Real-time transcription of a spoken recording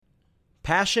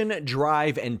Passion,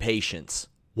 drive, and patience.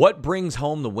 What brings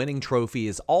home the winning trophy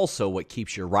is also what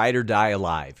keeps your ride or die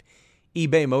alive.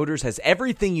 eBay Motors has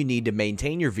everything you need to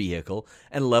maintain your vehicle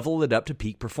and level it up to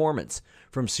peak performance.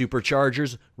 From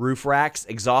superchargers, roof racks,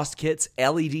 exhaust kits,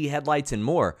 LED headlights, and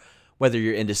more. Whether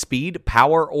you're into speed,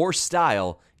 power, or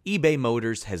style, eBay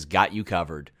Motors has got you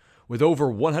covered. With over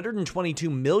 122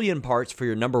 million parts for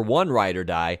your number one ride or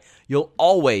die, you'll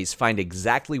always find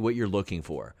exactly what you're looking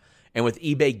for. And with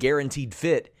eBay Guaranteed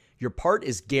Fit, your part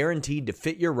is guaranteed to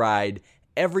fit your ride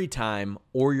every time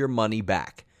or your money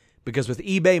back. Because with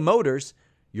eBay Motors,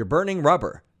 you're burning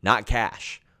rubber, not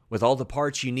cash. With all the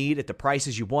parts you need at the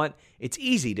prices you want, it's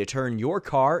easy to turn your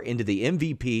car into the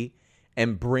MVP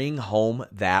and bring home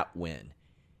that win.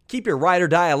 Keep your ride or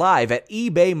die alive at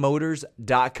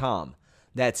ebaymotors.com.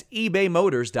 That's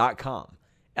ebaymotors.com.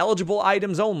 Eligible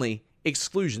items only.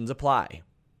 Exclusions apply.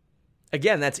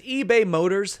 Again, that's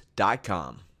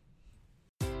ebaymotors.com.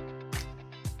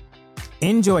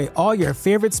 Enjoy all your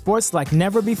favorite sports like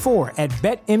never before at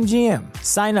BetMGM.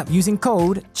 Sign up using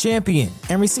code CHAMPION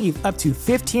and receive up to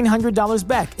 $1,500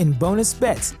 back in bonus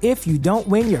bets if you don't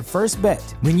win your first bet.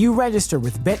 When you register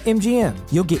with BetMGM,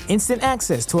 you'll get instant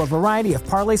access to a variety of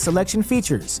parlay selection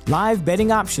features, live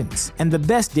betting options, and the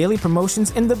best daily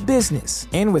promotions in the business.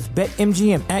 And with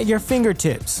BetMGM at your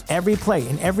fingertips, every play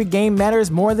and every game matters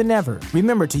more than ever.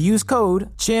 Remember to use code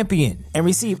CHAMPION and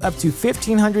receive up to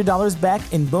 $1,500 back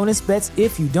in bonus bets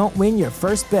if you don't win your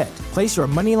first bet. Place your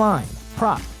money line,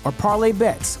 prop, or parlay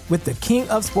bets with the king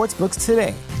of sportsbooks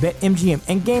today. BetMGM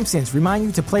and GameSense remind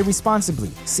you to play responsibly.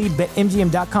 See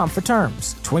BetMGM.com for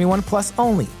terms. 21 plus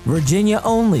only. Virginia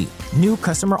only. New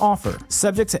customer offer.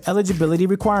 Subject to eligibility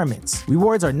requirements.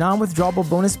 Rewards are non-withdrawable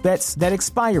bonus bets that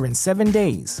expire in 7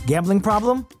 days. Gambling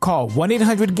problem? Call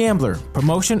 1-800-GAMBLER.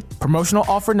 Promotional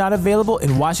offer not available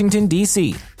in Washington,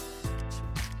 D.C.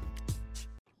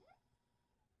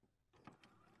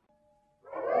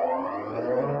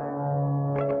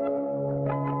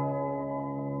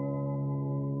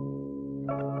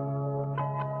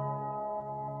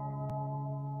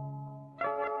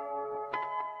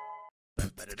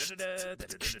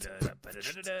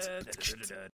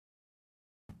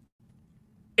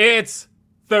 It's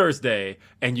Thursday,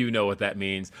 and you know what that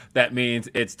means. That means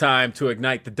it's time to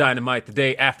ignite the dynamite the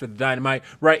day after the dynamite,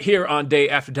 right here on Day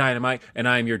After Dynamite, and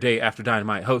I am your Day After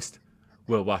Dynamite host,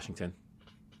 Will Washington.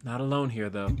 Not alone here,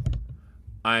 though.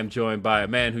 I am joined by a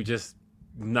man who just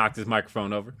knocked his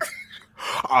microphone over.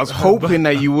 I was hoping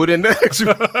that you wouldn't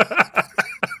actually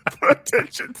put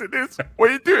attention to this. What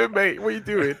are you doing, mate? What are you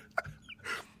doing?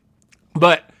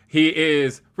 But he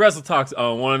is Wrestle Talk's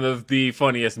own, one of the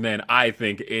funniest men, I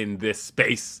think, in this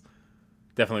space.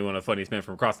 Definitely one of the funniest men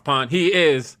from across the pond. He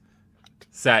is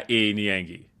Sae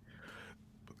Nyangi.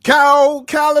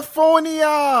 California!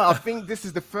 I think this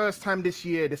is the first time this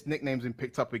year this nickname's been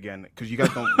picked up again because you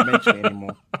guys don't mention it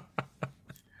anymore.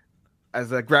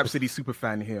 As a Grab City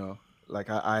superfan here, like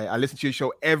I listen to your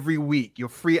show every week. Your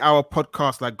 3-hour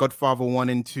podcast like Godfather 1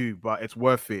 and 2, but it's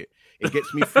worth it. It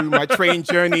gets me through my train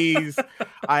journeys.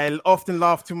 I often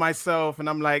laugh to myself, and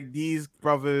I'm like, these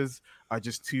brothers are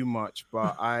just too much.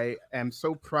 But I am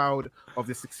so proud of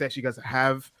the success you guys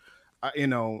have.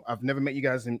 I've never met you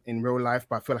guys in real life,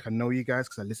 but I feel like I know you guys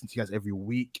because I listen to you guys every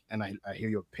week, and I hear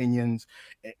your opinions.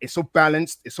 It's so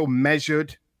balanced. It's so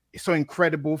measured. It's so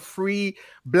incredible. 3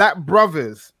 black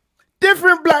brothers,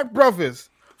 different black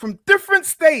brothers from different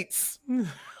states.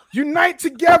 Unite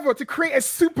together to create a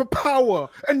superpower,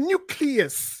 a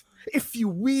nucleus, if you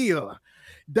will,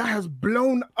 that has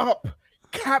blown up,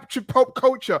 captured pop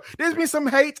culture. There's been some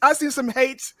hate. I've seen some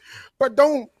hate, but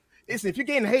don't listen. If you're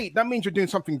getting hate, that means you're doing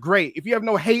something great. If you have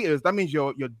no haters, that means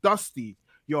you're dusty.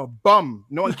 You're a bum.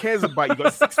 No one cares about you. You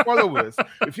got 6 followers.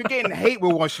 If you're getting hate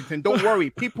with Washington, don't worry.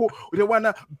 People, they want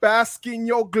to bask in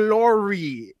your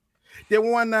glory. They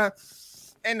want to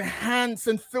enhance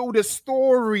and fill the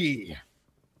story.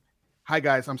 Hi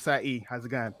guys, I'm Sae. How's it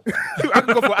going? I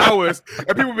can go for hours and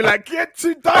people will be like, get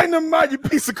to Dynamite, you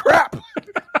piece of crap.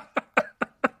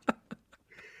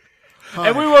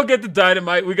 And we will get to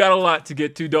Dynamite. We got a lot to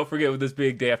get to. Don't forget with this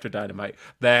big Day After Dynamite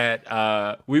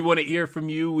that we want to hear from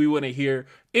you. We want to hear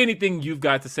anything you've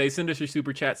got to say. Send us your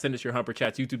super chat. Send us your humper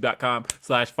chats.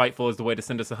 YouTube.com/Fightful is the way to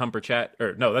send us a humper chat.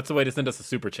 Or no, that's the way to send us a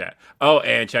super chat. Oh,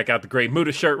 and check out the Great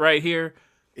Muda shirt right here.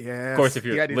 Yes. Of course, if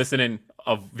you're listening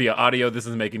via audio, this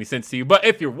doesn't make any sense to you. But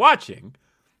if you're watching,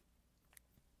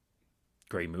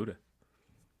 Great Muda.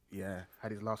 Yeah,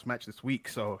 had his last match this week,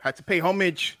 so had to pay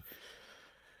homage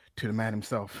to the man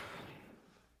himself.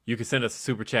 You can send us a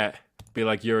super chat Be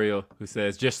like Uriel, who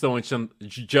says,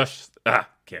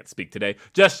 can't speak today.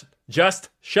 Just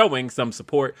showing some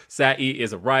support. Sat-E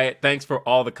is a riot. Thanks for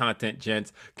all the content,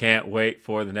 gents. Can't wait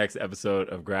for the next episode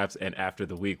of Graps and After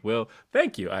the Week. Will,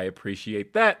 thank you. I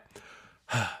appreciate that.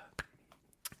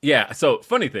 Yeah, so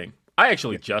funny thing. I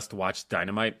actually just watched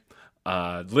Dynamite.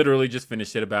 Literally just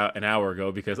finished it about an hour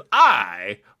ago because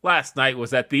I, last night,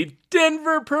 was at the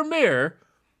Denver premiere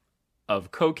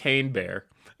of Cocaine Bear.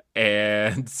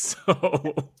 And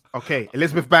so... Okay,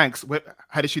 Elizabeth Banks,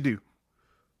 how did she do?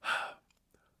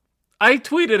 I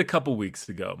tweeted a couple weeks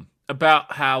ago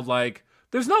about how, like,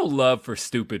 there's no love for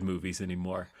stupid movies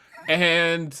anymore.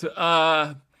 And,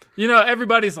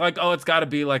 everybody's like, oh, it's got to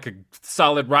be like a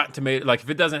solid Rotten Tomato. Like, if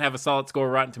it doesn't have a solid score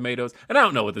of Rotten Tomatoes, and I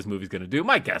don't know what this movie's going to do.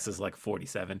 My guess is like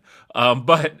 47.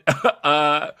 But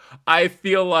I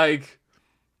feel like,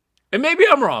 and maybe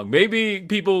I'm wrong. Maybe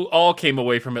people all came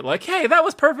away from it like, hey, that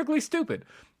was perfectly stupid.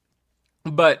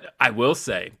 But I will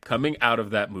say, coming out of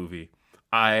that movie,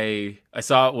 I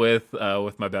saw it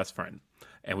with my best friend,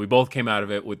 and we both came out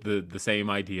of it with the same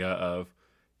idea of,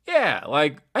 yeah,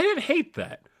 like, I didn't hate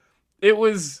that. It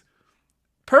was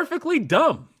perfectly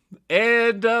dumb,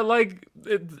 and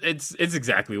it's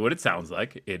exactly what it sounds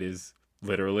like. It is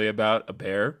literally about a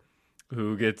bear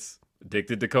who gets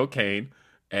addicted to cocaine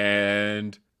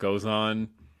and goes on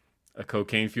a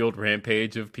cocaine-fueled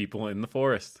rampage of people in the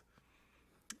forest.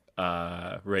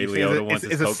 Ray Liotta wants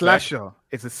his It's a coke slasher. back.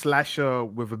 It's a slasher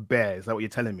with a bear. Is that what you're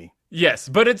telling me? Yes,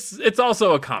 but it's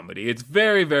also a comedy. It's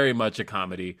very, very much a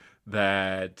comedy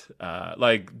that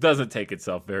doesn't take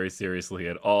itself very seriously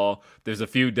at all. There's a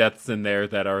few deaths in there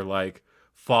that are like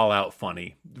Fallout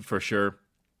funny for sure.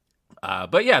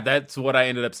 But yeah, that's what I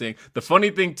ended up seeing. The funny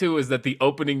thing too is that the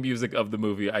opening music of the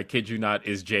movie, I kid you not,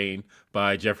 is Jane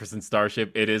by Jefferson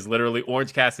Starship. It is literally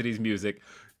Orange Cassidy's music.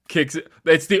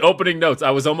 It's the opening notes. I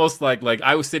was almost like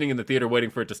I was sitting in the theater waiting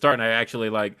for it to start, and I actually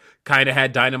like kind of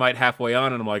had Dynamite halfway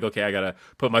on, and I'm like, okay, I gotta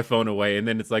put my phone away, and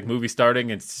then it's like movie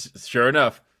starting, and sure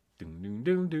enough,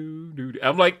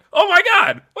 I'm like, oh my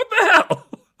god, what the hell?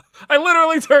 I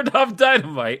literally turned off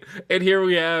Dynamite, and here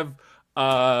we have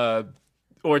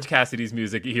Orange Cassidy's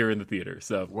music here in the theater.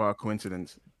 So wow,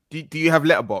 coincidence. Do you have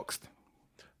Letterboxd?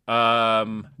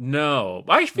 No,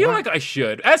 I feel like I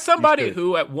should. As somebody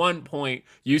who at one point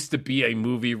used to be a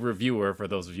movie reviewer, for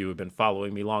those of you who have been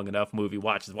following me long enough,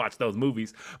 watch those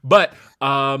movies. But,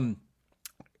 I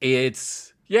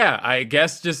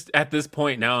guess just at this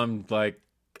point now I'm like,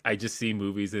 I just see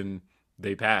movies and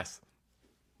they pass.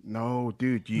 No,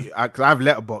 dude, I have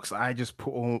Letterboxd. I just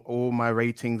put all my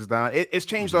ratings down. It's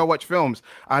changed how I watch films.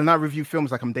 I now review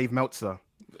films like I'm Dave Meltzer.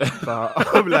 So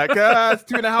I'm like, it's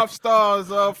 2.5 stars,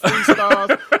 3 stars,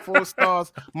 4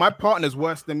 stars. My partner's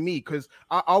worse than me because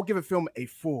I'll give a film a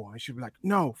 4, and she'll be like,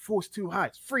 no, 4's too high.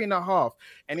 It's 3.5.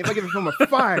 And if I give a film a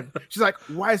 5, she's like,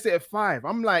 why is it a 5?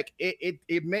 I'm like,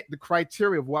 it met the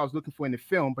criteria of what I was looking for in the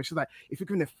film, but she's like, if you're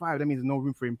giving it a 5, that means there's no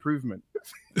room for improvement.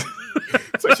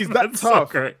 So she's that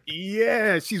tough. So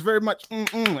yeah, she's very much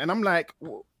and I'm like,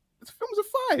 well, this film's a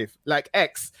 5. Like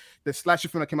X, the slasher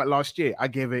film that came out last year, I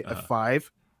gave it a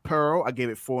 5. Pearl, I gave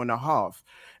it 4.5.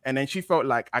 And then she felt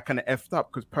like I kind of effed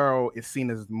up because Pearl is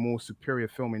seen as the more superior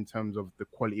film in terms of the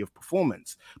quality of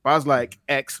performance. But I was like,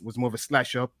 X was more of a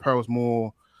slasher. Pearl's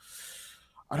more,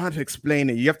 I don't know how to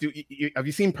explain it. You have to, have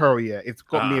you seen Pearl yet? It's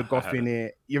got Mia Goth in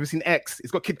it. You ever seen X?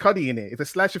 It's got Kid Cudi in it. It's a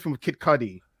slasher film with Kid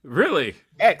Cudi. Really?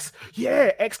 X.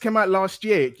 Yeah, X came out last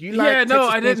year. Do you like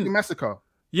I didn't. Massacre?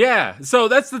 Yeah. So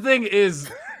that's the thing is,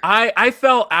 I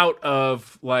fell out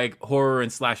of like horror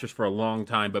and slashers for a long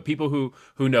time, but people who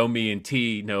know me and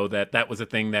T know that was a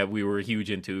thing that we were huge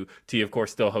into. T, of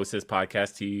course, still hosts his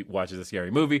podcast. He watches a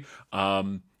scary movie.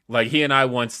 Like he and I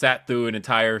once sat through an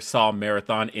entire Saw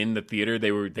marathon in the theater.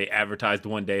 They advertised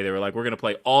one day. They were like, we're going to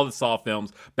play all the Saw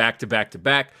films back to back to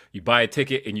back. You buy a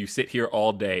ticket and you sit here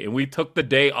all day. And we took the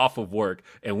day off of work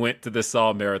and went to the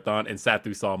Saw marathon and sat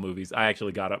through Saw movies. I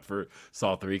actually got up for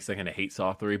Saw 3 because I kind of hate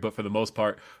Saw 3. But for the most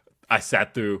part, I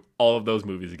sat through all of those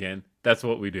movies again. That's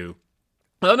what we do.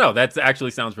 Oh, no, that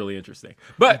actually sounds really interesting.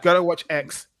 But you got to watch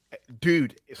X.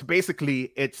 Dude, it's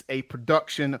basically a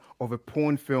production of a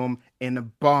porn film in a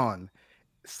barn.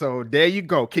 So there you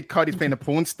go. Kid Cudi's playing a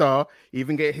porn star. You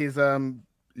even get his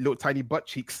little tiny butt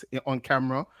cheeks on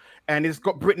camera. And it's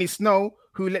got Brittany Snow,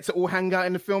 who lets it all hang out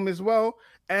in the film as well.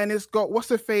 And it's got what's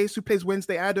her face, who plays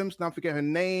Wednesday Addams. Now I forget her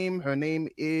name. Her name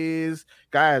is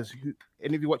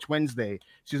any of you watch Wednesday?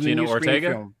 She's in Gina the new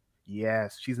Ortega film.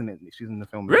 Yes, she's in it. She's in the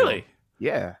film. Really?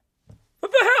 Yeah.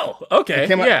 What the hell? Okay.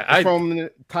 From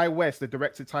Ty West, the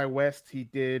director Ty West. He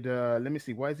did. Let me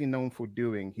see. What is he known for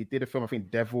doing? He did a film, I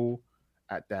think, Devil,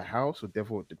 at the House or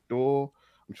Devil at the Door.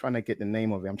 I'm trying to get the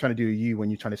name of it. I'm trying to do you when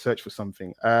you're trying to search for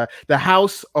something. The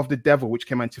House of the Devil, which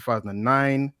came out in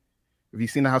 2009. Have you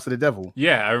seen The House of the Devil?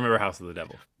 Yeah, I remember House of the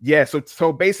Devil. Yeah,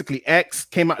 so basically X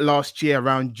came out last year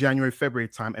around January, February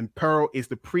time, and Pearl is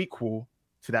the prequel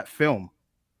to that film.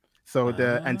 So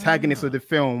the antagonist of the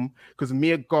film, because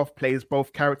Mia Goth plays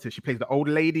both characters. She plays the old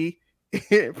lady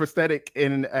prosthetic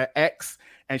in X,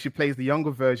 and she plays the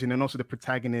younger version and also the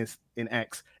protagonist in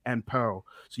X and Pearl.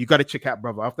 So you got to check out,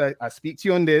 brother. After I speak to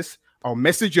you on this, I'll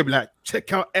message you like,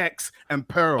 check out X and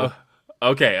Pearl.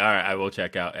 Okay, all right, I will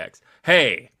check out X.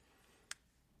 Hey,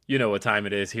 you know what time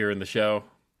it is here in the show.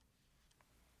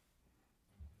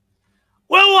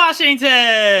 Will Washington!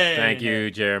 Thank you,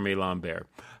 Jeremy Lambert.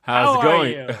 How's it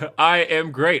going? How are you? I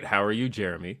am great. How are you,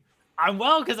 Jeremy? I'm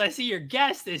well because I see your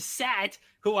guest is Sat,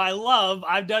 who I love.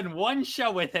 I've done one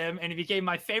show with him, and he became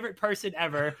my favorite person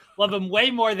ever. Love him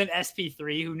way more than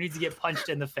SP3, who needs to get punched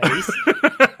in the face.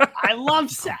 I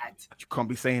love Sat. You can't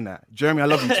be saying that. Jeremy, I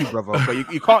love you too, brother.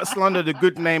 But you can't slander the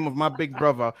good name of my big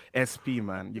brother, SP,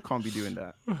 man. You can't be doing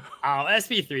that. Oh,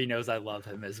 SP3 knows I love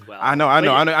him as well. I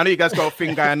know you guys got a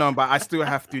thing going on, but I still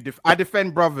have to I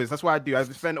defend brothers. That's what I do. I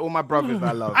defend all my brothers that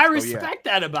I love. I respect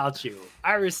that about you.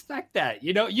 I respect that.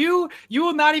 You know, you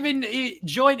will not even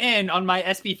join in on my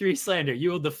SP3 slander. You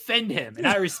will defend him, and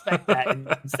I respect that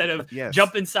instead of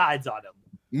jumping sides on him.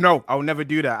 No, I'll never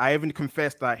do that. I even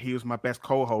confessed that he was my best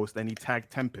co-host, and he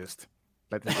tagged Tempest,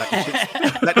 like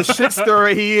the shit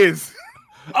story he is.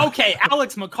 Okay,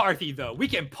 Alex McCarthy though. We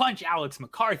can punch Alex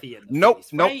McCarthy in the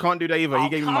face, Nope, right? can't do that either. He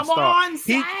gave me my Come start. on,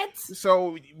 Sat.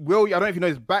 So Will, I don't know if you know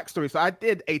his backstory. So I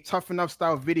did a Tough Enough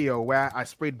style video where I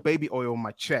sprayed baby oil on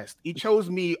my chest. He chose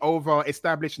me over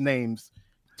established names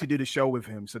to do the show with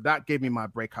him. So that gave me my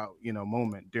breakout,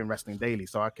 moment during Wrestling Daily.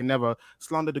 So I can never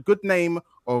slander the good name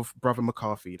of Brother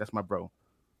McCarthy. That's my bro.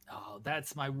 Oh,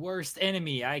 that's my worst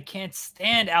enemy. I can't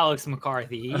stand Alex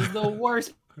McCarthy. He's the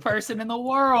worst person in the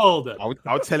world.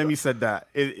 I'll tell him you said that.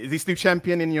 Is he still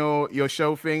champion in your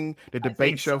show thing, the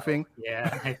debate show thing?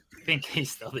 Yeah, I think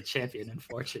he's still the champion,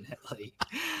 unfortunately.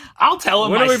 I'll tell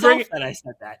him myself that I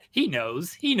said that. He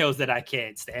knows that I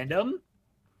can't stand him.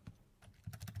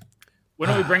 When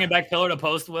are we bringing back Pillar to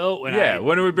Post, Will? When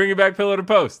are we bringing back Pillar to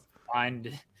Post?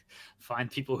 Find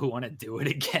people who want to do it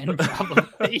again,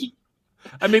 probably.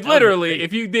 I mean, literally,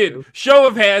 if you did show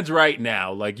of hands right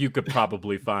now, like you could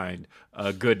probably find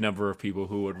a good number of people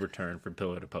who would return from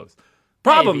Pillar to Post.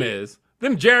 Problem is,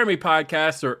 them Jeremy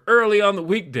podcasts are early on the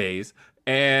weekdays,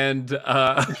 and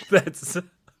that's...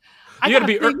 I got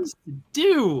things to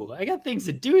do. I got things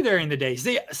to do during the day.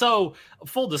 See, so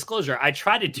full disclosure, I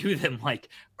try to do them like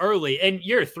early, and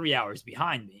you're 3 hours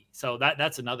behind me. So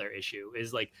that's another issue.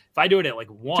 Is like if I do it at like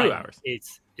 1 2 hours.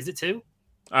 Is it 2?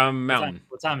 Mountain.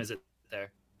 What time is it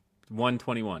there?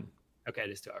 1:21. Okay, it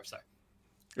is 2 hours. Sorry.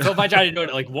 So if I try to do it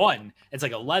at like 1, it's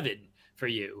like 11 for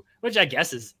you, which I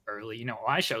guess is early.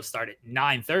 My show started at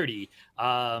 9:30,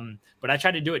 but I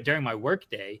try to do it during my work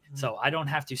day, so I don't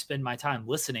have to spend my time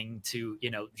listening to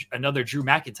another Drew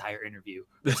McIntyre interview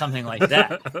or something like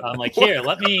that. I'm like, here,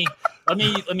 let me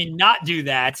not do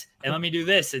that and let me do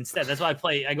this instead. That's why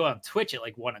I go on Twitch at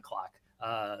like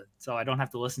 1:00. So I don't have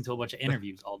to listen to a bunch of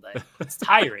interviews all day. It's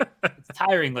tiring. It's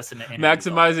tiring listening to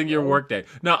interviews. Maximizing your workday.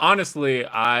 No, honestly,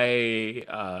 I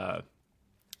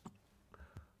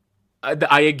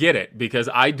get it because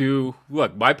I do.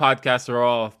 Look, my podcasts are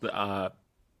all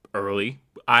early.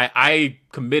 I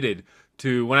committed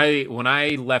to when I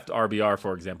left RBR,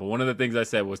 for example. One of the things I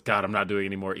said was, God, I'm not doing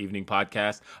any more evening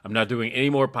podcasts. I'm not doing any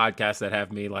more podcasts that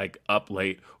have me like up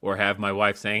late or have my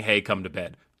wife saying, "Hey, come to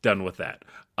bed." Done with that.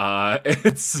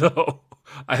 And so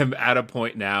I am at a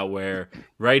point now where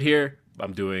right here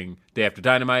I'm doing Day After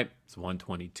Dynamite. It's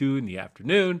 1:22 in the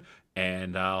afternoon.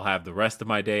 And I'll have the rest of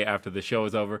my day after the show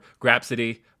is over.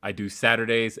 Grapsody, I do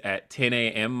Saturdays at 10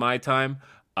 a.m. my time.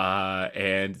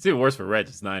 And it's even worse for Reg,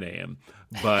 it's 9 a.m.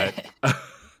 But,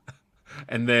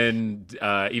 and then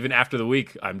even after the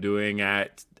week, I'm doing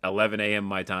at 11 a.m.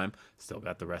 my time. Still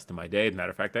got the rest of my day. As a matter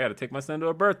of fact, I got to take my son to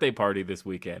a birthday party this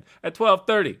weekend at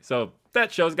 12:30. So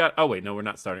that show's got, oh wait, no, we're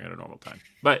not starting at a normal time.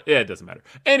 But yeah, it doesn't matter.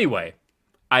 Anyway.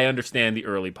 I understand the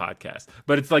early podcast,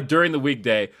 but it's like during the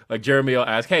weekday, like Jeremy will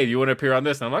ask, "Hey, do you want to appear on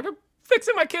this?" And I'm like, "I'm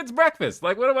fixing my kid's breakfast.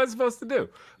 Like, what am I supposed to do?"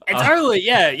 It's early,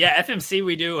 yeah. FMC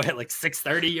we do at like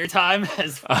 6:30 your time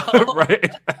as well,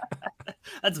 right?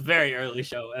 That's a very early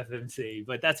show, FMC,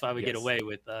 but that's why we get away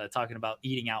with talking about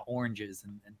eating out oranges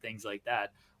and things like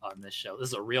that on this show. This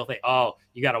is a real thing. Oh,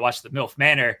 you got to watch the MILF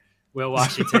Manor, Will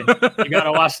Washington. You got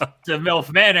to watch the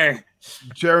MILF Manor.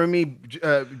 Jeremy,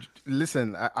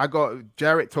 listen, I got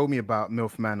Jarrett told me about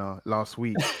MILF Manor last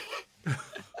week.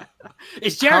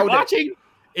 Is Jared watching?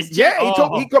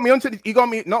 He got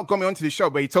me not got me onto the show,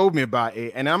 but he told me about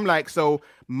it. And I'm like, so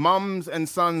mums and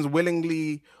sons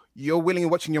you're willingly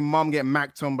watching your mom get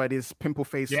macked on by this pimple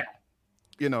face,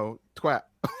 twat.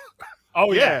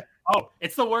 Oh yeah. Oh,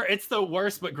 it's the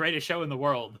worst but greatest show in the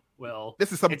world. Will,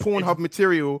 this is some Pornhub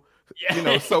material,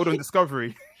 sold on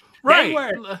Discovery. Right.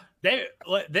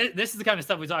 This is the kind of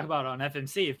stuff we talk about on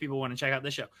FMC if people want to check out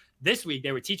this show. This week,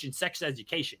 they were teaching sex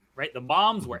education, right? The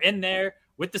moms were in there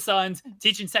with the sons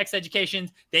teaching sex education.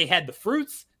 They had the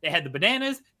fruits, they had the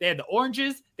bananas, they had the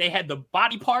oranges, they had the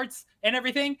body parts and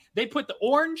everything. They put the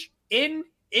orange in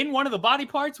one of the body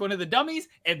parts, one of the dummies,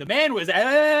 and the man was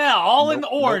all in the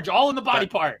orange, all in the body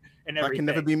part. And everything.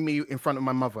 That can never be me in front of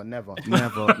my mother. Never.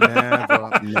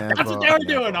 That's what they were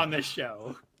doing on this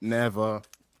show. Never.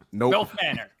 Nope. Milf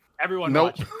Manor. Everyone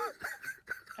watch it.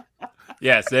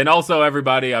 Yes, and also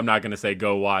everybody, I'm not going to say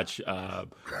go watch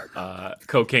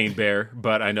Cocaine Bear,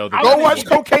 but I know that go watch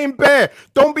Cocaine Bear.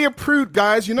 Don't be a prude,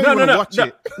 guys. You want to watch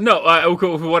it. No,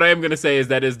 what I am going to say is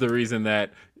that is the reason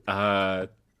that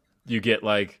you get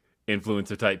like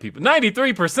influencer type people.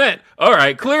 93%. All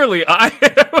right, clearly I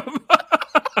am.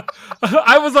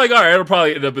 I was like, all right, it'll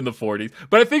probably end up in the 40s.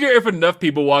 But I figure if enough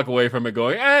people walk away from it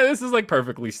going, this is like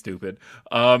perfectly stupid,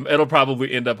 it'll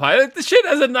probably end up high. Like, the shit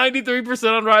has a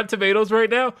 93% on Rotten Tomatoes right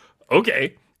now.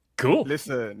 Okay, cool.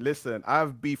 Listen, I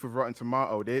have beef with Rotten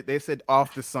Tomato. They said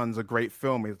After Sun's a great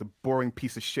film. It's the boring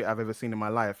piece of shit I've ever seen in my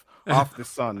life. After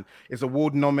Sun is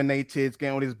award nominated, it's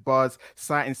getting all this buzz.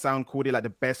 Sight and Sound called it like the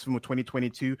best film of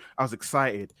 2022. I was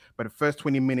excited, but the first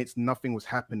 20 minutes, nothing was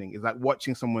happening. It's like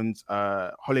watching someone's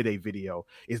holiday video.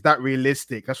 Is that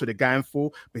realistic? That's what they're going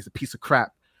for, but it's a piece of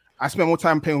crap. I spent more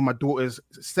time playing with my daughter's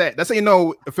set. That's how you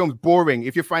know a film's boring.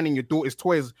 If you're finding your daughter's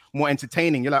toys more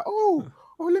entertaining, you're like, oh,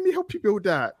 let me help you build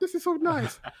that. This is so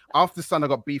nice. After Sun, I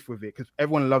got beef with it because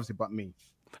everyone loves it but me.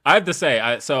 I have to say,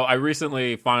 I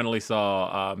recently finally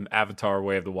saw Avatar: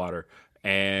 Way of the Water,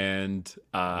 and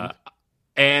so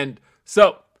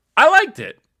I liked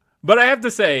it. But I have to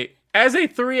say, as a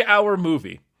 3-hour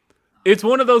movie, it's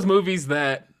one of those movies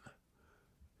that.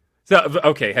 So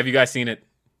okay, have you guys seen it?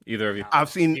 Either of you? I've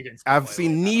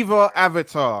seen neither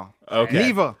Avatar. Okay,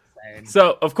 neither.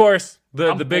 So of course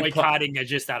the big boycotting is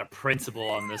just out of principle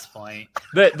on this point.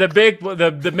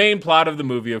 The main plot of the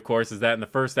movie, of course, is that in the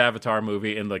first Avatar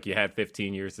movie, and look, you had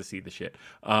 15 years to see the shit.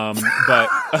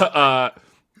 But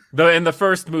in the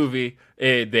first movie,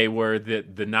 they were the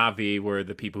Na'vi were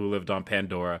the people who lived on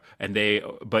Pandora,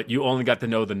 but you only got to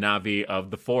know the Na'vi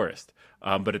of the forest.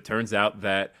 But it turns out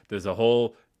that there's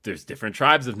different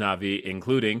tribes of Na'vi,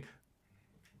 including,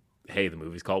 hey, the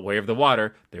movie's called Way of the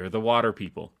Water. They're the water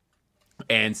people.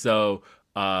 And so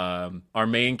our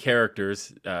main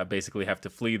characters basically have to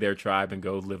flee their tribe and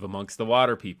go live amongst the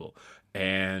water people.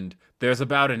 And there's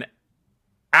about an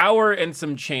hour and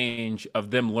some change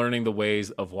of them learning the ways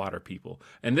of water people.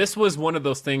 And this was one of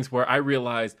those things where I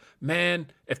realized, man,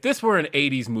 if this were an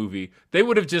 80s movie, they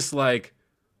would have just like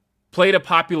played a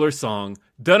popular song,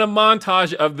 done a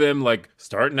montage of them like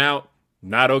starting out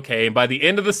not okay, and by the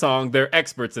end of the song they're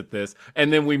experts at this,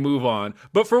 and then we move on.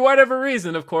 But for whatever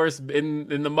reason, of course, in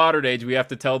the modern age, we have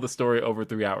to tell the story over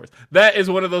 3 hours. That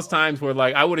is one of those times where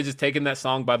like I would have just taken that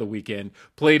song by the weekend,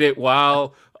 played it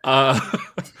while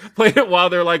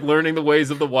they're like learning the ways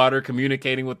of the water,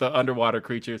 communicating with the underwater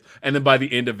creatures, and then by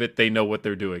the end of it they know what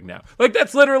they're doing now. Like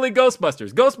that's literally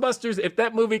Ghostbusters. If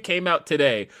that movie came out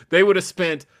today, they would have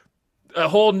spent a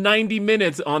whole 90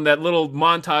 minutes on that little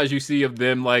montage you see of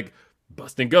them like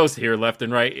busting ghosts here left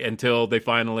and right until the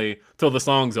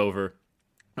song's over.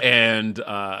 And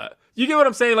you get what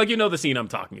I'm saying? Like, you know the scene I'm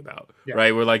talking about,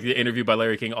 right? Where like the interview by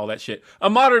Larry King, all that shit. A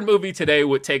modern movie today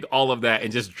would take all of that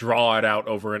and just draw it out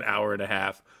over an hour and a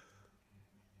half.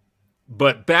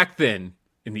 But back then,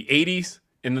 in the 80s,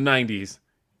 in the 90s,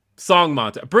 song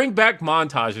montage. Bring back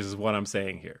montages is what I'm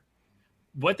saying here.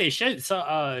 What they should,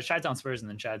 Shad's on Spurs, and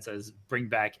then Shad says, bring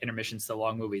back intermissions to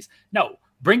long movies. No,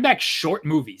 bring back short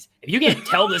movies. If you can't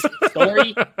tell this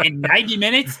story in 90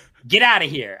 minutes, get out of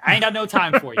here. I ain't got no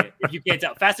time for you. If you can't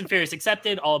tell, Fast and Furious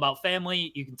accepted, all about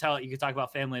family. You can talk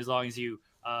about family as long as you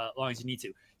need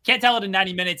to. Can't tell it in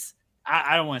 90 minutes.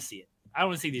 I don't want to see it. I don't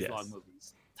want to see these long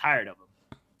movies. Tired of them.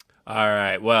 All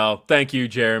right. Well, thank you,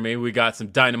 Jeremy. We got some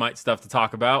dynamite stuff to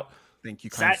talk about. Thank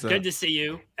you, Sat, good to see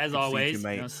you, as always. You,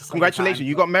 mate. Congratulations.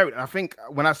 You got married. I think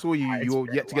when I saw you, you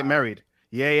were yet to get married.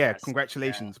 Yeah. Yes.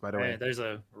 Congratulations, by the way. There's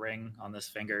a ring on this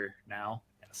finger now.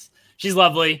 Yes. She's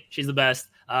lovely. She's the best.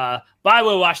 Bye,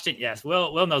 Will Washington. Yes,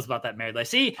 Will knows about that married life.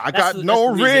 See, I got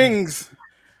no rings.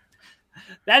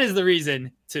 That is the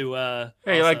reason to...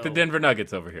 hey, also... like the Denver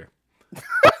Nuggets over here.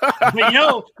 But you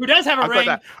know who does have a ring?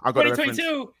 I got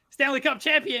 2022 Stanley Cup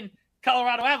champion,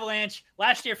 Colorado Avalanche.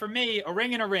 Last year for me, a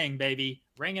ring and a ring, baby.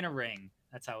 Ring and a ring.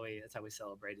 That's how we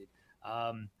celebrated.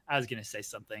 I was gonna say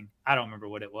something. I don't remember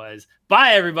what it was.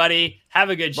 Bye, everybody. Have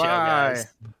a good show,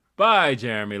 guys. Bye,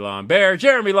 Jeremy Lambert.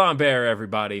 Jeremy Lambert,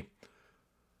 everybody.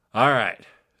 All right.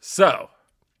 So,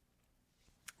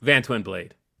 Van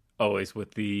Twinblade, always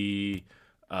with the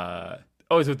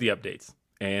updates.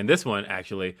 And this one,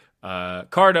 actually,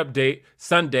 card update,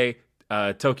 Sunday,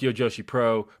 Tokyo Joshi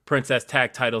Pro, Princess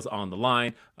Tag titles on the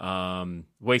line.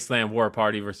 Wasteland War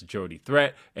Party versus Jody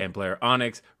Threat and Blair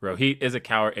Onyx. Rohit is a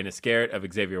coward and is scared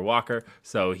of Xavier Walker.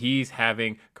 So he's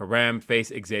having Karam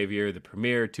face Xavier. The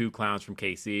premier 2 clowns from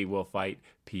KC will fight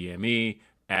PME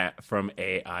from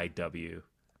AIW.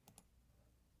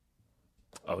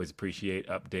 Always appreciate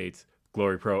updates.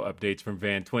 Glory Pro updates from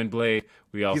Van Twinblade.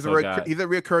 We also he's a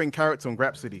recurring character on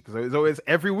Grapsody because it's always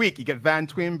every week you get Van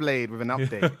Twinblade with an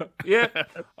update. Yeah,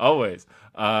 always.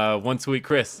 One Sweet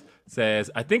Chris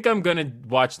says, I think I'm gonna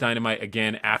watch Dynamite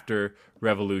again after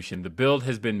Revolution. The build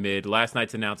has been mid. Last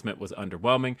night's announcement was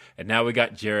underwhelming, and now we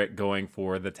got Jarrett going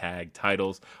for the tag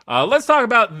titles. Let's talk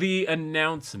about the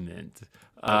announcement.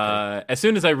 Okay. As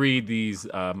soon as I read these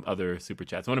other super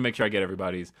chats, I want to make sure I get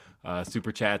everybody's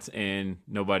super chats and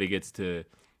nobody gets to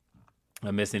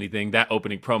miss anything. That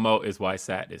opening promo is why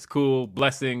Sat is cool.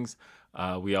 Blessings.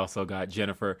 We also got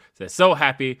Jennifer says, so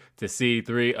happy to see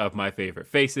 3 of my favorite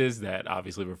faces. That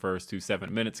obviously refers to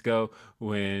 7 minutes ago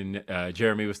when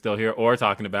Jeremy was still here, or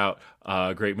talking about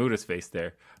Great Muda's face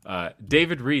there.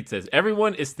 David Reed says,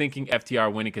 everyone is thinking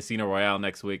FTR winning Casino Royale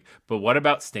next week, but what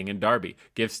about Sting and Darby?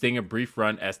 Give Sting a brief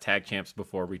run as tag champs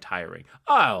before retiring.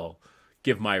 I'll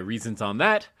give my reasons on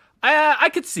that. I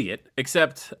could see it,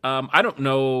 except I don't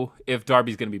know if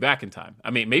Darby's going to be back in time.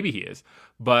 I mean, maybe he is,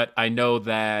 but I know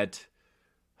that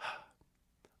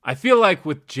I feel like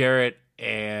with Jarrett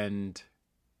and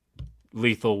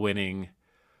Lethal winning,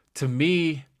 to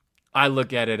me, I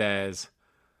look at it as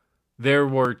there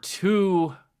were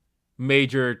 2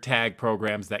 major tag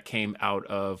programs that came out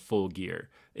of Full Gear.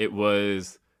 It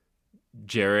was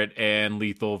Jarrett and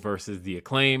Lethal versus the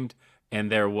Acclaimed,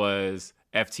 and there was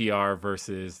FTR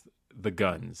versus the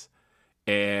Guns.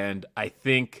 And I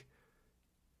think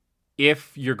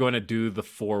if you're going to do the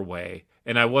 4-way,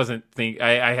 and I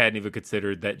hadn't even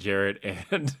considered that Jarrett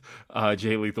and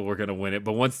Jay Lethal were going to win it.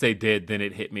 But once they did, then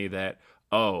it hit me that,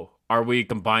 are we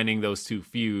combining those 2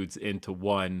 feuds into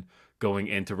one going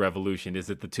into Revolution? Is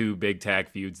it the 2 big tag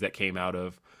feuds that came out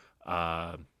of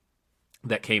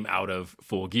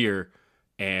Full Gear,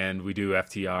 and we do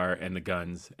FTR and the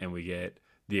Guns, and we get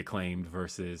the Acclaimed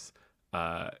versus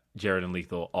Jarrett and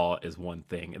Lethal all as one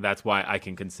thing? And that's why I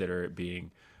can consider it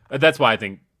being. That's why I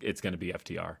think it's going to be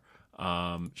FTR.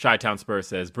 Chi-Town Spur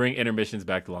says, bring intermissions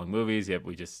back to long movies. Yep,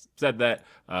 we just said that.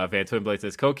 Van Twinblade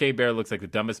says, Cocaine Bear looks like the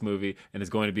dumbest movie and is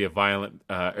going to be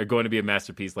a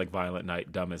masterpiece like Violent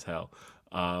Night. Dumb as hell.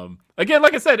 Again,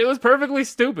 like I said, it was perfectly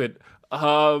stupid.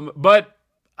 But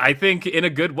I think in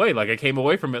a good way. Like, I came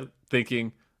away from it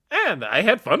thinking, and I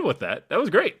had fun with that. That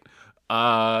was great.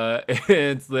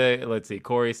 Let's see.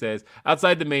 Corey says,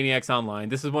 outside the Maniacs Online,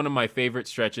 this is one of my favorite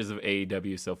stretches of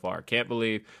AEW so far. Can't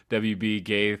believe WB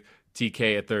gave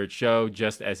TK a 3rd show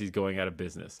just as he's going out of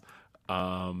business.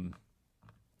 All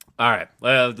right,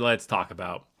 let's talk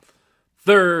about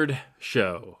 3rd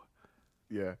show.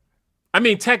 Yeah. I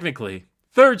mean, technically,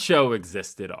 3rd show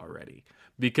existed already,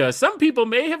 because some people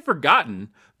may have forgotten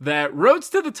that Roads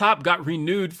to the Top got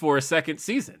renewed for a 2nd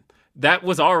season. That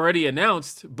was already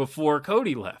announced before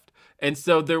Cody left. And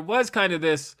so there was kind of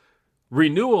this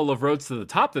renewal of Roads to the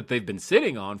Top that they've been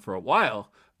sitting on for a while,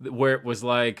 where it was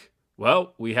like,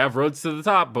 well, we have Roads to the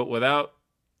Top, but without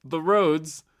the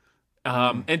roads.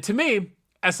 And to me,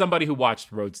 as somebody who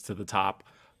watched Roads to the Top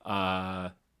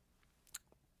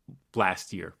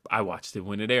last year, I watched it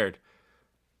when it aired.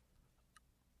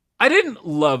 I didn't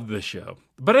love the show,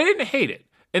 but I didn't hate it.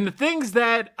 And the things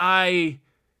that I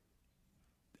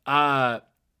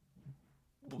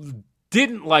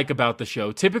didn't like about the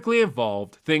show typically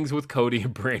involved things with Cody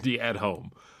and Brandy at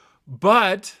home.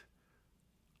 But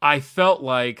I felt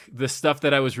like the stuff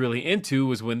that I was really into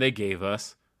was when they gave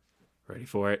us, ready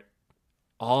for it,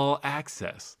 All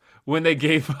Access. When they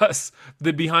gave us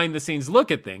the behind the scenes look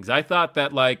at things. I thought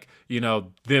that, like,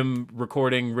 them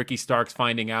recording Ricky Starks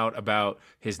finding out about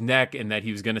his neck and that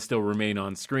he was going to still remain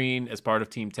on screen as part of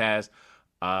Team Taz.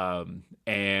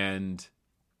 And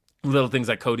little things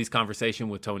like Cody's conversation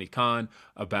with Tony Khan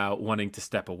about wanting to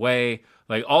step away,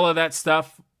 like all of that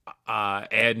stuff.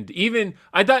 And even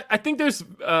I think there's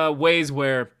ways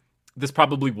where this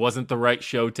probably wasn't the right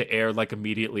show to air like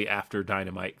immediately after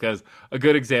Dynamite. Because a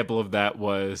good example of that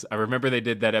was, I remember they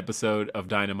did that episode of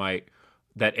Dynamite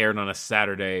that aired on a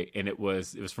Saturday, and it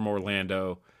was from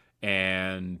Orlando,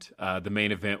 and the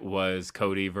main event was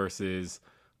Cody versus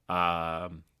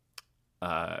Malachi.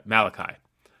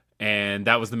 And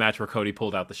that was the match where Cody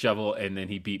pulled out the shovel and then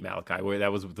he beat Malachi. Where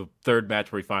that was the third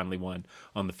match where he finally won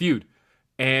on the feud.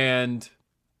 And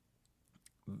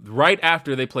right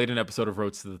after, they played an episode of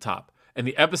Roads to the Top. And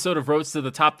the episode of Roads to the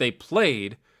Top they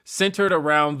played centered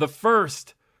around the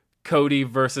first Cody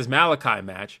versus Malachi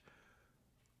match.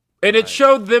 And it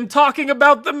showed them talking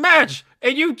about the match.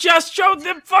 And you just showed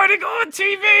them fighting on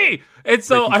TV. And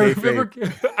so I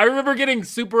remember getting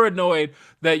super annoyed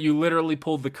that you literally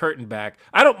pulled the curtain back.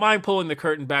 I don't mind pulling the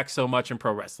curtain back so much in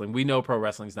pro wrestling. We know pro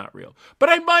wrestling's not real. But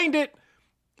I mind it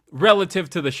relative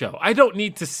to the show. I don't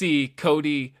need to see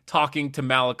Cody talking to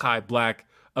Malachi Black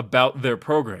about their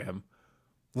program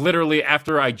literally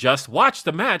after I just watched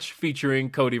the match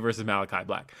featuring Cody versus Malachi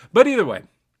Black. But either way,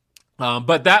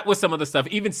 but that was some of the stuff.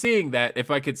 Even seeing that, if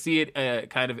I could see it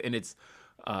kind of in its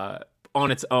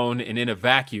on its own and in a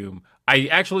vacuum, I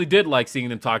actually did like seeing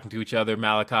them talking to each other.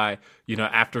 Malachi,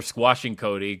 after squashing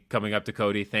Cody, coming up to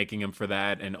Cody, thanking him for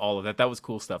that and all of that. That was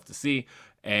cool stuff to see.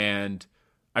 And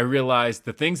I realized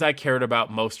the things I cared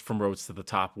about most from Roads to the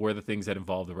Top were the things that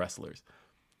involved the wrestlers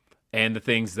and the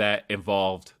things that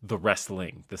involved the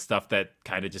wrestling, the stuff that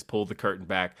kind of just pulled the curtain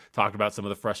back, talked about some of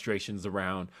the frustrations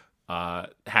around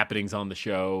happenings on the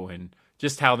show and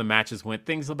just how the matches went,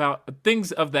 things of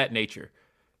that nature.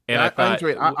 And yeah, I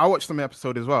enjoyed it. I watched some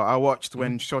episode as well. I watched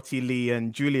when Shotty Lee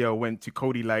and Julia went to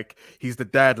Cody like he's the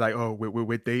dad, like, oh,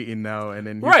 we're dating now, and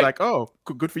then he's like, oh,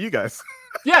 good for you guys.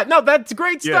 Yeah, no, that's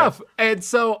great stuff. And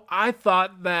so I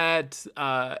thought that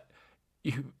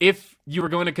if you were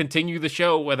going to continue the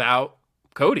show without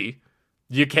Cody,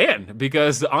 you can,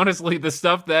 because honestly, the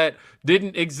stuff that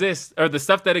didn't exist, or the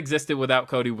stuff that existed without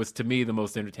Cody, was to me the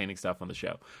most entertaining stuff on the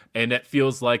show. And it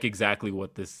feels like exactly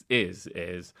what this is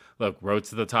look, Road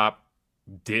to the Top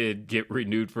did get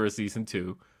renewed for a season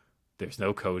 2. There's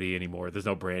no Cody anymore. There's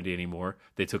no Brandy anymore.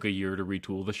 They took a year to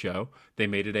retool the show. They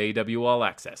made it AEW All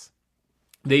Access.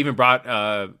 They even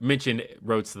mentioned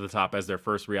Roads to the Top as their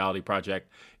first reality project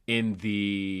in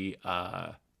the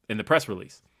press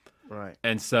release. Right.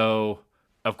 And so,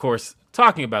 of course,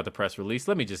 talking about the press release,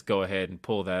 let me just go ahead and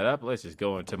pull that up. Let's just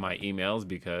go into my emails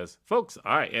because, folks,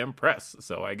 I am press,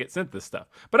 so I get sent this stuff.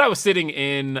 But I was sitting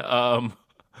in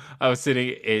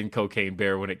Cocaine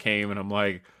Bear when it came, and I'm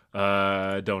like,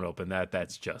 don't open that.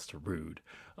 That's just rude.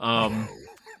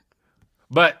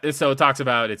 But so it talks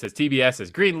about, it says TBS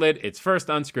has greenlit its first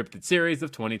unscripted series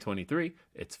of 2023.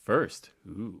 Its first.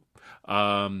 Ooh.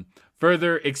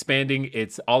 Further expanding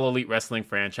its All Elite Wrestling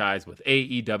franchise with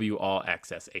AEW All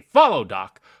Access, a follow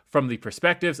doc from the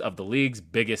perspectives of the league's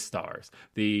biggest stars.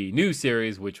 The new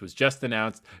series, which was just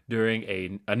announced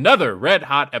during another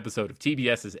red-hot episode of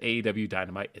TBS's AEW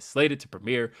Dynamite, is slated to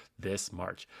premiere this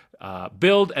March.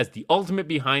 Billed as the ultimate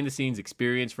behind-the-scenes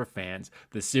experience for fans,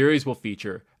 the series will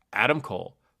feature Adam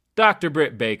Cole, Dr.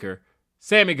 Britt Baker,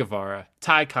 Sammy Guevara,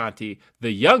 Ty Conti,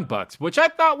 the Young Bucks, which I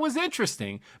thought was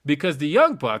interesting because the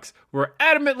Young Bucks were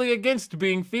adamantly against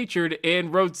being featured in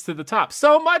Roads to the Top.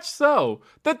 So much so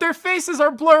that their faces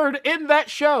are blurred in that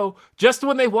show just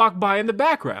when they walk by in the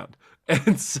background.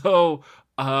 And so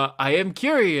I am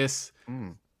curious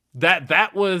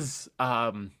that was...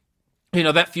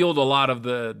 that fueled a lot of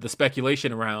the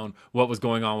speculation around what was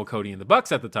going on with Cody and the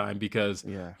Bucks at the time, because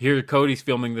here Cody's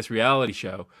filming this reality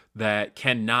show that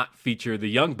cannot feature the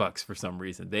Young Bucks for some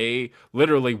reason. They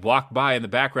literally walk by in the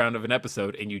background of an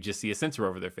episode and you just see a censor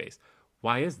over their face.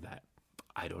 Why is that?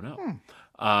 I don't know.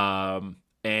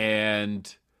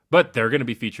 But they're going to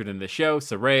be featured in the show,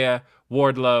 Saraya,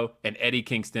 Wardlow, and Eddie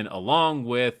Kingston, along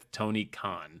with Tony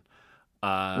Khan.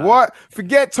 What?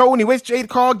 Forget Tony. Where's Jade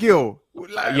Cargill?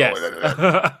 Yes.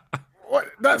 What?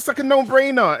 That's like a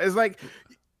no-brainer. It's like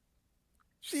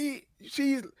she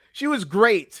was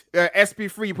great.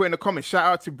 SB3, you put in the comments. Shout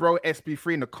out to bro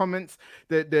SB3 in the comments.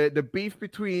 The beef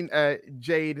between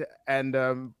Jade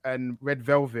and Red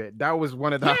Velvet. That was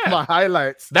one of my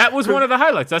highlights. That was one of the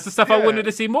highlights. That's the stuff I wanted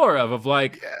to see more of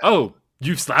like, oh,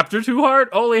 you slapped her too hard?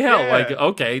 Holy hell. Yeah. Like,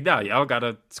 okay, now y'all got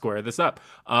to square this up.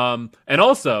 And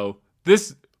also,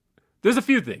 there's a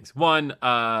few things. One,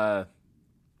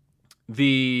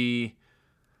 there's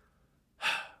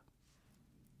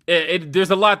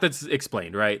a lot that's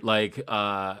explained, right? Like,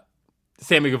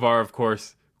 Sammy Guevara, of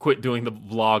course, quit doing the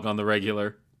vlog on the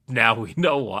regular. Now we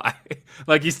know why.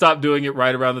 Like, he stopped doing it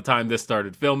right around the time this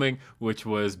started filming, which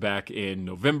was back in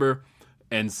November.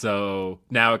 And so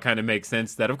now it kind of makes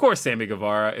sense that, of course, Sammy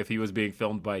Guevara, if he was being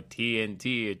filmed by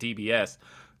TNT or TBS,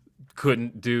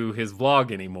 couldn't do his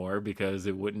vlog anymore because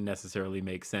it wouldn't necessarily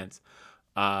make sense.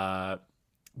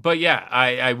 But yeah,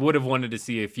 I would have wanted to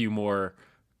see a few more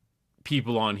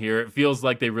people on here. It feels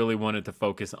like they really wanted to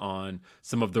focus on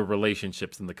some of the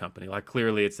relationships in the company. Like,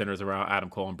 clearly it centers around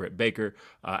Adam Cole and Britt Baker.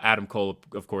 Adam Cole,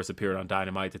 of course, appeared on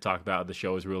Dynamite to talk about the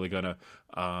show is really going to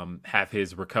have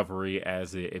his recovery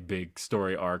as a big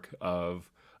story arc of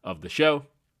the show.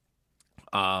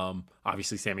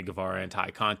 Obviously, Sammy Guevara and Ty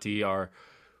Conti are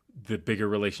the bigger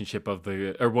relationship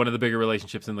one of the bigger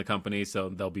relationships in the company, so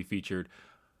they'll be featured.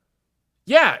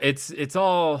 Yeah, it's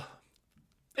all.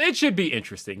 It should be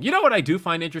interesting. You know what I do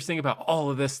find interesting about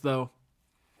all of this, though?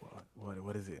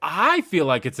 What is it? I feel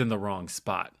like it's in the wrong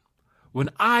spot.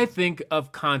 When I think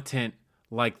of content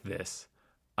like this,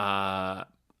 because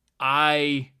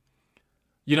I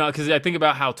think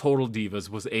about how Total Divas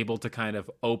was able to kind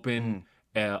of open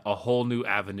a whole new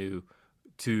avenue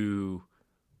to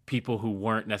people who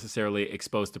weren't necessarily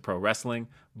exposed to pro wrestling,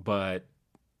 but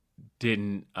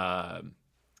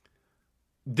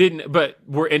but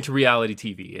we're into reality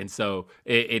TV. And so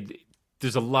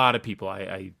there's a lot of people.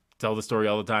 I tell the story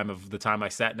all the time of the time I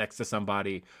sat next to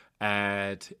somebody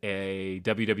at a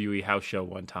WWE house show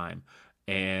one time,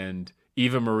 and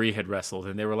Eva Marie had wrestled,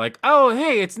 and they were like, "Oh,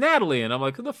 hey, it's Natalie." And I'm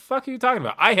like, "Who the fuck are you talking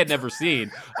about?" I had never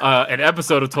seen an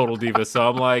episode of Total Divas. So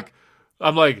I'm like,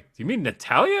 "Do you mean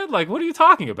Natalia? Like, what are you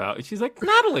talking about?" And she's like,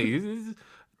 "Natalie."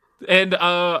 And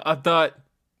I thought,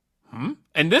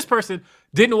 And this person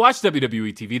didn't watch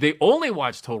WWE TV. They only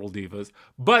watched Total Divas,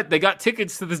 but they got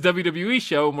tickets to this WWE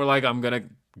show and were like, I'm going to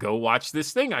go watch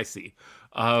this thing I see.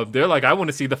 They're like, I want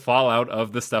to see the fallout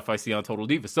of the stuff I see on Total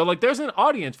Divas. So, like, there's an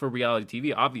audience for reality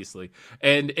TV, obviously.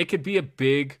 And it could be a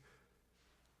big...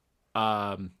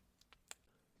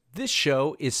 This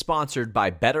show is sponsored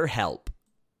by BetterHelp.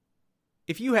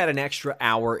 If you had an extra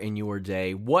hour in your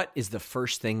day, what is the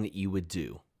first thing that you would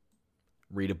do?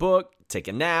 Read a book, take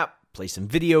a nap, play some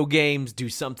video games, do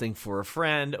something for a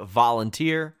friend,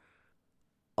 volunteer.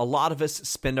 A lot of us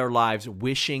spend our lives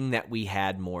wishing that we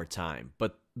had more time.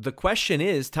 But the question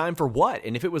is, time for what?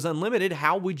 And if it was unlimited,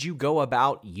 how would you go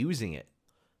about using it?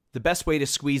 The best way to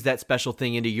squeeze that special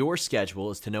thing into your schedule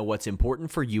is to know what's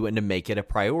important for you and to make it a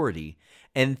priority.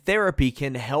 And therapy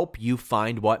can help you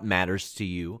find what matters to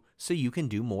you so you can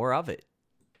do more of it.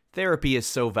 Therapy is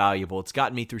so valuable. It's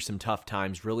gotten me through some tough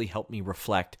times, really helped me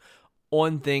reflect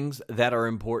on things that are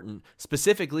important,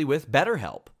 specifically with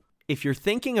BetterHelp. If you're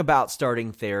thinking about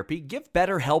starting therapy, give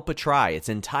BetterHelp a try. It's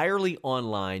entirely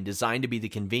online, designed to be the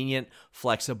convenient,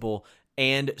 flexible,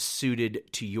 and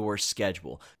suited to your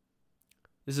schedule.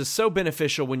 This is so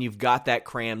beneficial when you've got that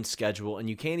crammed schedule and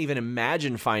you can't even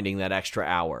imagine finding that extra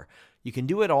hour. You can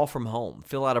do it all from home.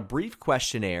 Fill out a brief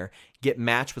questionnaire, get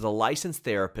matched with a licensed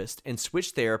therapist, and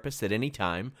switch therapists at any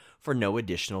time for no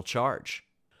additional charge.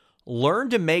 Learn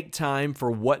to make time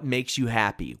for what makes you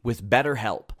happy with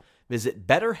BetterHelp. Visit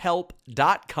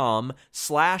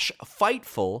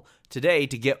BetterHelp.com/Fightful today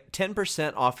to get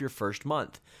 10% off your first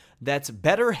month. That's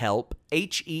BetterHelp,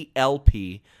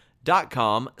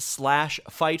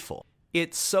 HELP.com/Fightful.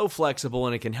 It's so flexible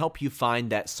and it can help you find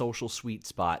that social sweet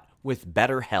spot with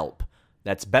BetterHelp.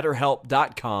 That's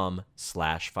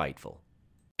BetterHelp.com/Fightful.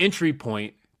 Entry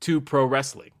point to pro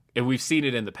wrestling, and we've seen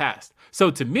it in the past.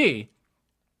 So to me,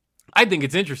 I think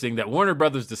it's interesting that Warner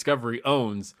Brothers Discovery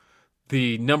owns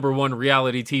the number one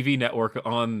reality TV network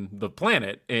on the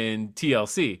planet in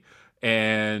TLC.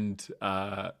 And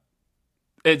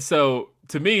so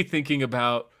to me, thinking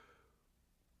about,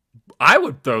 I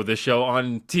would throw this show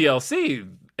on TLC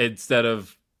instead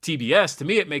of TBS. To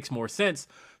me, it makes more sense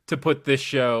to put this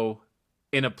show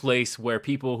in a place where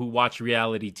people who watch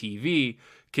reality TV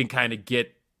can kind of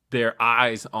get their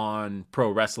eyes on pro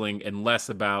wrestling and less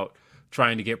about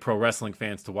trying to get pro wrestling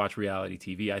fans to watch reality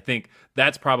TV. I think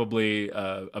that's probably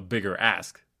a bigger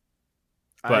ask.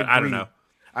 But I don't know.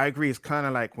 I agree. It's kind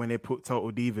of like when they put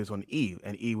Total Divas on E,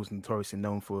 and E was notoriously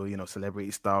known for,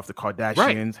 celebrity stuff, the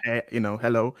Kardashians, right.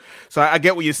 Hello. So I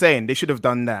get what you're saying. They should have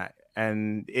done that.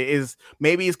 And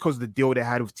maybe it's because of the deal they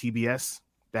had with TBS.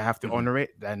 They have to honor it,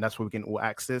 and that's where we can all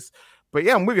access. But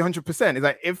yeah, I'm with you 100%. It's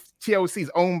like, if TLC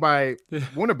is owned by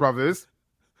Warner Brothers,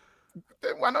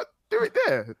 then why not do it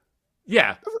there?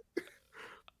 Yeah.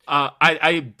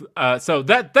 So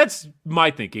that's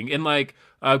my thinking. And like,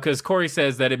 because Corey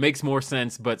says that it makes more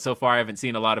sense, but so far I haven't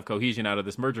seen a lot of cohesion out of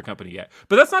this merger company yet.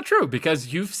 But that's not true,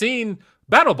 because you've seen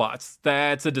BattleBots.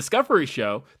 That's a Discovery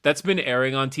show that's been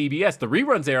airing on TBS. The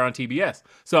reruns air on TBS.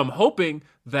 So I'm hoping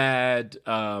that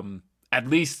at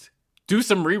least do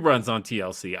some reruns on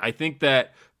TLC. I think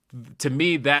that, to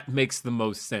me, that makes the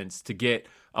most sense to get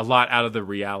a lot out of the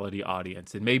reality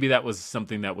audience. And maybe that was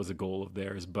something that was a goal of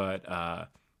theirs, but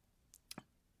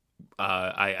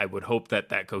I would hope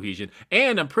that cohesion.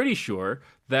 And I'm pretty sure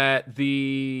that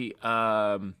the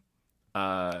what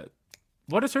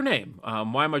is her name?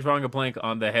 Why am I drawing a blank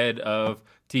on the head of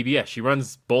TBS? She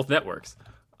runs both networks.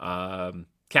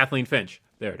 Kathleen Finch.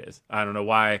 There it is. I don't know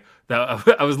why.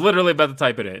 I was literally about to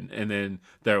type it in, and then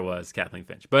there it was, Kathleen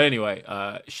Finch. But anyway,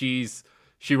 she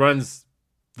runs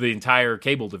the entire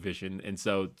cable division, and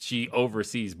so she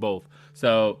oversees both.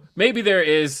 So maybe there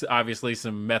is obviously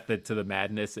some method to the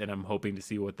madness, and I'm hoping to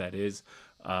see what that is.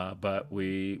 But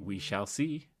we shall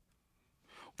see.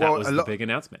 That was the big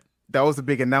announcement. That was a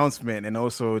big announcement, and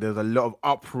also there's a lot of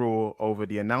uproar over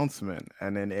the announcement,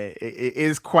 and then it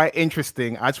is quite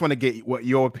interesting. I just want to get what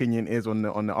your opinion is on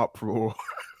the uproar.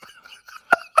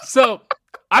 So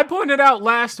I pointed out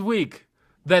last week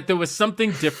that there was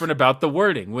something different about the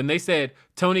wording when they said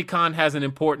Tony Khan has an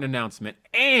important announcement,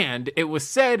 and it was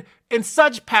said in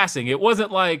such passing. It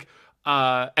wasn't like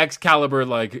Excalibur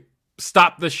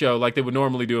stopped the show like they would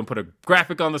normally do and put a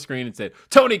graphic on the screen and said,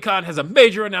 Tony Khan has a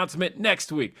major announcement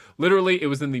next week. Literally, it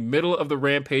was in the middle of the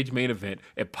Rampage main event.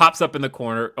 It pops up in the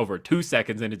corner over 2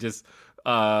 seconds, and it just,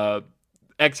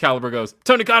 Excalibur goes,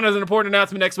 Tony Khan has an important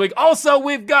announcement next week. Also,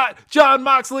 we've got Jon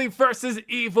Moxley versus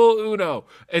Evil Uno.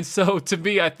 And so, to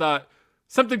me, I thought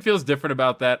something feels different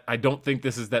about that. I don't think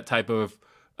this is that type of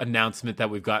announcement that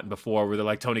we've gotten before where they're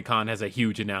like, Tony Khan has a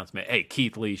huge announcement. Hey,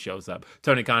 Keith Lee shows up.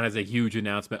 Tony Khan has a huge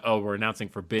announcement. Oh, we're announcing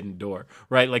Forbidden Door,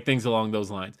 right? Like things along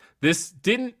those lines. This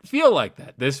didn't feel like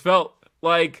that. This felt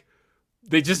like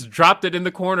they just dropped it in the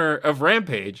corner of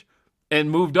Rampage and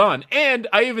moved on. And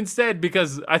I even said,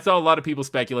 because I saw a lot of people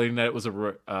speculating that it was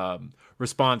a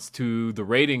response to the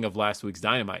rating of last week's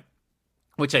Dynamite,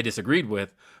 which I disagreed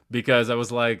with, because I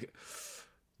was like,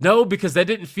 no, because that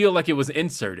didn't feel like it was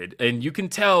inserted. And you can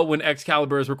tell when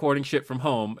Excalibur is recording shit from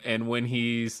home and when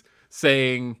he's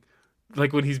saying,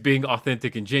 like when he's being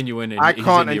authentic and genuine. And I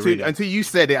can't until you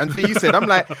said it. Until you said, I'm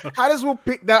like, how does Will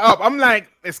pick that up? I'm like,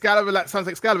 Excalibur sounds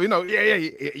like Excalibur.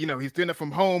 He's doing it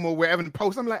from home or wherever in the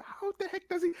post. I'm like, how the heck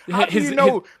does he? How do you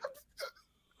know?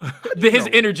 His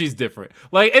energy's different.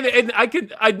 Like, and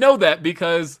I know that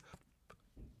because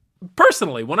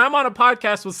personally, when I'm on a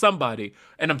podcast with somebody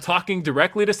and I'm talking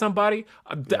directly to somebody,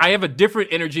 I have a different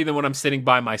energy than when I'm sitting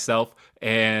by myself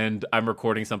and I'm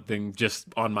recording something just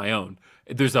on my own.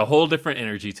 There's a whole different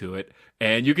energy to it.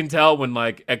 And you can tell when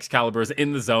like Excalibur is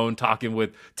in the zone, talking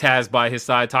with Taz by his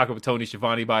side, talking with Tony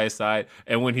Schiavone by his side.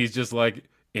 And when he's just like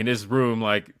in his room,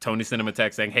 like Tony sent him a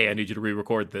text saying, hey, I need you to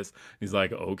re-record this. He's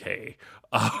like, okay.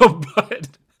 But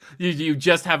you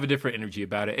just have a different energy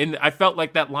about it. And I felt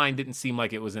like that line didn't seem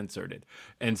like it was inserted.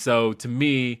 And so to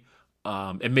me,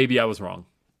 and maybe I was wrong,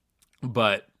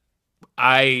 but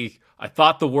I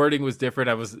thought the wording was different.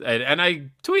 And I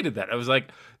tweeted that. I was like,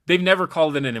 they've never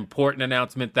called it an important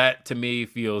announcement. That to me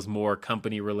feels more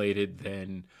company related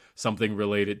than something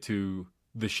related to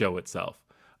the show itself.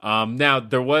 Now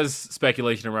there was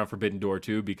speculation around Forbidden Door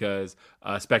too, because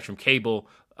Spectrum Cable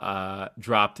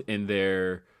dropped in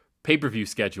their pay-per-view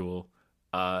schedule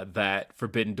that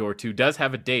Forbidden Door 2 does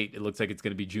have a date. It looks like it's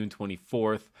going to be June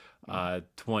 24th,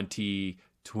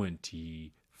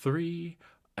 2023.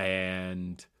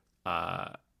 And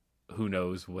who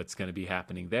knows what's going to be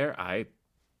happening there. I'm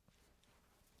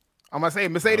going to say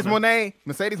Mercedes Moné.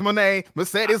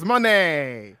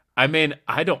 I mean,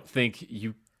 I don't think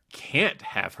you can't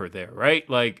have her there, right?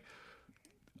 Like,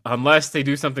 unless they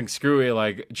do something screwy,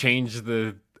 like change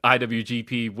the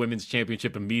IWGP Women's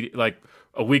Championship immediately, like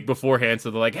a week beforehand, so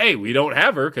they're like, hey, we don't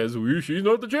have her because she's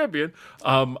not the champion.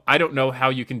 I don't know how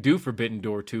you can do Forbidden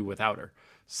Door 2 without her.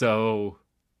 So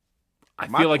I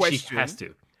feel like she has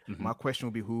to. Mm-hmm. My question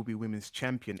will be, who will be women's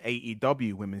champion?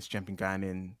 AEW women's champion going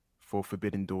in for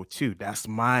Forbidden Door 2. That's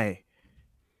my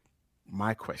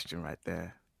question right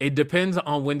there. It depends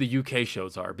on when the UK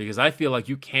shows are, because I feel like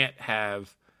you can't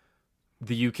have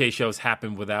the UK shows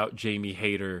happen without Jamie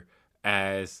Hayter.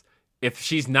 As if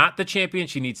she's not the champion,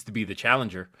 she needs to be the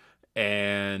challenger.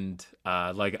 And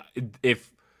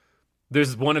if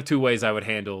there's one of two ways I would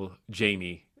handle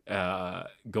Jamie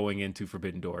going into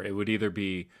Forbidden Door, it would either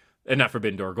be not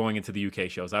Forbidden Door, going into the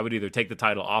UK shows. I would either take the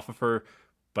title off of her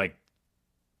like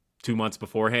 2 months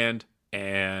beforehand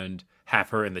and have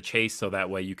her in the chase, so that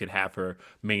way you could have her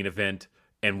main event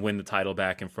and win the title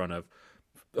back in front of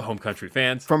home country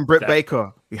fans. From Britt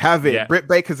Baker. You have it. Yeah. Britt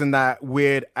Baker's in that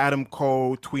weird Adam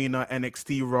Cole tweener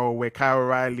NXT role where Kyle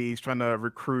O'Reilly is trying to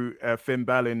recruit Finn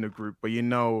Balor in the group, but you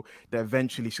know that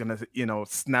eventually she's gonna, you know,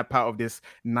 snap out of this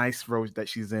nice role that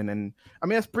she's in. And I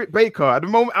mean, that's Britt Baker. At the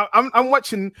moment, I'm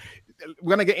watching.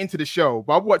 We're gonna get into the show,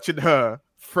 but I'm watching her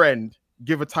friend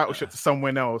give a title shot to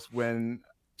someone else when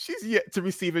she's yet to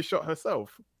receive a shot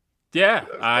herself. Yeah,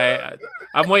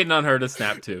 I'm waiting on her to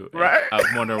snap too. Right?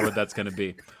 I'm wondering what that's going to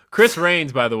be. Chris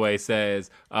Reigns, by the way, says,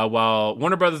 while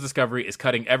Warner Brothers Discovery is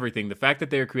cutting everything, the fact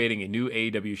that they are creating a new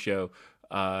AEW show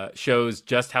shows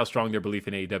just how strong their belief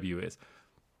in AEW is.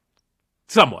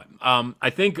 Somewhat. I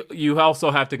think you also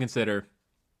have to consider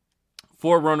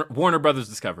for Warner Brothers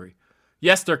Discovery,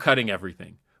 yes, they're cutting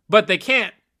everything, but they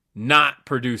can't not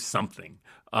produce something.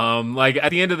 Like at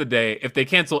the end of the day, if they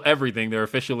cancel everything, they're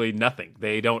officially nothing.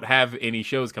 They don't have any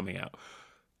shows coming out.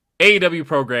 AEW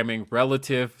programming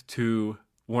relative to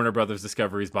Warner Brothers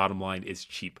Discovery's bottom line is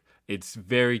cheap. It's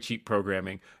very cheap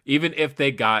programming. Even if they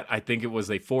got, I think it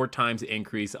was a 4 times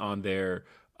increase on their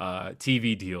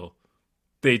TV deal,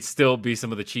 they'd still be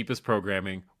some of the cheapest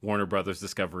programming Warner Brothers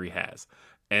Discovery has.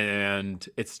 And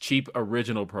it's cheap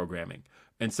original programming.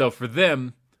 And so for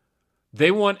them,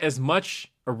 they want as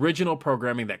much original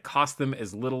programming that costs them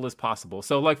as little as possible.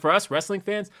 So like for us wrestling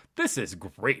fans, this is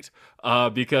great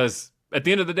because at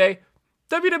the end of the day,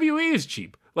 WWE is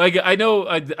cheap. Like I know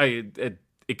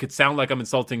it could sound like I'm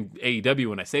insulting AEW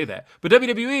when I say that, but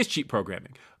WWE is cheap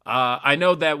programming. I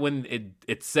know that when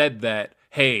it said that,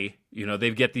 hey, you know, they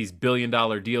get these $1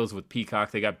 billion deals with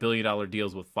Peacock, they got $1 billion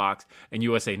deals with Fox and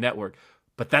USA Network,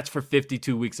 but that's for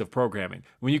 52 weeks of programming.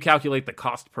 When you calculate the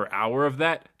cost per hour of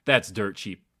that, that's dirt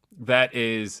cheap. That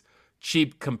is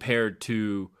cheap compared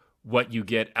to what you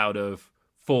get out of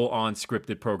full-on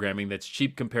scripted programming. That's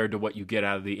cheap compared to what you get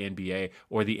out of the NBA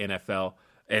or the NFL.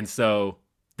 And so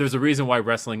there's a reason why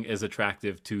wrestling is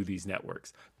attractive to these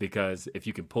networks, because if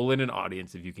you can pull in an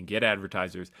audience, if you can get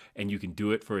advertisers, and you can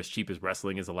do it for as cheap as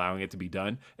wrestling is allowing it to be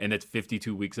done, and it's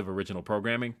 52 weeks of original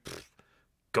programming,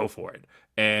 go for it.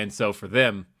 And so for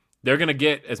them, they're going to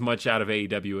get as much out of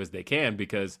AEW as they can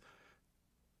because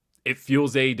it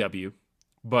fuels AEW,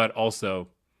 but also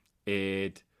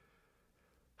it's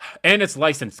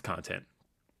licensed content.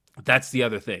 That's the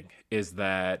other thing, is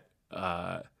that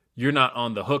you're not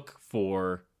on the hook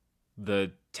for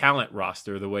the talent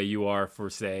roster the way you are for,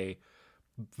 say,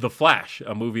 The Flash,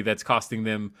 a movie that's costing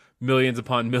them millions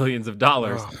upon millions of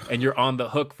dollars, and you're on the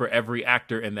hook for every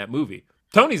actor in that movie.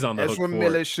 Tony's on the hook for... Ezra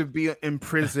Miller should be in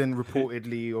prison,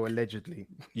 reportedly or allegedly.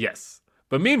 Yes.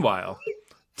 But meanwhile,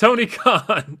 Tony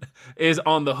Khan is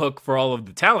on the hook for all of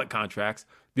the talent contracts.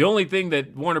 The only thing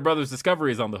that Warner Brothers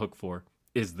Discovery is on the hook for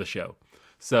is the show.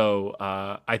 So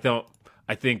I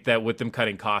think that with them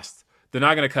cutting costs, they're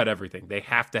not going to cut everything. They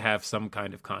have to have some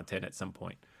kind of content at some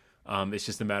point. It's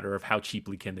just a matter of how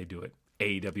cheaply can they do it.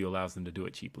 AEW allows them to do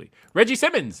it cheaply. Reggie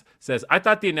Simmons says, I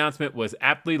thought the announcement was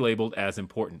aptly labeled as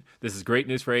important. This is great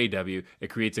news for AEW.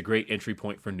 It creates a great entry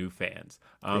point for new fans.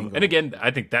 And again, I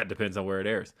think that depends on where it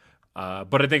airs.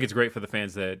 But I think it's great for the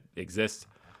fans that exist.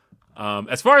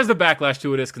 As far as the backlash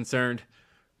to it is concerned,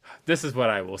 this is what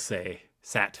I will say,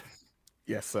 Sat.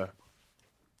 Yes, sir.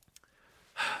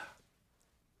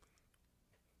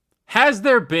 Has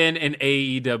there been an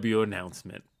AEW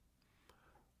announcement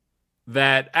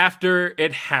that after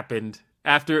it happened,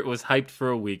 after it was hyped for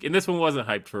a week, and this one wasn't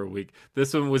hyped for a week,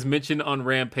 this one was mentioned on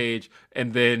Rampage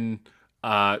and then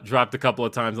dropped a couple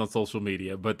of times on social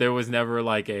media, but there was never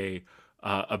like a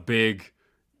big...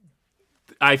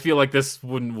 I feel like this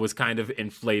one was kind of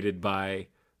inflated by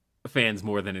fans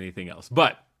more than anything else.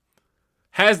 But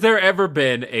has there ever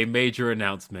been a major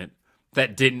announcement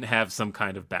that didn't have some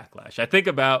kind of backlash? I think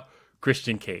about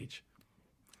Christian Cage.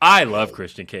 I love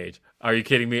Christian Cage. Are you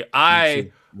kidding me? Me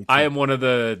too. I am one of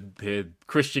the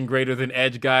Christian greater than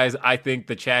Edge guys. I think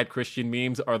the Chad Christian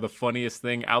memes are the funniest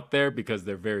thing out there because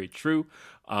they're very true.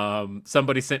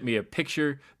 Somebody sent me a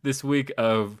picture this week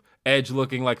of Edge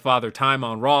looking like Father Time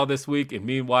on Raw this week, and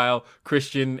meanwhile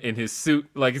Christian in his suit,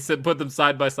 like I said, put them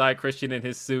side by side, Christian in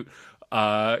his suit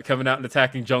coming out and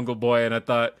attacking Jungle Boy, and I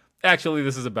thought, actually,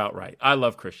 this is about right. I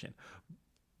love Christian.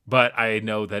 But I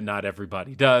know that not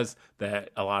everybody does,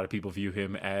 that a lot of people view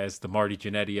him as the Marty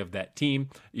Jannetty of that team,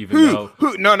 even though...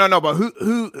 But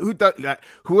who does that?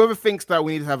 Whoever thinks that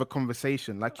we need to have a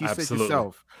conversation, like you said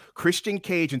yourself, Christian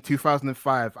Cage in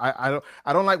 2005, I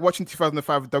don't like watching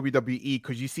 2005 WWE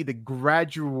because you see the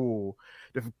gradual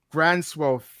the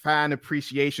groundswell fan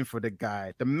appreciation for the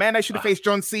guy. The man that should have faced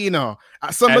John Cena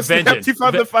at SummerSlam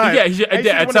 2005. Yeah,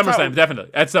 at SummerSlam,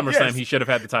 definitely. At SummerSlam, he should have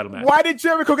had the title match. Why did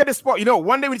Jericho get the spot? You know,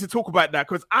 one day we need to talk about that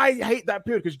because I hate that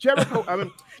period because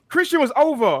Jericho, Christian was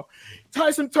over.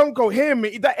 Tyson Tonko, him,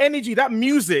 that energy, that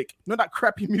music, not that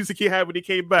crappy music he had when he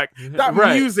came back. That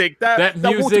music, that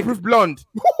music, waterproof blonde.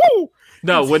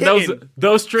 No, when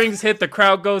those strings hit, the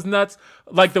crowd goes nuts.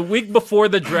 Like the week before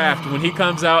the draft, when he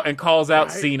comes out and calls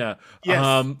out Cena.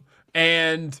 Yes.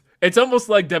 And it's almost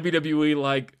like WWE,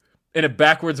 like in a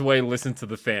backwards way, listen to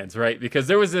the fans, right? Because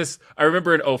there was this, I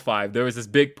remember in 2005, there was this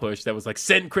big push that was like,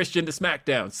 send Christian to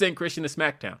SmackDown, send Christian to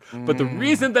SmackDown. But the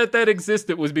reason that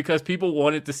existed was because people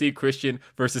wanted to see Christian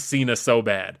versus Cena so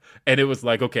bad. And it was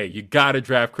like, okay, you got to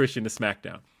draft Christian to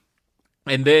SmackDown.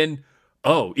 And then,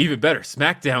 oh, even better,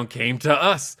 SmackDown came to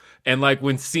us. And like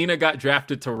when Cena got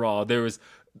drafted to Raw, there was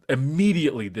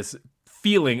immediately this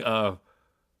feeling of,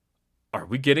 are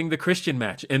we getting the Christian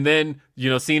match? And then,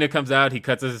 Cena comes out, he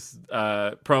cuts his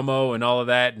promo and all of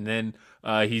that. And then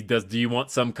he does, do you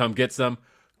want some? Come get some.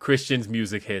 Christian's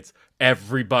music hits.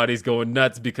 Everybody's going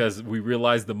nuts because we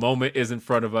realize the moment is in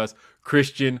front of us.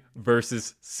 Christian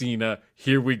versus Cena.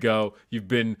 Here we go. You've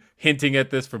been hinting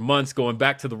at this for months, going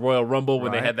back to the Royal Rumble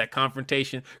when they had that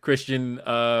confrontation. Christian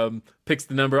picks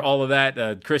the number, all of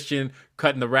that. Christian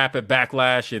cutting the rap at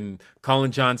Backlash and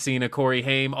calling John Cena, Corey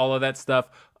Haim, all of that stuff.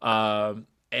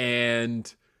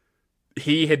 And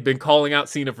he had been calling out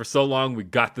Cena for so long, we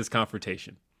got this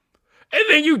confrontation. And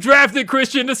then you drafted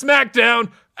Christian to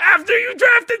SmackDown after you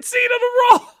drafted Cena to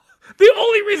Raw. The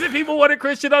only reason people wanted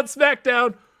Christian on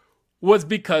SmackDown was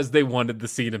because they wanted the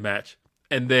Cena match.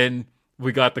 And then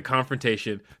we got the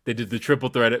confrontation. They did the triple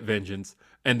threat at Vengeance.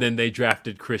 And then they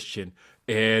drafted Christian.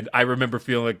 And I remember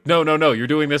feeling like, no, you're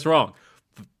doing this wrong.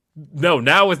 No,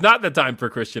 now is not the time for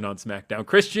Christian on SmackDown.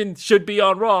 Christian should be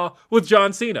on Raw with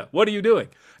John Cena. What are you doing?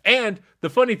 And the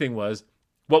funny thing was,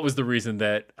 what was the reason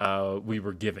that we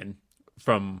were given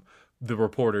from the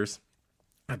reporters?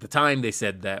 At the time, they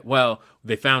said that, well,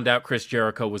 they found out Chris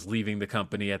Jericho was leaving the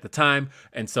company at the time,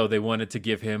 and so they wanted to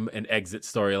give him an exit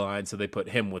storyline, so they put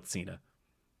him with Cena.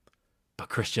 But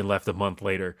Christian left a month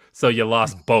later, so you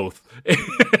lost both.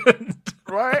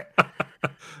 Right?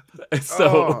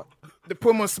 So... They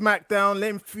put him on SmackDown, let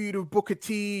him feud with Booker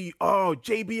T. Oh,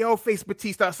 JBL faced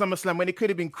Batista at SummerSlam when it could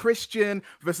have been Christian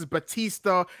versus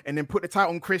Batista and then put the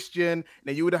title on Christian.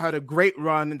 Then you would have had a great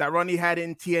run. And that run he had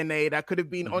in TNA, that could have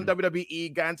been on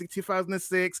WWE, got into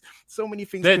 2006. So many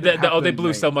things. They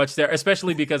blew so much there,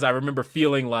 especially because I remember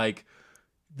feeling like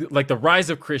the rise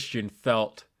of Christian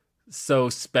felt so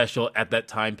special at that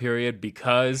time period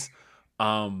because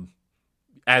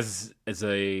as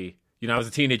a, I was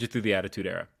a teenager through the Attitude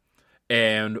Era.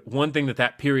 And one thing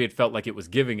that period felt like it was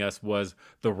giving us was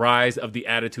the rise of the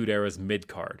Attitude Era's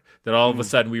mid-card. That all of a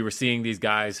sudden we were seeing these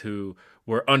guys who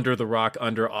were under The Rock,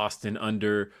 under Austin,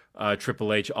 under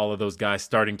Triple H, all of those guys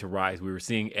starting to rise. We were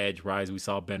seeing Edge rise. We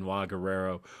saw Benoit,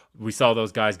 Guerrero. We saw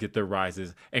those guys get their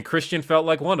rises. And Christian felt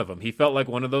like one of them. He felt like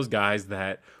one of those guys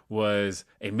that was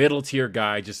a middle-tier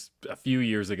guy just a few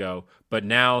years ago. But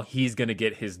now he's going to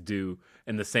get his due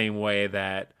in the same way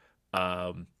that...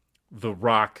 The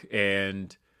Rock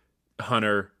and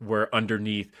Hunter were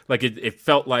underneath. Like it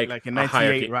felt like in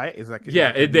 98, right? It's like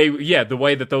the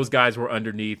way that those guys were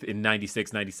underneath in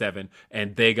 96, 97,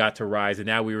 and they got to rise, and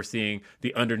now we were seeing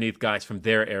the underneath guys from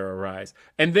their era rise.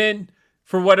 And then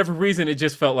for whatever reason, it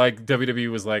just felt like WWE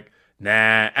was like,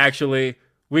 nah, actually,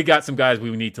 we got some guys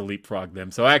we need to leapfrog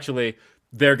them. So actually,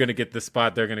 they're gonna get the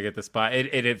spot. They're gonna get the spot.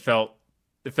 It felt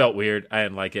weird. I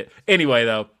didn't like it. Anyway,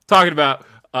 though, talking about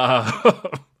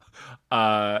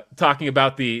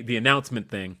the announcement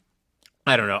thing,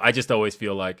 I don't know. I just always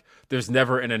feel like there's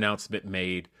never an announcement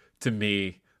made to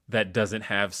me that doesn't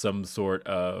have some sort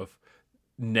of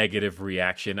negative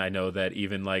reaction. I know that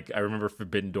even I remember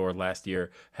Forbidden Door last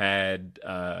year had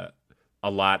a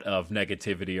lot of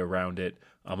negativity around it.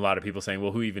 A lot of people saying,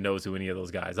 well, who even knows who any of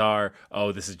those guys are?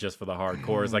 Oh, this is just for the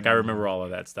hardcores. I remember all of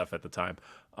that stuff at the time.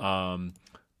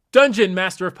 Dungeon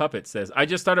Master of Puppets says, I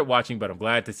just started watching, but I'm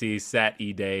glad to see Sat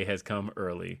E-Day has come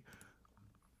early.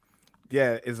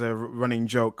 Yeah, it's a running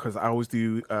joke because I always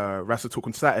do Wrestle Talk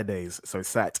on Saturdays. So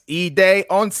Sat E-Day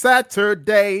on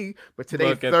Saturday. But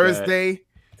today's Thursday.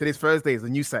 Today's Thursday is a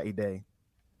new Sat E-Day.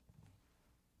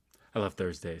 I love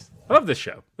Thursdays. I love this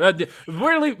show.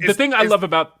 Really, the thing I love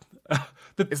about...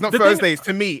 it's not Thursdays.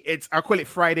 To me, I call it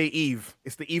Friday Eve.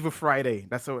 It's the eve of Friday.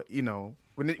 That's what,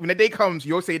 when the day comes,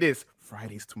 you'll say this,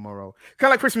 Friday's tomorrow. Kind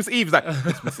of like Christmas Eve. It's like,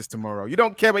 Christmas is tomorrow. You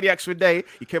don't care about the actual day.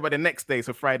 You care about the next day.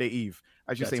 So Friday Eve.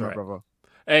 As you say, my brother.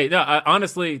 Hey, no,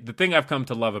 honestly, the thing I've come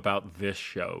to love about this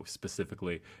show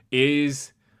specifically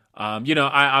is, I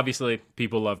obviously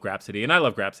people love Grapsody, and I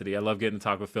love Grapsody. I love getting to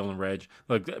talk with Phil and Reg.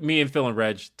 Look, me and Phil and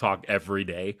Reg talk every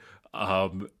day.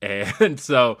 And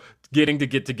so getting to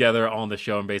get together on the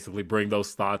show and basically bring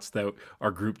those thoughts that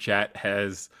our group chat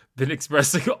has been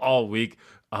expressing all week,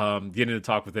 getting to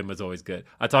talk with them is always good.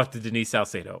 I talk to Denise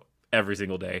Salcedo every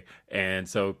single day, and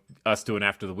so us doing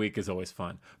After the Week is always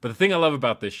fun. But the thing I love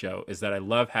about this show is that I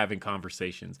love having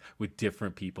conversations with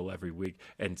different people every week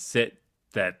and sit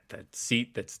that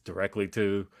seat that's directly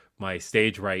to my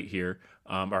stage right here,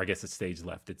 or I guess it's stage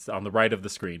left. It's on the right of the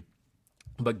screen.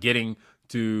 But getting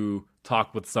to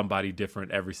talk with somebody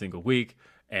different every single week,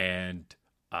 and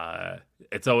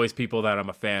it's always people that I'm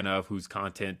a fan of, whose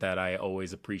content that I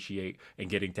always appreciate, and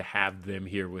getting to have them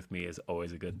here with me is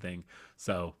always a good thing.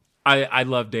 So I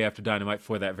love Day After Dynamite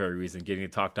for that very reason, getting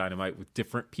to talk Dynamite with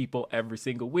different people every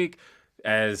single week.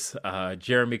 As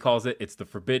Jeremy calls it, it's the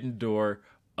forbidden door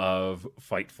of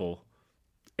Fightful,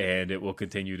 and it will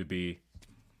continue to be.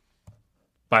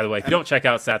 By the way, if you don't check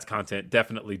out Sat's content,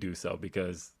 definitely do so,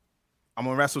 because I'm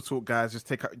on Wrestle Talk, guys.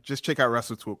 Just check out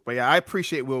Wrestle Talk. But yeah, I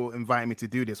appreciate Will inviting me to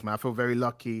do this, man. I feel very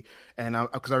lucky, and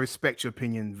because I respect your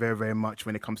opinion very, very much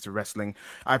when it comes to wrestling.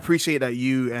 I appreciate that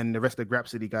you and the rest of the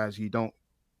Grapsody guys, you don't,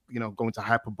 go into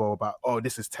hyperbole about, oh,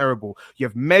 this is terrible. You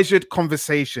have measured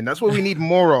conversation. That's what we need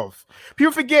more of.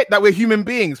 People forget that we're human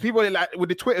beings. People like with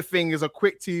the Twitter thing are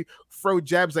quick to throw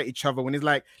jabs at each other when it's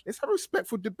like, let's have a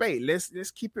respectful debate. Let's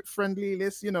keep it friendly.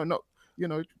 Let's, not,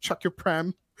 chuck your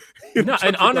pram. No,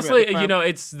 and honestly,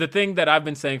 it's the thing that I've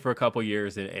been saying for a couple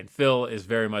years, and Phil is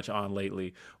very much on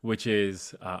lately, which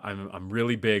is I'm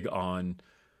really big on.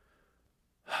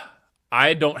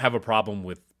 I don't have a problem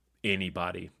with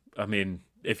anybody. I mean,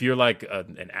 if you're like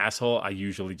an asshole, I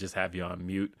usually just have you on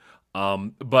mute.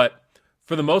 But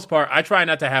for the most part, I try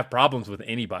not to have problems with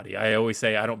anybody. I always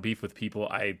say I don't beef with people.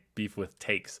 I beef with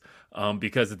takes,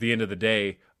 because at the end of the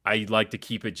day, I like to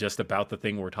keep it just about the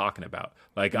thing we're talking about.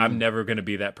 Like, I'm never going to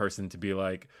be that person to be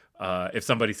like, if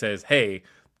somebody says, hey,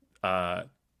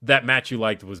 that match you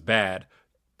liked was bad,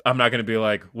 I'm not going to be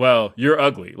like, well, you're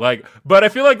ugly. Like, but I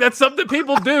feel like that's something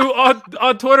people do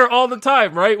on Twitter all the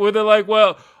time, right? Where they're like,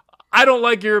 well, I don't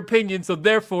like your opinion, so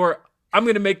therefore I'm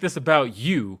going to make this about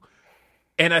you.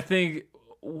 And I think,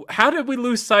 how did we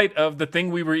lose sight of the thing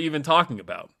we were even talking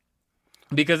about?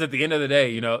 Because at the end of the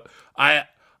day,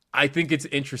 I think it's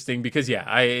interesting because,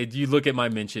 you look at my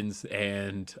mentions,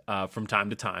 and from time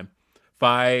to time, if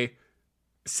I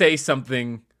say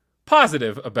something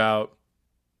positive about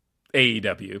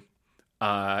AEW,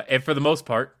 and for the most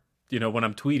part, when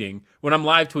I'm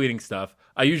live tweeting stuff,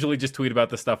 I usually just tweet about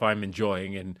the stuff I'm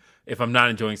enjoying. And if I'm not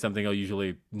enjoying something, I'll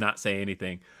usually not say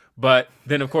anything. But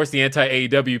then, of course, the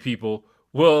anti-AEW people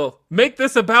will make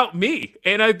this about me.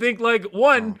 And I think, like,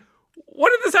 one,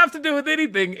 what did this have to do with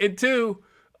anything? And two,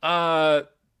 shut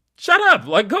up,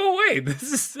 like, go away. This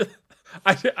is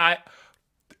I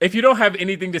if you don't have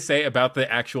anything to say about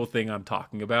the actual thing I'm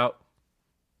talking about,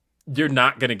 you're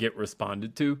not gonna get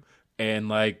responded to, and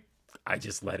like, I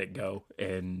just let it go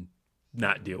and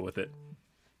not deal with it.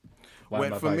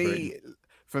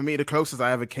 For me, the closest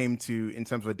I ever came to in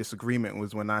terms of a disagreement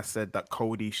was when I said that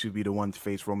Cody should be the one to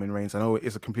face Roman Reigns. I know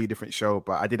it's a completely different show,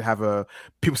 but I did have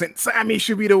people saying Sammy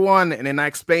should be the one, and then I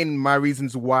explained my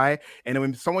reasons why. And then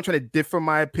when someone trying to differ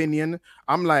my opinion,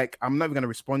 I'm like, I'm not even going to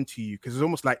respond to you, because it's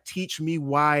almost like, teach me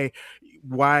why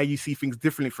you see things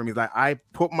differently from me. It's like, I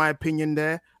put my opinion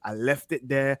there, I left it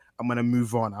there, I'm going to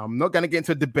move on. I'm not going to get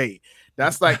into a debate.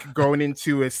 That's like going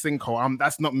into a sinkhole.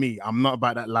 That's not me. I'm not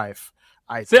about that life.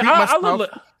 I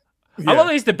love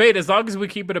these debate as long as we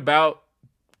keep it about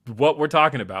what we're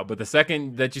talking about. But the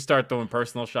second that you start throwing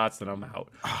personal shots, then I'm out.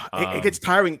 It gets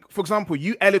tiring. For example,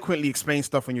 you eloquently explain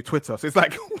stuff on your Twitter. So it's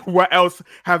like, what else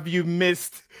have you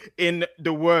missed in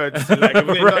the words? Like,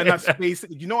 right. In that space,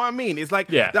 you know what I mean? It's like,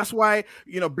 that's why,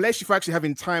 bless you for actually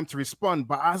having time to respond.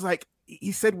 But I was like,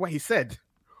 he said what he said.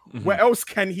 Mm-hmm. What else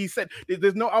can he say?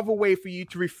 There's no other way for you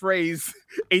to rephrase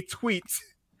a tweet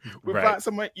without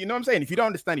someone, you know what I'm saying? If you don't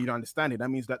understand it, you don't understand it. That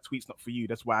means that tweet's not for you.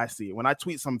 That's why I see it. When I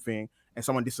tweet something and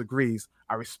someone disagrees,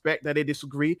 I respect that they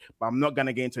disagree, but I'm not going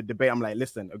to get into a debate. I'm like,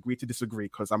 listen, agree to disagree,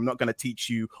 because I'm not going to teach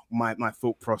you my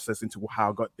thought process into how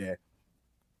I got there.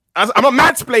 I'm not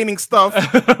mansplaining stuff.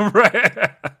 Right.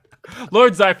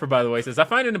 Lord Zypher, by the way, says, I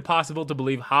find it impossible to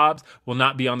believe Hobbs will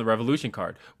not be on the Revolution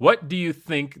card. What do you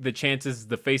think the chances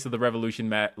the face of the Revolution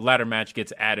ladder match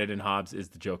gets added and Hobbs is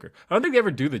the Joker? I don't think they ever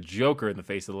do the Joker in the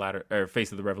face of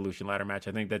the Revolution ladder match.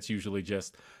 I think that's usually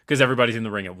just because everybody's in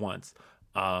the ring at once.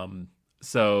 But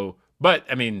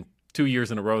I mean, 2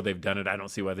 years in a row they've done it. I don't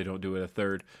see why they don't do it a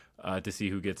third to see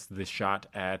who gets the shot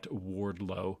at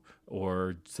Wardlow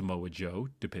or Samoa Joe,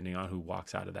 depending on who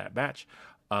walks out of that match.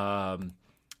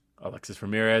 Alexis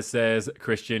Ramirez says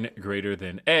Christian greater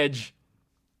than Edge.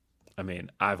 I mean,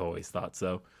 I've always thought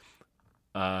so.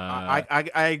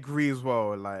 I agree as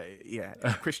well. Like, yeah,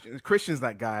 Christian's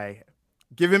that guy.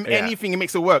 Give him anything, he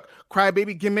makes it work.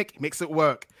 Crybaby gimmick, he makes it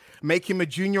work. Make him a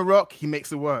Junior Rock, he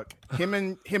makes it work. Him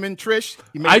and Trish,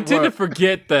 he makes it work. I tend to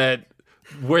forget that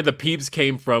where the peeps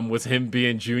came from was him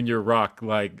being Junior Rock.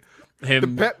 Like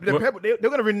him, they're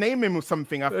going to rename him or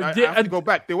something. I have to go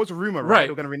back. There was a rumor, right?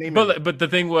 They're going to rename him. But the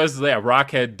thing was,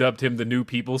 Rock had dubbed him the new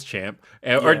People's Champ,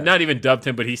 or not even dubbed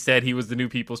him, but he said he was the new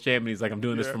People's Champ, and he's like, I'm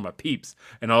doing this for my peeps.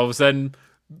 And all of a sudden,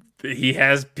 he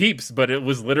has peeps, but it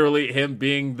was literally him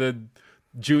being the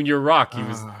Junior Rock. He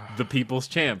was the People's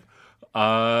Champ.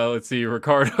 Let's see.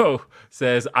 Ricardo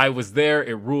says, I was there.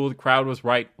 It ruled. Crowd was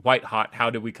right. White hot. How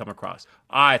did we come across?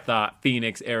 I thought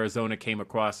Phoenix, Arizona came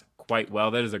across quite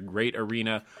well. That is a great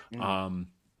arena.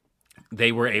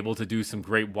 They were able to do some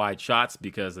great wide shots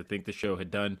because I think the show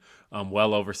had done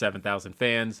well over 7,000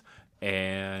 fans.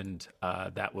 And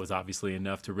that was obviously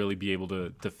enough to really be able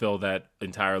to fill that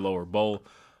entire lower bowl.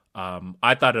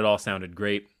 I thought it all sounded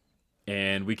great.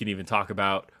 And we can even talk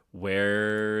about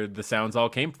where the sounds all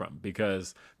came from,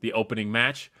 because the opening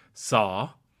match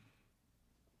saw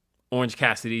Orange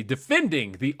Cassidy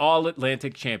defending the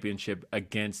All-Atlantic Championship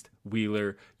against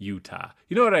Wheeler Yuta.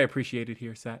 You know what I appreciated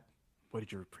here, Sat? What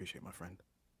did you appreciate, my friend?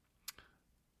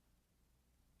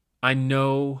 I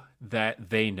know that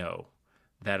they know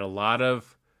that a lot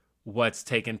of what's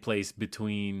taken place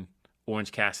between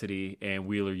Orange Cassidy and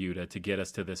Wheeler Yuta to get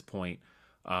us to this point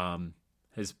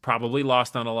has probably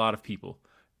lost on a lot of people.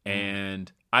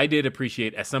 And I did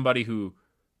appreciate, as somebody who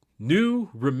knew,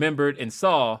 remembered, and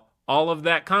saw all of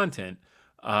that content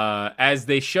as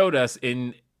they showed us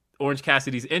in Orange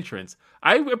Cassidy's entrance,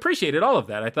 I appreciated all of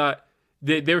that. I thought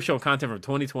they were showing content from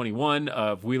 2021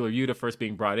 of Wheeler Yuta first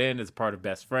being brought in as part of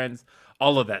Best Friends,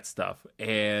 all of that stuff.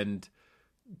 And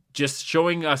just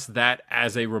showing us that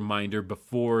as a reminder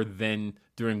before then,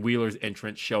 during Wheeler's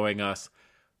entrance, showing us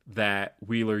that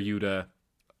Wheeler Yuta,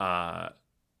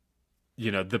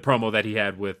 the promo that he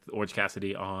had with Orange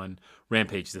Cassidy on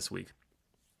Rampage this week.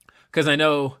 Because I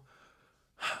know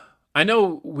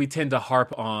we tend to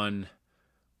harp on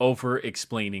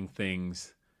over-explaining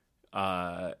things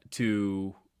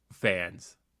to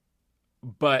fans,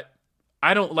 but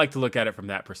I don't like to look at it from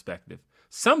that perspective.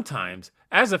 Sometimes,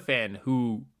 as a fan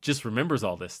who just remembers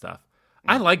all this stuff,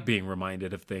 I like being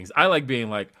reminded of things. I like being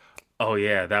like, oh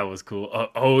yeah, that was cool.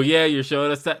 Oh yeah, you're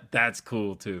showing us that. That's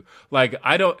cool too. Like,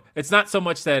 it's not so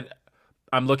much that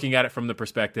I'm looking at it from the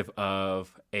perspective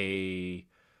of a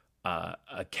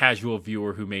casual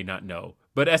viewer who may not know,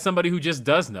 but as somebody who just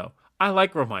does know, I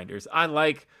like reminders. I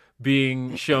like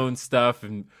being shown stuff.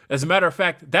 And as a matter of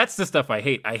fact, that's the stuff I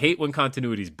hate. I hate when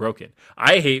continuity is broken.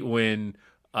 I hate when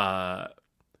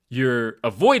you're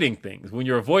avoiding things,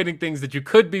 that you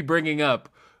could be bringing up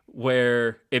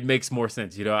where it makes more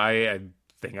sense. I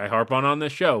think I harp on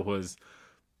this show was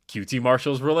QT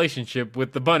Marshall's relationship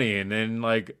with the bunny, and then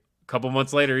like a couple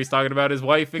months later he's talking about his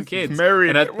wife and kids.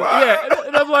 Married. And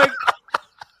I'm like,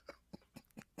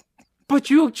 but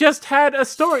you just had a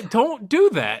story. Don't do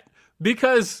that,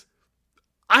 because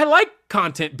I like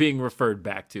content being referred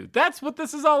back to. That's what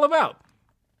this is all about.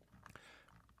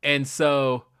 And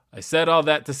so I said all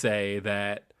that to say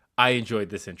that I enjoyed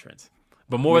this entrance.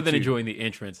 But more than enjoying the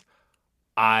entrance,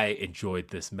 I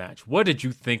enjoyed this match. What did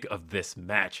you think of this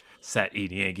match, Sat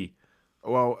Iniangi?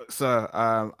 Well, sir,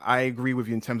 I agree with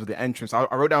you in terms of the entrance. I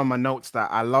wrote down in my notes that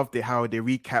I loved it how they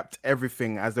recapped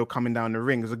everything as they were coming down the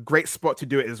ring. It was a great spot to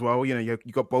do it as well. You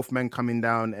got both men coming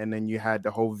down, and then you had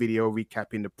the whole video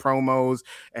recapping the promos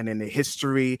and then the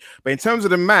history. But in terms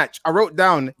of the match, I wrote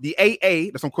down the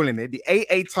AA, that's what I'm calling it. The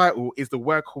AA title is the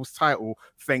workhorse title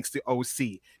thanks to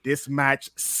OC. This match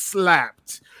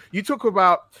slapped. You talk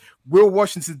about Will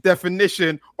Washington's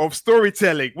definition of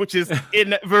storytelling, which is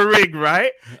in the ring,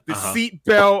 right? The seat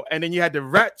belt, and then you had the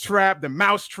rat trap, the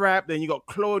mouse trap, then you got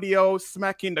Claudio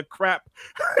smacking the crap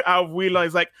out of Wheeler.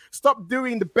 He's like, stop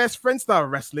doing the best friend style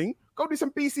wrestling. Go do some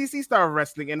BCC style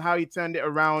wrestling, and how he turned it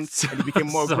around and he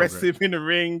became more aggressive in the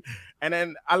ring. And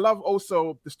then I love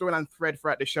also the storyline thread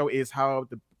throughout the show is how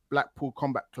the Blackpool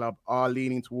Combat Club are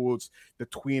leaning towards the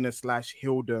tweener /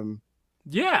 Hildom.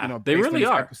 Yeah, they really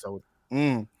are. Episode.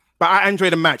 But I enjoy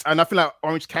the match, and I feel like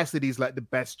Orange Cassidy is like the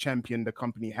best champion the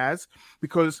company has,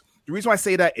 because the reason why I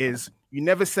say that is you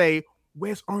never say,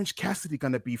 where's Orange Cassidy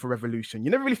going to be for Revolution?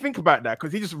 You never really think about that,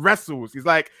 because he just wrestles. He's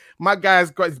like, my guy's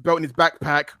got his belt in his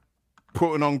backpack.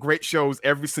 putting on great shows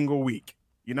every single week.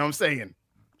 You know what I'm saying?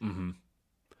 Mm-hmm.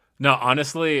 No,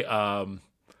 honestly, I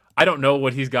don't know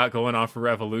what he's got going on for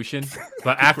Revolution,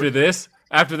 but after this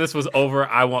was over,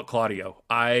 I want Claudio.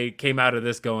 I came out of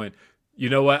this going, you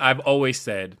know what? I've always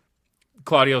said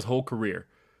Claudio's whole career,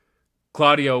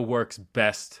 Claudio works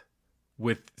best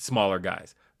with smaller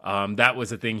guys. That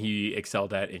was a thing he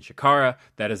excelled at in Chikara.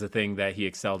 That is a thing that he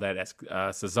excelled at as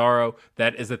Cesaro.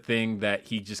 That is a thing that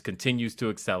he just continues to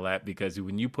excel at, because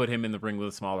when you put him in the ring with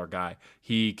a smaller guy,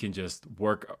 he can just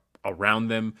work around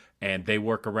them and they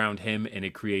work around him, and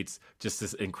it creates just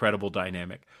this incredible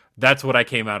dynamic. That's what I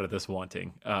came out of this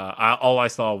wanting. All I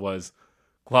saw was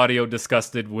Claudio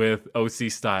disgusted with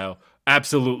OC style.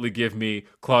 Absolutely give me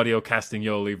Claudio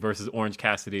Castagnoli versus Orange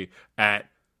Cassidy at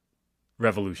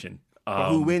Revolution. But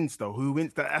who wins though? Who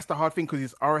wins? That's the hard thing, because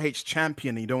he's RH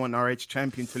champion, and you don't want RH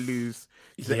champion to lose.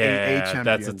 He's the AA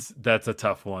champion. That's a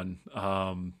tough one.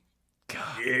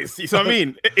 Yeah, see what I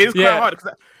mean? It's quite hard,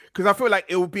 because I feel like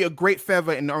it would be a great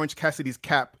feather in Orange Cassidy's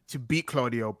cap to beat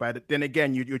Claudio. But then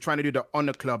again, you're trying to do the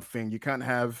honor club thing. You can't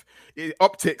have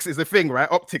optics is a thing, right?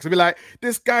 Optics will be like,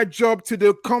 this guy jobbed to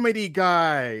the comedy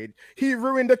guide. He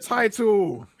ruined the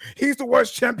title. He's the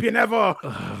worst champion ever.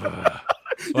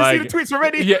 You see the tweets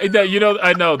already? Yeah,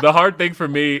 I know. The hard thing for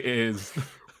me is,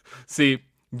 see,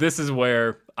 this is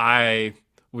where I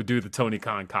would do the Tony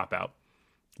Khan cop-out,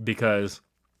 because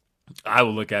I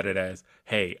will look at it as,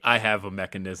 hey, I have a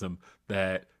mechanism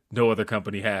that no other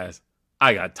company has.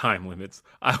 I got time limits.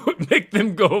 I would make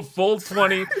them go full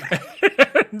 20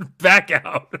 and back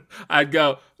out. I'd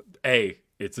go, hey,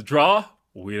 it's a draw.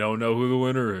 We don't know who the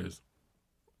winner is.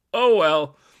 Oh,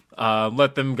 well.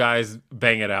 Let them guys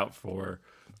bang it out for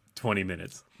 20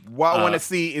 minutes. What I want to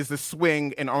see is the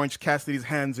swing in Orange Cassidy's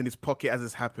hands in his pocket as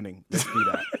it's happening. Let's do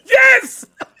that. Yes!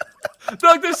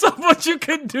 Doug, there's so much you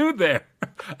can do there.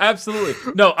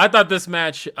 Absolutely. No, I thought this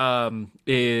match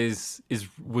was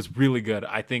really good.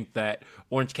 I think that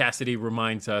Orange Cassidy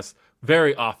reminds us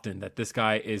very often that this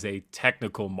guy is a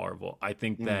technical marvel. I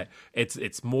think that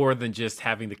it's more than just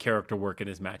having the character work in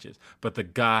his matches, but the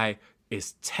guy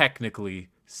is technically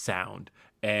sound.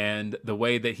 And the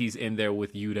way that he's in there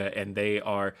with Yuta and they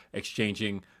are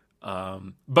exchanging,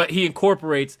 but he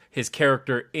incorporates his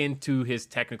character into his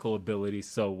technical ability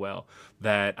so well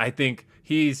that I think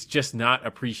he's just not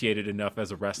appreciated enough as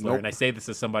a wrestler. Nope. And I say this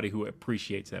as somebody who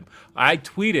appreciates him. I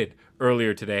tweeted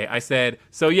earlier today, I said,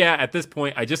 so yeah, at this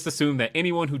point, I just assume that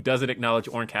anyone who doesn't acknowledge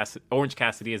Orange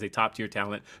Cassidy as a top tier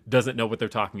talent doesn't know what they're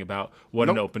talking about. What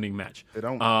an opening match. They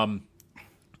don't.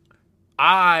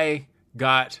 I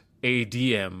got a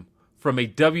DM from a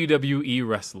WWE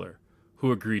wrestler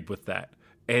who agreed with that.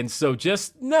 And so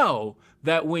just know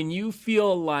that when you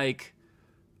feel like,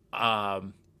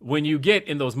 when you get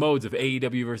in those modes of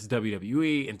AEW versus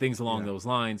WWE and things along those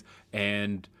lines,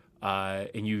 and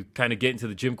you kind of get into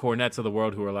the Jim Cornettes of the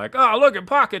world who are like, oh, look at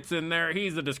Pockets in there.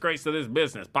 He's a disgrace to this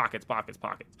business. Pockets, Pockets,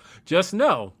 Pockets. Just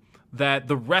know that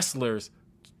the wrestlers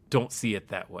don't see it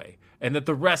that way, and that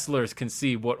the wrestlers can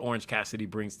see what Orange Cassidy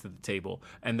brings to the table,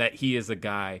 and that he is a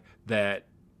guy that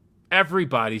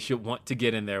everybody should want to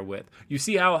get in there with. You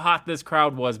see how hot this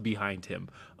crowd was behind him.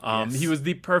 Yes. He was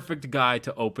the perfect guy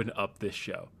to open up this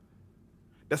show.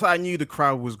 That's why I knew the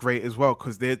crowd was great as well,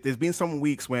 because there's been some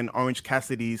weeks when Orange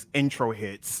Cassidy's intro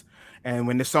hits, and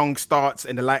when the song starts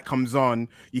and the light comes on,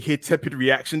 you hear tepid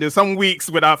reaction. There's some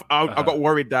weeks when I got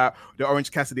worried that the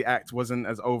Orange Cassidy act wasn't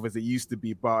as over as it used to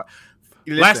be. But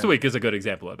listen, last week is a good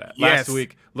example of that. Yes. Last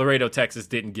week, Laredo, Texas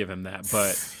didn't give him that.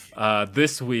 But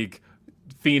this week,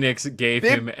 Phoenix gave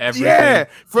him everything. Yeah,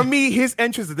 for me, his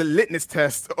entrance is the litmus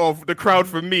test of the crowd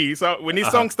for me. So when his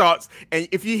song starts, and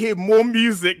if you hear more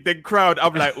music than crowd,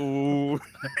 I'm like, ooh.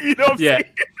 You know what I'm saying?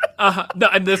 No,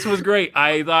 and this was great.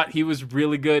 I thought he was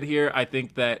really good here. I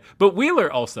think that, but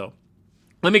Wheeler also.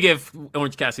 Let me give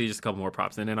Orange Cassidy just a couple more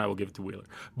props, and then I will give it to Wheeler.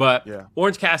 But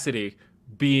Orange Cassidy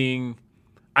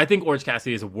I think Orange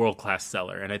Cassidy is a world-class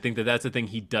seller, and I think that that's the thing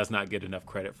he does not get enough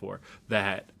credit for,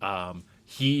 that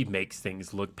he makes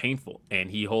things look painful,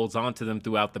 and he holds on to them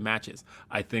throughout the matches.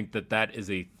 I think that that is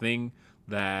a thing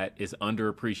that is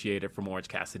underappreciated from Orange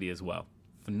Cassidy as well.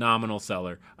 Phenomenal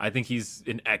seller. I think he's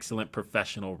an excellent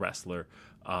professional wrestler.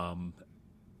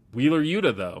 Wheeler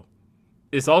Yuta, though,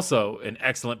 is also an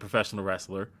excellent professional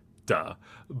wrestler. Duh.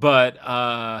 But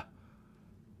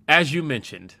as you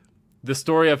mentioned, the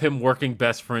story of him working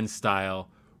best friend style,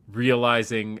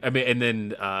 realizing, and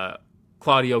then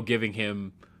Claudio giving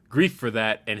him grief for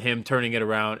that, and him turning it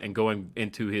around and going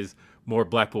into his more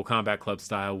Blackpool Combat Club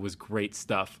style was great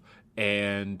stuff.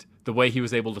 And the way he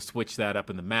was able to switch that up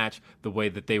in the match, the way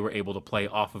that they were able to play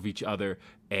off of each other,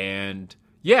 and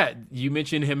Yeah, you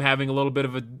mentioned him having a little bit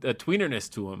of a tweenerness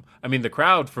to him. I mean, the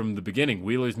crowd from the beginning,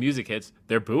 Wheeler's music hits,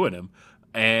 they're booing him,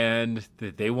 and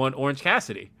they want Orange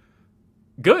Cassidy.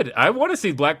 Good. I want to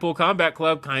see Blackpool Combat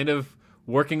Club kind of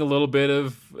working a little bit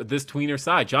of this tweener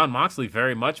side. John Moxley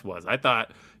very much was. I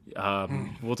thought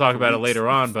we'll talk about it later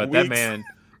on, but that man,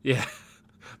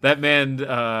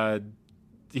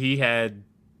 he had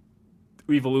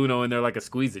Evil Uno in there like a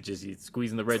squeeze it, just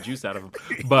squeezing the red juice out of him.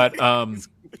 But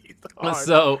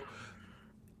so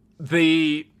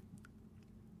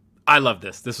I love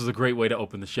this. This was a great way to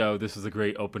open the show. This was a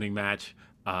great opening match.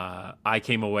 I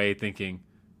came away thinking,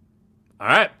 all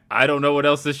right, I don't know what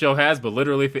else this show has, but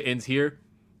literally if it ends here,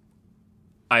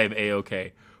 I am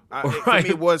A-okay. For me,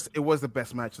 it was the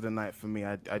best match of the night for me.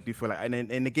 I do feel like, and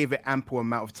they gave it ample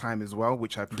amount of time as well,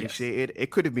 which I appreciated. Yes.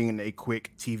 It could have been a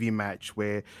quick TV match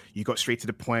where you got straight to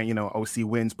the point, OC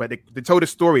wins, but they told a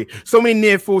story. So many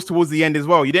near falls towards the end as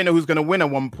well. You didn't know who's going to win at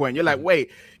one point. You're like,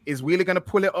 wait, is Wheeler going to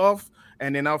pull it off?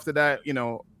 And then after that,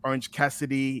 Orange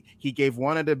Cassidy, he gave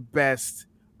one of the best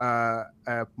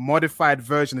modified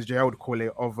version, as Gerald would call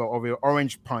it, of an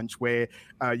orange punch where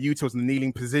Yuto's in the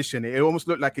kneeling position. It almost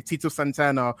looked like a Tito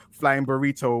Santana flying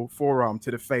burrito forearm to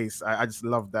the face. I just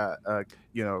love that,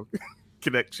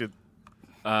 connection.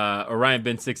 Orion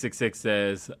Ben 666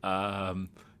 says OC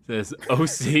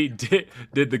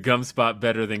did the gum spot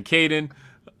better than Caden.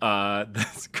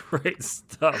 That's great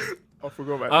stuff. I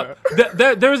forgot about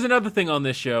that. There was another thing on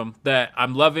this show that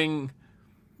I'm loving.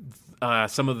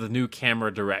 Some of the new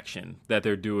camera direction that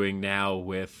they're doing now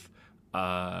with,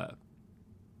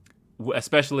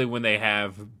 especially when they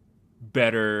have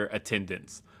better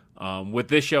attendance. With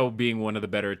this show being one of the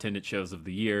better attended shows of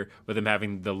the year, with them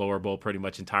having the lower bowl pretty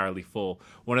much entirely full.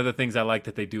 One of the things I like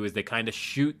that they do is they kind of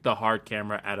shoot the hard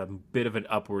camera at a bit of an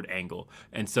upward angle.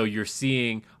 And so you're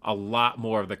seeing a lot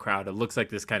more of the crowd. It looks like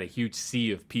this kind of huge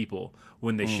sea of people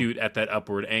when they shoot at that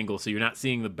upward angle. So you're not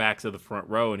seeing the backs of the front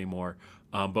row anymore.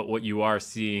 But what you are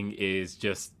seeing is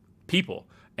just people,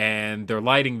 and they're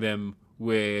lighting them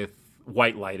with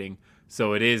white lighting.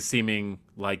 So it is seeming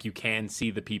like you can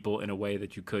see the people in a way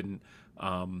that you couldn't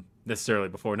necessarily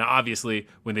before. Now, obviously,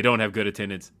 when they don't have good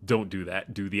attendance, don't do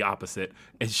that. Do the opposite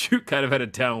and shoot kind of at a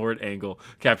downward angle,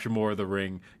 capture more of the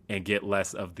ring, and get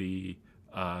less of the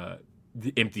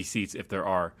empty seats if there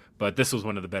are. But this was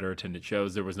one of the better attended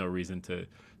shows. There was no reason to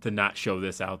not show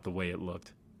this out the way it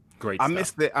looked. Great stuff.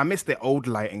 I missed the old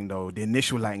lighting though, the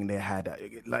initial lighting they had.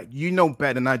 Like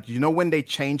better than I do. When they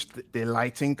changed their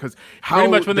lighting? Because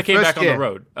pretty much when they came back on the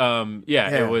road.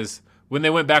 It was when they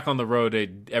went back on the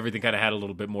road. Everything kind of had a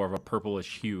little bit more of a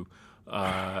purplish hue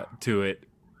to it.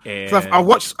 And so I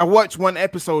watched one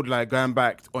episode like going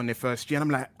back on the first year,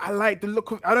 and I'm like, I like the look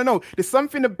of. I don't know. There's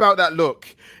something about that look.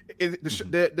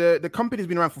 The company's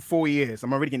been around for 4 years.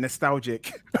 I'm already getting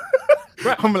nostalgic.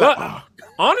 Right. I'm like,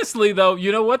 honestly, though,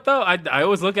 you know what, though? I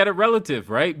always look at it relative,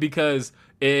 right? Because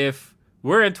if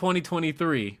we're in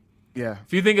 2023,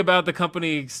 if you think about the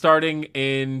company starting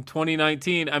in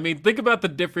 2019, I mean, think about the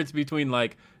difference between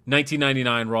like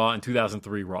 1999 Raw and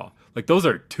 2003 Raw. Like, those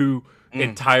are two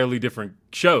entirely different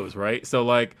shows, right? So,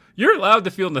 like, you're allowed to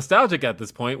feel nostalgic at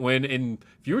this point when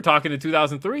if you were talking in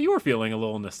 2003, you were feeling a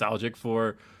little nostalgic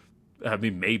for... I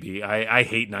mean, maybe. I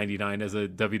hate 99 as a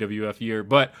WWF year,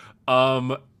 but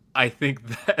I think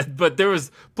that, but there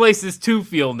was places to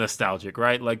feel nostalgic,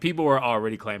 right? Like people were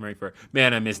already clamoring for,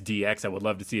 man, I miss DX. I would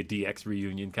love to see a DX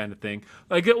reunion kind of thing.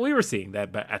 Like we were seeing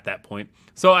that at that point.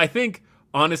 So I think,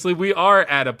 honestly, we are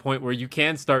at a point where you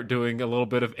can start doing a little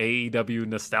bit of AEW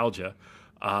nostalgia.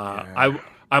 I'm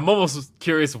almost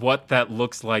curious what that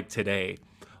looks like today.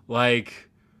 Like,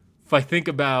 if I think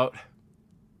about...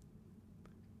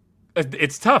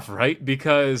 It's tough, right?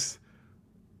 Because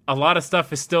a lot of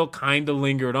stuff is still kind of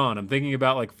lingered on. I'm thinking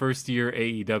about like first year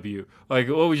AEW. Like,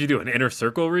 what would you do? An Inner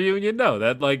Circle reunion? No,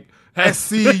 that like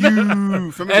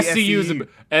SCU.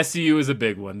 SCU is a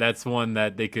big one. That's one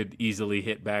that they could easily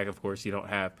hit back. Of course, you don't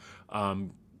have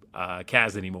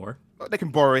Kaz anymore. They can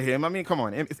borrow him. I mean, come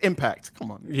on, it's Impact.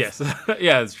 Come on. Yes,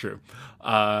 yeah, that's true.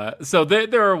 So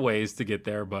there are ways to get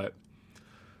there, but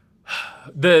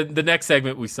the next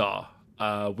segment we saw.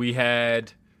 We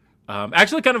had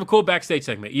actually kind of a cool backstage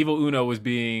segment. Evil Uno was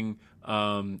being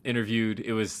interviewed.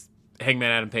 It was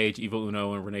Hangman Adam Page, Evil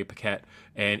Uno, and Renee Paquette.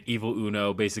 And Evil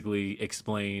Uno basically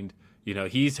explained,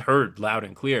 he's heard loud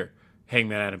and clear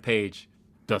Hangman Adam Page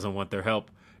doesn't want their help.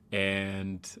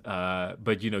 And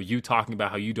but you talking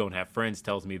about how you don't have friends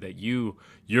tells me that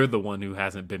you're the one who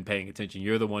hasn't been paying attention.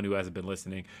 You're the one who hasn't been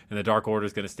listening. And the Dark Order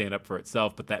is going to stand up for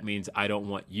itself. But that means I don't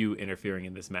want you interfering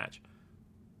in this match.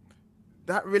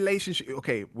 that relationship.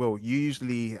 Okay, well, you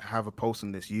usually have a post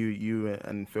on this. You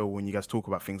and Phil, when you guys talk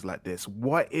about things like this,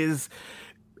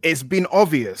 it's been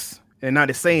obvious, and now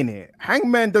they're saying it.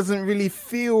 Hangman doesn't really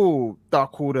feel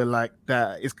Dark Order like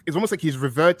that. It's almost like he's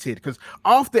reverted, because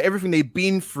after everything they've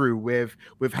been through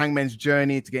with Hangman's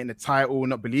journey to getting the title,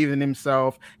 not believing in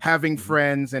himself, having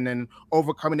friends, and then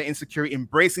overcoming the insecurity,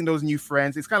 embracing those new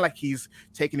friends, it's kind of like he's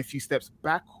taking a few steps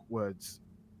backwards.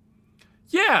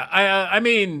 Yeah, I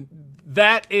mean,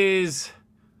 that is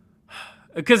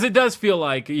because it does feel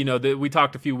like, we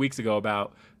talked a few weeks ago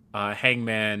about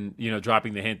Hangman,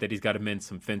 dropping the hint that he's got to mend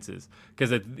some fences,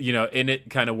 because in it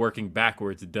kind of working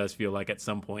backwards, it does feel like at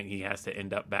some point he has to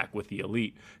end up back with the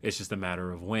Elite. It's just a matter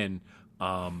of when.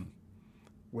 When,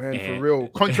 for real,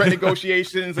 contract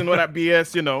negotiations and all that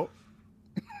BS, No,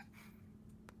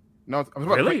 I'm talking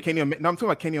about Kenny. No, I'm talking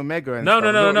about Kenny Omega. And no.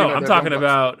 I'm talking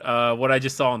about what I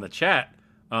just saw in the chat.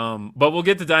 But we'll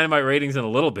get to Dynamite ratings in a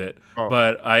little bit. Oh.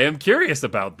 But I am curious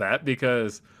about that,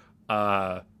 because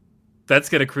that's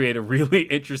going to create a really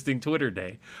interesting Twitter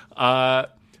day.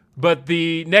 But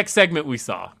the next segment we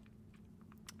saw,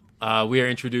 we are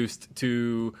introduced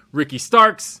to Ricky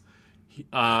Starks.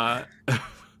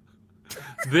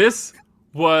 This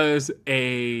was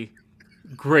a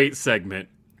great segment,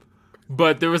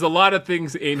 but there was a lot of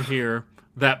things in here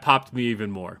that popped me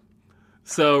even more.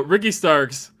 So Ricky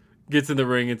Starks gets in the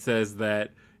ring and says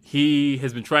that he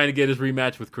has been trying to get his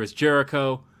rematch with Chris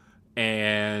Jericho,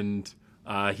 and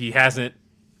he hasn't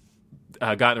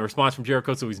gotten a response from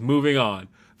Jericho, so he's moving on.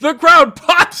 The crowd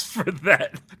pops for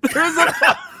that. There's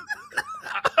a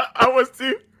I was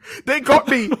too. They got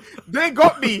me.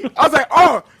 I was like,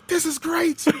 oh, this is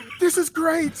great.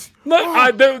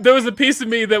 No, there was a piece of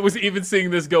me that was even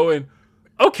seeing this going,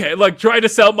 okay, like trying to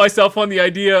sell myself on the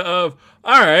idea of,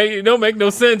 all right, make no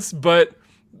sense, but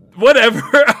whatever,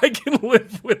 I can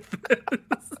live with this.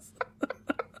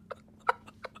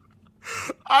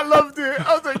 I loved it.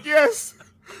 I was like, yes,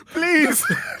 please.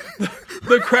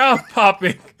 The crowd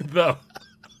popping, though,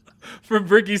 from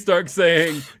Ricky Starks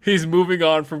saying he's moving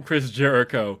on from Chris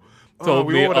Jericho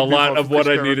told me a lot of what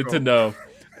I needed to know.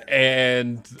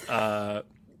 And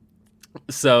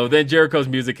so then Jericho's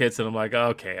music hits, and I'm like,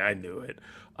 okay, I knew it.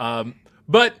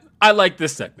 But I liked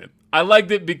this segment. I liked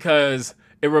it because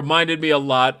it reminded me a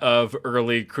lot of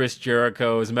early Chris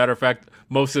Jericho. As a matter of fact,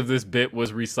 most of this bit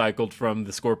was recycled from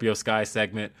the Scorpio Sky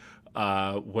segment,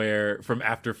 from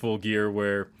after Full Gear,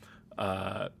 where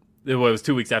it was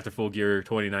 2 weeks after Full Gear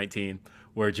 2019,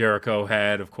 where Jericho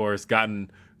had, of course,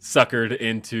 gotten suckered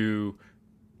into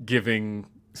giving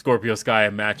Scorpio Sky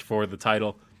a match for the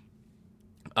title.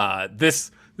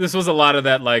 This was a lot of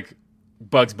that, like,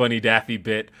 Bugs Bunny Daffy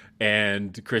bit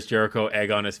and Chris Jericho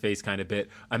egg on his face kind of bit.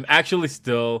 I'm actually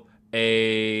still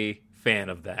a fan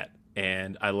of that,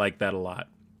 and I like that a lot.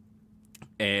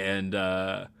 And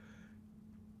of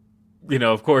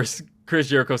course, Chris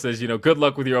Jericho says, good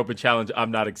luck with your open challenge. I'm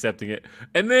not accepting it.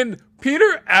 And then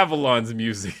Peter Avalon's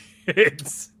music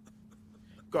hits.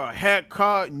 Got a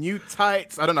haircut, new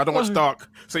tights. I don't watch Dark,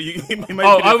 so you.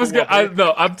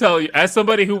 I'm telling you, as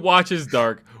somebody who watches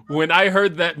Dark, when I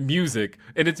heard that music,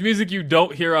 and it's music you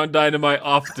don't hear on Dynamite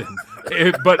often,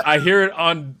 but I hear it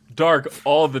on Dark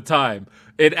all the time,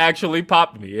 it actually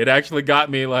popped me. It actually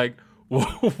got me like,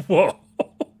 whoa,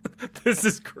 this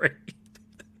is great.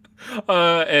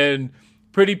 And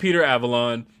Pretty Peter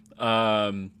Avalon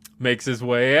makes his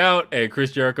way out, and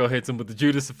Chris Jericho hits him with the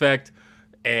Judas effect,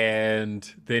 and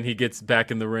then he gets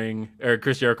back in the ring, or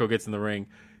Chris Jericho gets in the ring.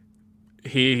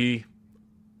 He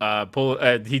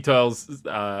tells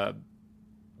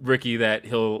Ricky that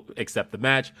he'll accept the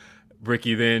match.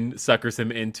 Ricky then suckers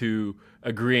him into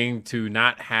agreeing to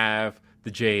not have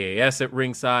the JAS at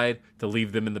ringside, to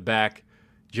leave them in the back.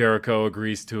 Jericho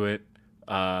agrees to it,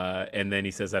 and then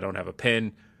he says, I don't have a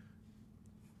pin.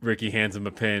 Ricky hands him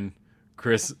a pin.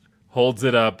 Chris holds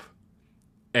it up,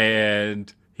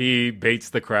 and he baits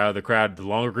the crowd. The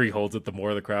longer he holds it, the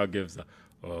more the crowd gives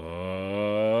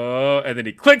and then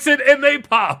he clicks it, and they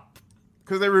pop.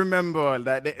 Because they remember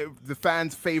that the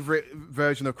fans' favorite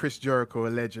version of Chris Jericho,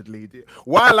 allegedly.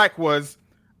 What I like was,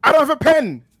 I don't have a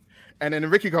pen. And then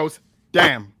Ricky goes,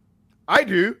 damn, I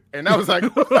do. And I was like...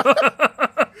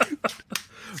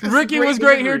 Ricky was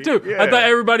great here, too. Yeah. I thought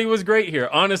everybody was great here.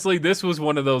 Honestly, this was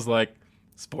one of those, like,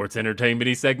 sports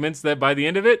entertainment-y segments that by the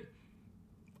end of it,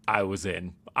 I was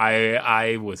in.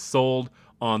 I was sold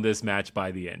on this match by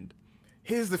the end.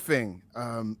 Here's the thing.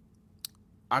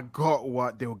 I got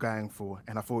what they were going for,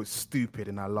 and I thought it was stupid,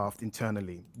 and I laughed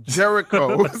internally.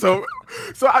 Jericho. so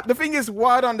the thing is,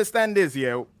 what I don't understand is,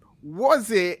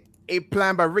 was it a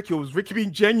plan by Ricky, or was Ricky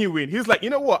being genuine? He was like, you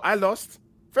know what? I lost.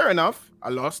 Fair enough. I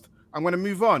lost. I'm going to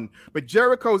move on. But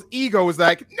Jericho's ego was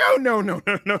like, no.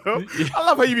 I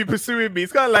love how you be pursuing me.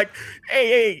 It's kind of like,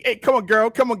 hey, come on, girl.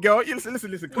 You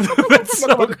listen. Come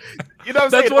on. You know what I'm saying?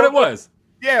 That's what it was.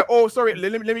 Yeah. Oh, sorry.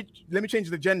 Let me change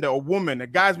the gender. A woman. A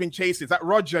guy's been chasing. It's like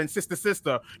Roger and sister.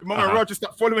 The moment Roger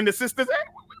start following the sisters,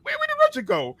 hey, where did Roger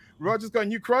go? Roger's got a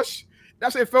new crush.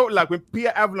 That's what it felt like when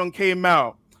Peter Avalon came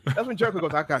out. That's when Jericho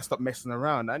goes, I gotta stop messing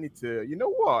around. I need to, you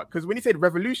know what? Because when he said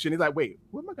Revolution, he's like, wait,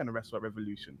 who am I gonna wrestle at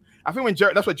Revolution? I think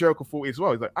that's what Jericho thought as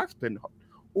well. He's like, I spent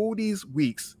all these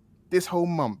weeks, this whole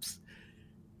month,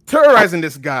 terrorizing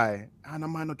this guy, and I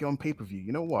might not get on pay-per-view.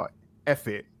 You know what? F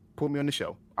it. Put me on the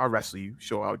show. I'll wrestle you.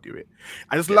 Sure, I'll do it.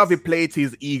 I just love it played to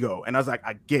his ego. And I was like,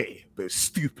 I get it, but it's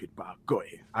stupid, but I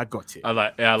got it.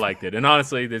 I liked it. And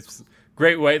honestly, this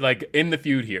great way, like in the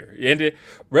feud here. Ended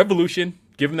Revolution,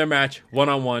 give them their match,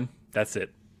 one-on-one. That's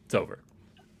it. It's over.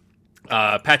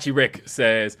 Patchy Rick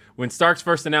says, when Starks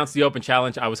first announced the open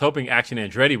challenge, I was hoping Action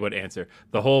Andretti would answer.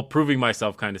 The whole proving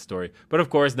myself kind of story. But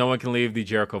of course, no one can leave the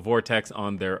Jericho Vortex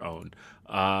on their own.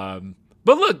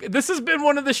 But look, this has been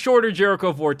one of the shorter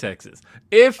Jericho Vortexes.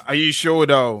 Are you sure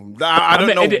though? I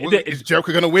don't know. Is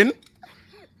Jericho gonna win?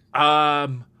 I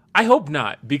hope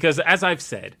not, because as I've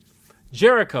said,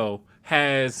 Jericho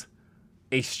has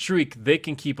a streak they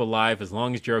can keep alive as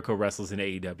long as Jericho wrestles in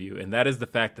AEW, and that is the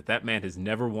fact that man has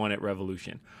never won at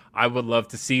Revolution. I would love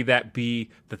to see that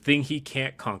be the thing he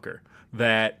can't conquer.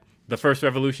 That the first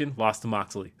Revolution lost to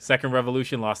Moxley, second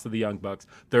Revolution lost to the Young Bucks,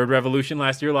 third Revolution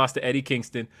last year lost to Eddie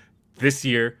Kingston. This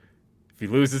year, if he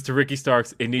loses to Ricky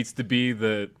Starks, it needs to be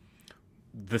the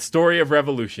story of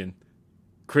Revolution.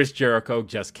 Chris Jericho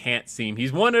just can't seem.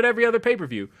 He's won at every other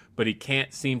pay-per-view, but he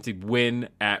can't seem to win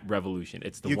at Revolution.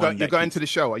 It's you're going to the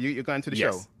show. You're going to the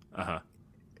show? Uh-huh.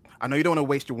 I know you don't want to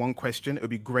waste your one question. It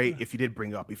would be great if you did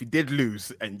bring up, if you did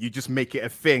lose and you just make it a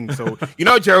thing. So, you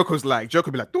know, Jericho's like, Jericho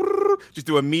be like, just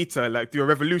do a meter, like do a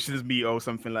Revolution's meter or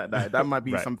something like that. That might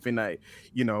be something like,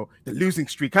 you know, the losing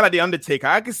streak, kind of the Undertaker.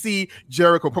 I could see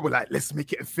Jericho probably like, let's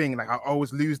make it a thing. Like I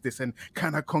always lose this and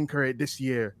kind of conquer it this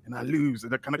year and I lose.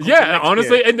 And kind of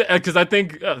honestly, and because I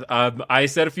think I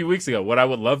said a few weeks ago, what I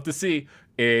would love to see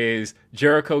is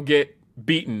Jericho get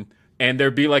beaten and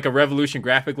there'd be like a Revolution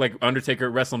graphic like Undertaker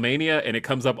at WrestleMania, and it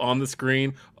comes up on the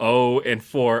screen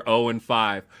 0-4,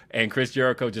 0-5. And Chris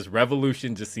Jericho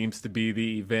Revolution just seems to be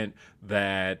the event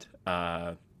that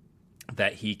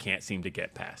he can't seem to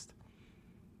get past.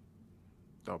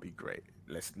 That'll be great.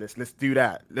 Let's do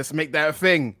that. Let's make that a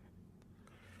thing.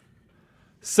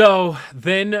 So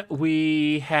then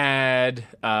we had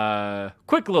a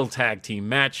quick little tag team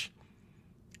match.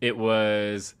 It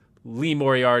was Lee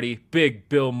Moriarty, Big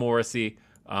Bill Morrissey.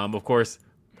 Of course,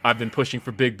 I've been pushing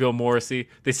for Big Bill Morrissey.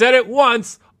 They said it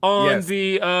once on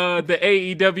the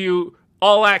AEW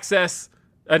All Access,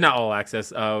 not All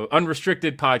Access,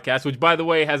 Unrestricted podcast, which, by the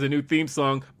way, has a new theme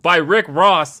song by Rick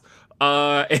Ross.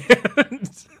 And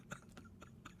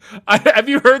have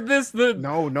you heard this?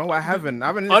 No, I haven't. I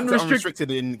haven't listened to Unrestricted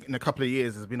in a couple of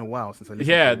years. It's been a while since I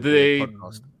listened to the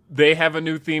podcast. They have a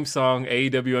new theme song,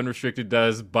 AEW Unrestricted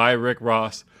does, by Rick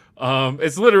Ross.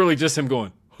 It's literally just him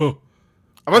going, huh.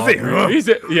 I was saying,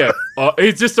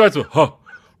 it just starts with, huh.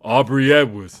 Aubrey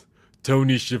Edwards,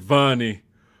 Tony Schiavone,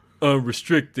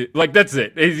 Unrestricted. Like, that's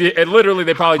it. And literally,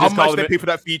 they probably just called it. How much they pay for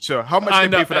that feature? How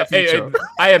much they pay for that feature?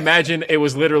 I imagine it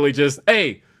was literally just,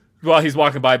 hey, while he's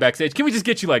walking by backstage, can we just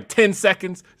get you like 10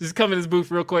 seconds? Just come in his booth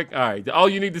real quick. All right. All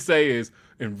you need to say is,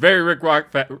 in very Rick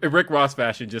Ross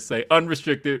fashion, just say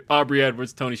Unrestricted, Aubrey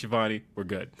Edwards, Tony Schiavone, we're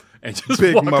good. And just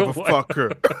big walk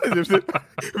motherfucker. It'd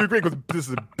be great because this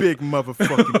is a big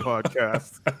motherfucking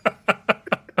podcast.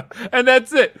 And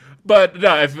that's it. But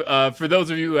no, if, for those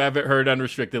of you who haven't heard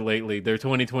Unrestricted lately, their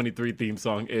 2023 theme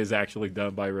song is actually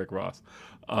done by Rick Ross.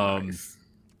 Nice.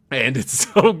 And it's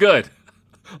so good.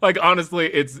 Like, honestly,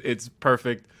 it's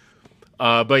perfect.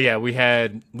 But yeah, we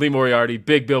had Lee Moriarty,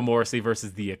 Big Bill Morrissey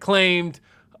versus the Acclaimed.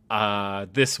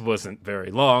 This wasn't very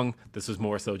long. This was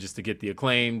more so just to get the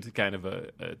Acclaimed, kind of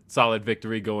a solid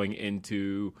victory going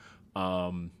into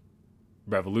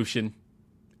Revolution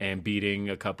and beating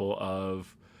a couple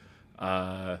of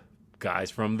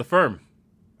guys from the Firm.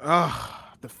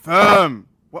 The Firm.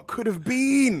 What could have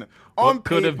been?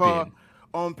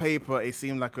 On paper, it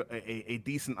seemed like a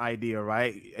decent idea,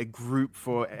 right? A group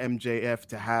for MJF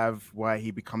to have where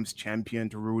he becomes champion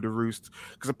to rule the roost.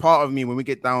 Because a part of me, when we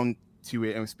get down to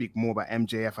it and speak more about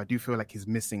MJF, I do feel like he's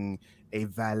missing a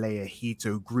valet, a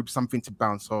Hito group, something to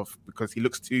bounce off because he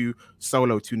looks too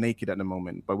solo, too naked at the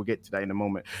moment. But we'll get to that in a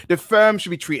moment. The Firm should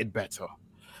be treated better.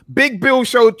 Big Bill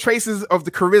showed traces of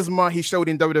the charisma he showed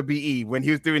in WWE when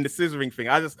he was doing the scissoring thing.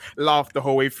 I just laughed the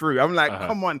whole way through. I'm like,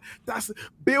 come on, that's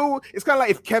Bill. It's kind of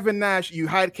like if Kevin Nash, you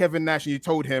hired Kevin Nash and you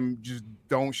told him just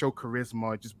don't show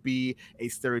charisma, just be a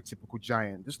stereotypical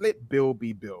giant. Just let Bill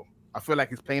be Bill. I feel like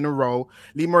he's playing a role.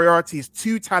 Lee Moriarty is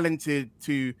too talented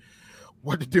to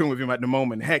what they're doing with him at the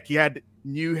moment. Heck, he had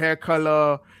new hair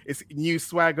color, it's new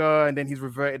swagger, and then he's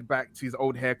reverted back to his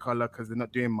old hair color because they're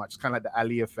not doing much. It's kind of like the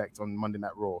Ali effect on Monday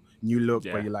Night Raw. New look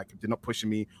where you're like, if they're not pushing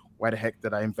me, why the heck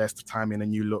did I invest time in a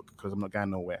new look? Because I'm not going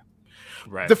nowhere.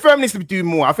 Right. The firm needs to do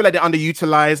more. I feel like they're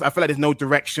underutilized. I feel like there's no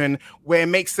direction where it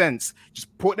makes sense.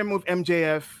 Just put them with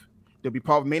MJF. They'll be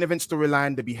part of the main event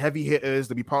storyline. They'll be heavy hitters.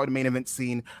 They'll be part of the main event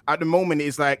scene. At the moment,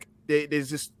 it's like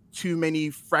there's just too many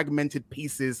fragmented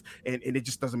pieces, and it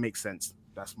just doesn't make sense.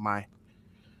 That's my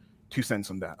 2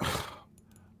 cents on that.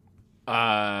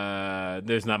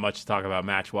 There's not much to talk about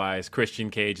match-wise. Christian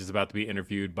Cage is about to be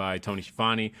interviewed by Tony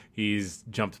Schiavone. He's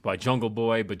jumped by Jungle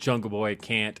Boy, but Jungle Boy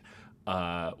can't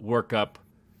work up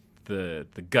the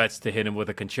guts to hit him with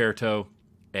a concerto,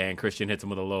 and Christian hits him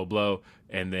with a low blow,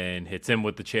 and then hits him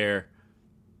with the chair,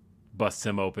 busts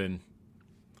him open.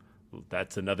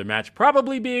 That's another match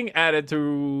probably being added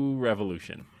to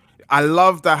Revolution. I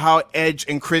love how Edge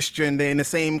and Christian, they're in the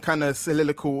same kind of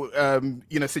soliloquial,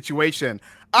 situation.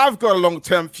 I've got a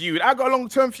long-term feud. I got a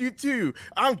long-term feud too.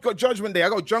 I've got Judgment Day. I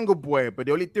got Jungle Boy. But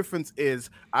the only difference is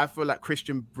I feel like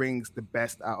Christian brings the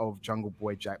best out of Jungle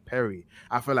Boy Jack Perry.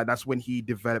 I feel like that's when he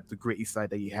developed the gritty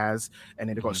side that he has. And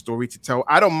then they got a story to tell.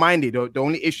 I don't mind it. The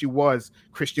only issue was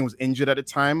Christian was injured at the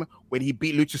time. When he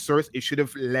beat Luchasaurus, it should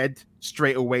have led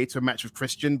straight away to a match with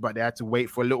Christian, but they had to wait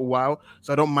for a little while.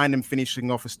 So I don't mind them finishing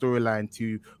off a storyline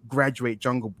to graduate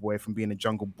Jungle Boy from being a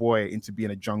Jungle Boy into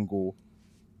being a Jungle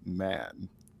Man.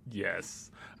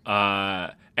 Yes.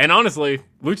 And honestly,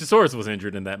 Luchasaurus was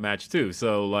injured in that match too.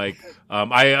 So like,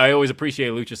 I always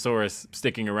appreciate Luchasaurus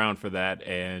sticking around for that.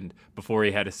 And before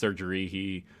he had his surgery,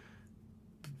 he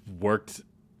worked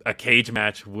a cage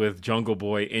match with Jungle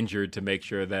Boy injured to make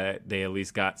sure that they at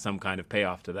least got some kind of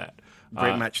payoff to that.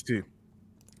 Great match too.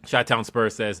 Chi-Town Spur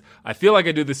says, I feel like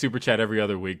I do the super chat every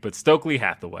other week, but Stokely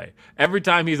Hathaway. Every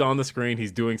time he's on the screen,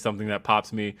 he's doing something that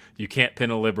pops me. You can't pin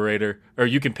a Liberator, or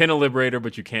you can pin a Liberator,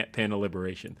 but you can't pin a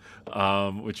Liberation,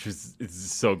 which is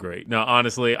so great. Now,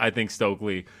 honestly, I think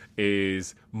Stokely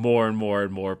is more and more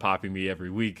and more popping me every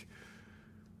week.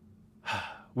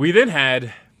 We then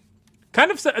had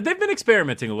they've been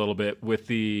experimenting a little bit with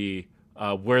the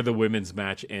where the women's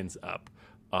match ends up,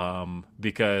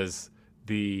 because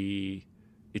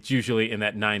it's usually in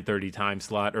that 9:30 time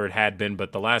slot, or it had been,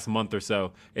 but the last month or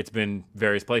so, it's been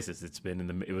various places. It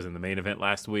was in the main event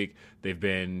last week. They've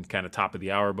been kind of top of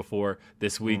the hour before.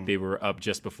 This week, they were up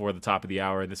just before the top of the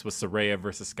hour. This was Saraya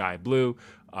versus Sky Blue.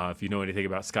 If you know anything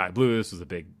about Sky Blue, this was a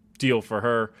big deal for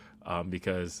her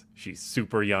because she's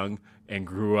super young and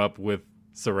grew up with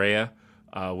Saraya,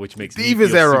 which makes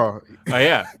Divas era.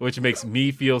 Which makes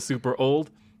me feel super old.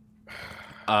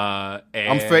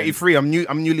 I'm 33. I'm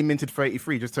newly minted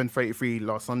 33. Just turned 33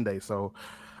 last Sunday, so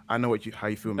I know how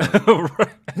you feel, man. Right.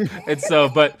 And so,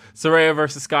 but Saraya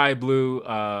versus Sky Blue,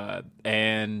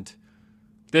 and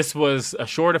this was a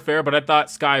short affair, but I thought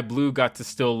Sky Blue got to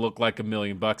still look like $1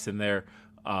 million in there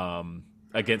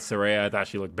against Saraya. I thought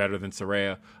she looked better than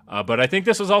Saraya, but I think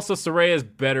this was also Saraya's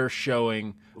better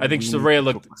showing. I think Saraya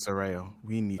looked. Saraya,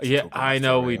 we need. Yeah, I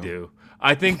know Saraya. We do.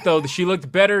 I think though she looked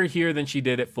better here than she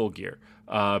did at Full Gear.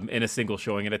 In a single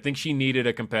showing, and I think she needed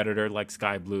a competitor like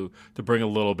Sky Blue to bring a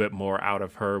little bit more out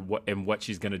of her and what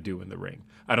she's going to do in the ring.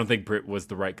 I don't think Britt was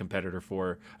the right competitor for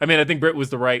her. I mean, I think Britt was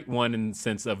the right one in the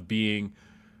sense of being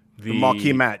the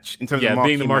marquee match, in terms of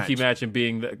being the marquee match and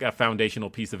being a foundational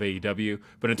piece of AEW.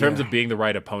 But in terms of being the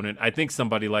right opponent, I think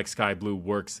somebody like Sky Blue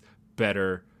works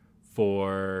better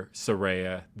for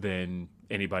Saraya than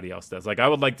anybody else does. Like, I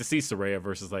would like to see Saraya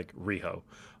versus like Riho.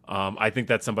 I think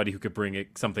that's somebody who could bring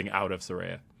something out of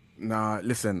Saraya. Nah,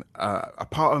 listen, a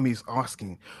part of me is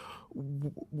asking,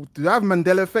 do I have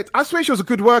Mandela effect? I swear she was a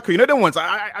good worker. You know the ones,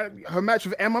 her match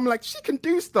with Em, I'm like, she can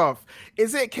do stuff.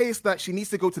 Is it a case that she needs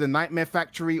to go to the Nightmare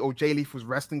Factory or Jay Lethal's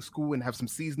wrestling school and have some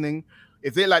seasoning?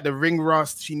 Is it like the ring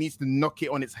rust? She needs to knock it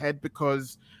on its head?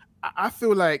 Because I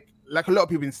feel like a lot of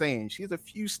people have been saying, she's a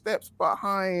few steps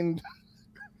behind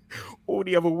all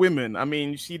the other women. I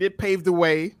mean, she did pave the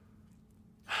way.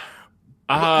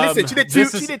 Listen, she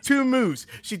did two moves.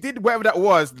 She did whatever that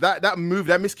was, that move,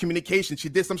 that miscommunication. She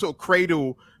did some sort of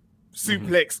cradle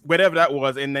suplex, whatever that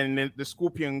was, and then the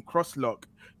Scorpion crosslock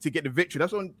to get the victory.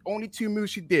 That's only two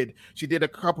moves she did. She did a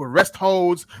couple of rest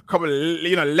holds, a couple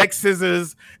of leg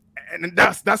scissors, and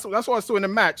that's what I saw in the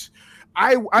match.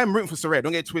 I'm rooting for Saraya.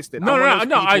 Don't get it twisted. No.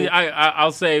 People...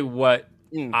 I'll say what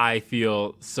I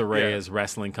feel Saraya's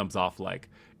wrestling comes off like.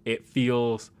 It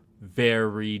feels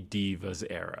very Divas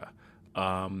era.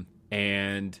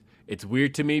 And it's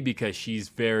weird to me because she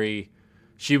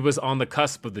was on the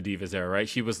cusp of the Divas era, right?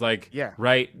 She was like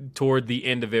right toward the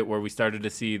end of it where we started to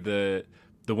see the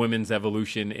women's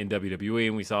evolution in WWE,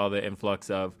 and we saw the influx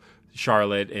of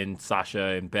Charlotte and Sasha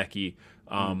and Becky.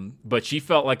 But she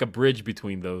felt like a bridge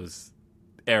between those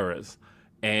eras.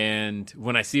 And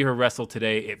when I see her wrestle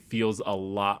today, it feels a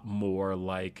lot more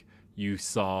like you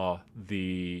saw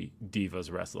the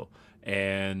Divas wrestle.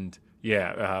 And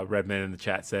Redman in the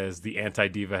chat says the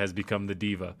anti-diva has become the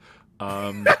diva.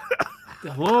 A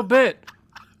little bit.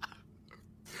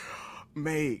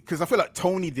 Mate, because I feel like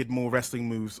Tony did more wrestling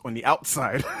moves on the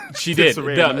outside. She did.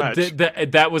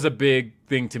 That was a big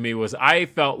thing to me. Was I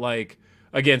felt like,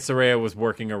 again, Saraya was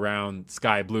working around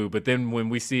Sky Blue, but then when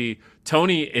we see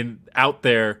Tony out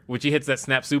there, when she hits that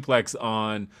snap suplex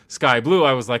on Sky Blue,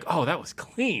 I was like, oh, that was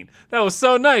clean. That was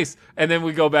so nice. And then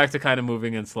we go back to kind of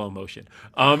moving in slow motion.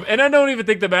 And I don't even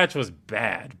think the match was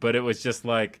bad, but it was just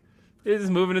like, it's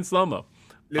moving in slow-mo.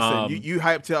 Listen, you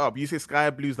hyped it up. You say Sky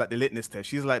Blue's like the litmus test.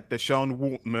 She's like the Sean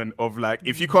Waltman of like,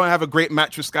 if you can't have a great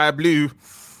match with Sky Blue,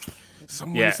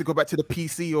 someone needs to go back to the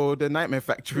PC or the Nightmare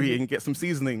Factory and get some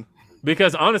seasoning.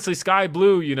 Because honestly, Sky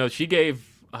Blue, she gave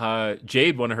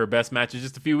Jade one of her best matches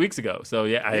just a few weeks ago. So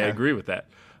I agree with that.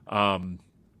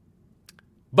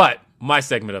 But my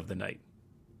segment of the night,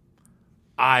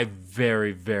 I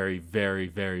very, very, very,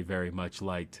 very, very much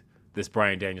liked this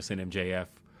Bryan Danielson MJF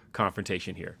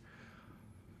confrontation here.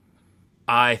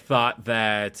 I thought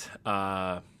that,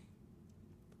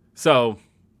 so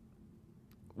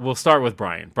we'll start with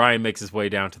Bryan. Bryan makes his way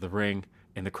down to the ring,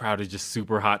 and the crowd is just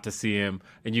super hot to see him.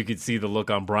 And you could see the look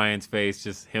on Bryan's face,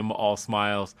 just him all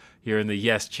smiles, hearing the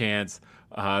yes chants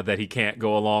that he can't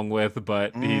go along with,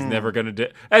 but he's never going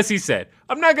to, as he said,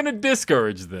 I'm not going to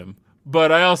discourage them,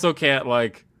 but I also can't,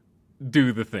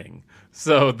 do the thing.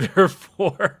 So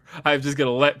therefore, I'm just going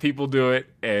to let people do it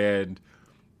and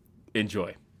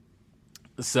enjoy.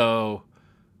 So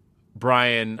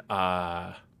Bryan,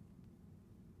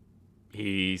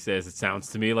 he says, it sounds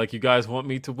to me like you guys want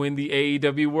me to win the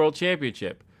AEW World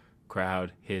Championship.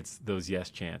 Crowd hits those yes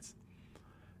chants.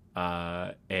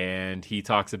 And he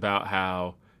talks about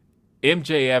how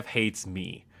MJF hates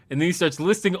me. And then he starts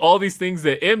listing all these things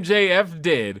that MJF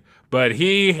did, but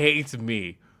he hates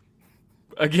me.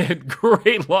 Again,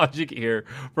 great logic here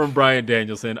from Bryan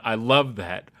Danielson. I love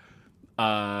that.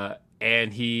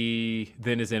 And he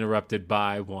then is interrupted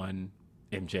by one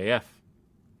MJF.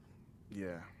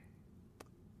 Yeah.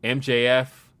 MJF,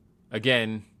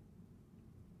 again,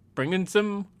 bringing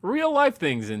some real life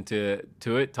things into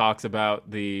it. Talks about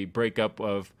the breakup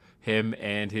of him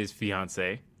and his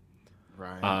fiance.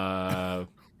 Right.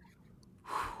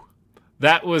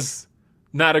 That was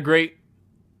not a great.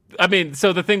 I mean,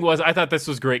 so the thing was, I thought this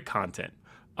was great content.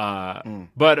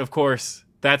 But of course,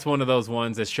 that's one of those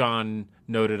ones, as Sean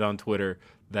noted on Twitter,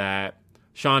 that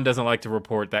Sean doesn't like to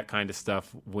report that kind of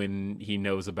stuff when he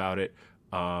knows about it.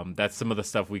 That's some of the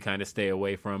stuff we kind of stay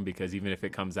away from, because even if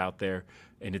it comes out there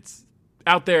and it's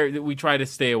out there, we try to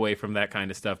stay away from that kind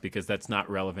of stuff because that's not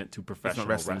relevant to professional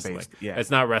wrestling.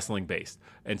 It's not wrestling based.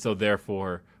 And so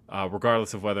therefore,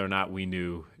 regardless of whether or not we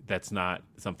knew, that's not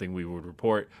something we would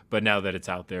report. But now that it's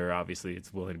out there, obviously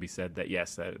it's willing to be said that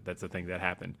yes, that's a thing that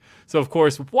happened. So of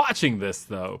course, watching this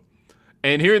though,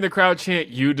 and hearing the crowd chant,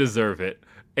 "You deserve it."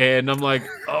 And I'm like,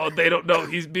 oh, they don't know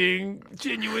he's being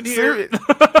genuine here.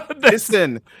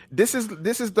 Listen, this is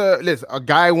a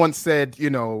guy once said,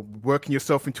 working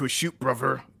yourself into a shoot,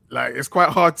 brother. Like, it's quite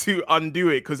hard to undo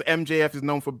it because MJF is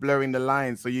known for blurring the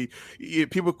lines. So you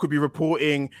people could be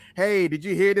reporting, hey, did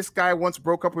you hear this guy once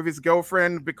broke up with his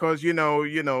girlfriend because she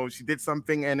did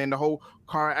something, and then the whole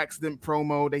car accident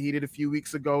promo that he did a few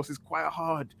weeks ago. So it's quite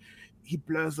hard. He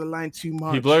blurs the line too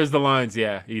much. He blurs the lines,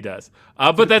 yeah, he does.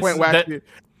 But that's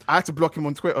I had to block him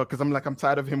on Twitter because I'm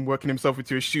tired of him working himself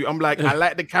into a shoot. I'm like, I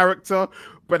like the character,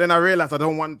 but then I realized I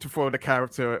don't want to follow the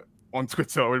character on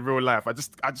Twitter or in real life. I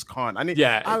just can't.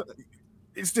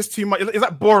 It's just too much. It's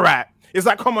like Borat. It's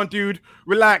like, come on, dude,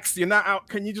 relax. You're not out.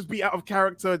 Can you just be out of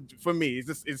character for me?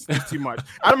 It's too much.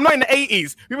 I'm not in the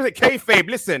 80s. People say kayfabe.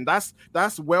 Listen, that's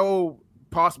well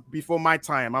past before my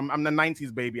time. I'm the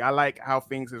 90s baby. I like how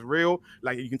things is real.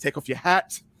 Like, you can take off your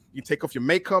hat, you take off your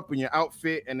makeup and your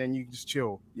outfit, and then you just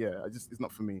chill. Yeah, it's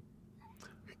not for me.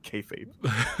 Kayfabe.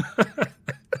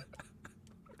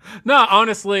 No,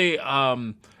 honestly,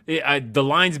 the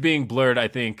lines being blurred, I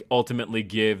think, ultimately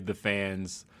give the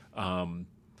fans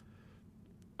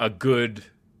a good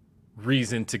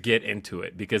reason to get into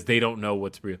it because they don't know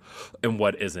what's real and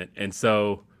what isn't. And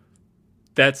so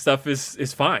that stuff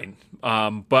is fine.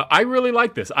 But I really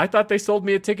like this. I thought they sold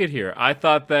me a ticket here. I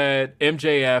thought that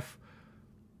MJF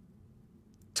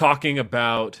talking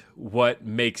about what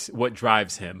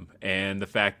drives him and the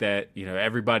fact that,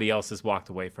 everybody else has walked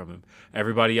away from him.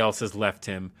 Everybody else has left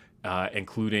him,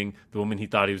 including the woman he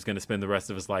thought he was going to spend the rest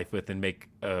of his life with and make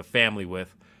a family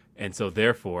with. And so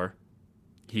therefore,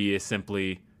 he is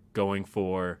simply going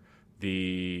for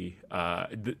the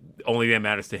only thing that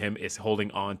matters to him is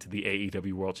holding on to the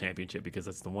AEW World Championship because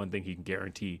that's the one thing he can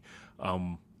guarantee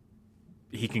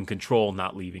he can control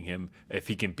not leaving him if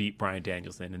he can beat Bryan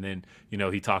Danielson. And then,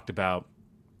 he talked about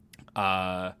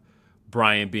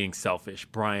Bryan being selfish,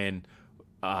 Bryan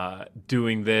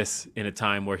doing this in a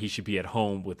time where he should be at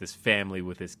home with his family,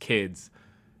 with his kids.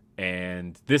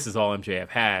 And this is all MJF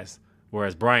has,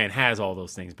 whereas Bryan has all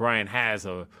those things. Bryan has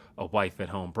a wife at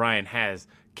home. Bryan has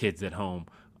kids at home.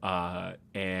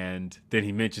 And then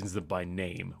he mentions them by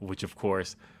name, which, of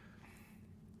course,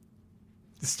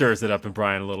 stirs it up in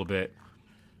Bryan a little bit.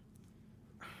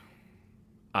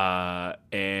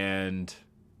 And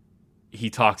he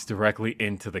talks directly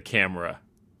into the camera,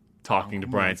 talking to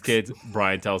Bryan's kids.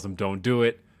 Bryan tells him, don't do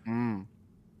it.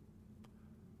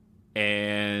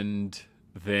 And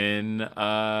then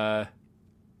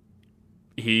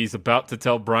he's about to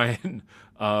tell Bryan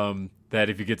that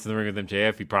if he gets in the ring with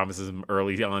MJF, he promises him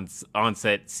early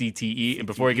onset CTE. And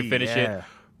before he can finish it,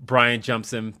 Bryan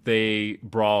jumps him. They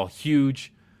brawl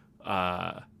huge.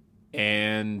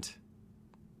 And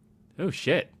oh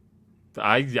shit.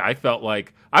 I felt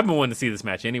like I've been wanting to see this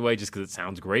match anyway, just because it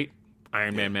sounds great.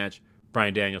 Iron Man match,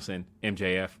 Bryan Danielson,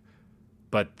 MJF.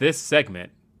 But this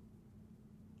segment,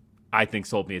 I think,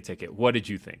 sold me a ticket. What did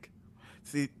you think?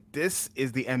 See, this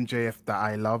is the MJF that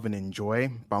I love and enjoy,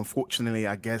 but unfortunately,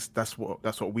 I guess that's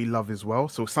what we love as well.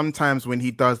 So sometimes when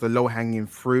he does the low-hanging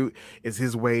fruit, is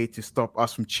his way to stop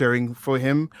us from cheering for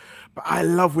him. But I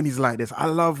love when he's like this. I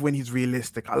love when he's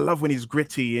realistic. I love when he's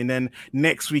gritty. And then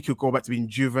next week he'll go back to being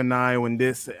juvenile and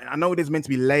this. I know there's meant to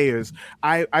be layers.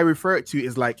 I refer it to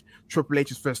as like Triple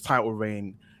H's first title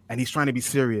reign, and he's trying to be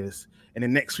serious. And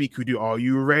then next week we do, are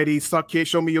you ready? Suck it,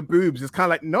 show me your boobs. It's kind of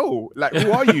like, no, like, who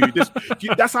are you?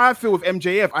 That's how I feel with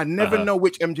MJF. I never know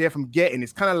which MJF I'm getting.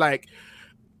 It's kind of like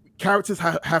characters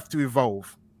have to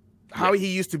evolve. How he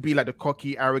used to be like the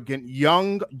cocky, arrogant,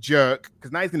 young jerk,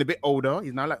 because now he's getting a bit older.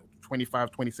 He's now like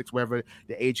 25, 26, wherever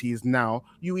the age he is now.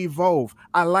 You evolve.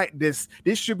 I like this.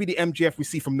 This should be the MJF we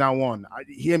see from now on.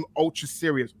 Him ultra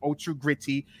serious, ultra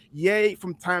gritty. Yay,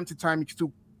 from time to time, you can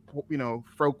still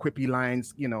throw quippy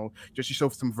lines, just to show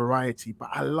some variety. But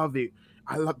I love it.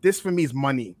 I love this. For me is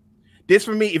money. This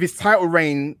for me, if his title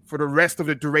reign for the rest of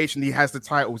the duration he has the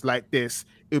titles like this,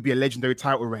 it would be a legendary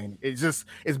title reign. It's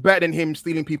better than him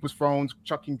stealing people's phones,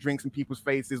 chucking drinks in people's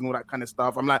faces and all that kind of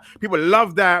stuff. I'm like, people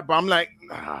love that, but I'm like,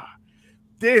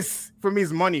 this for me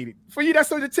is money. For you, that's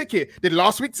the ticket. Did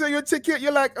last week sell your ticket?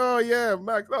 You're like, oh yeah,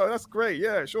 Max, oh that's great.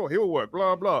 Yeah, sure, he'll work,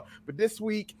 blah, blah. But this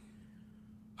week,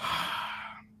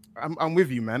 I'm with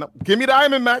you, man. Give me the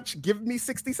Iron match. Give me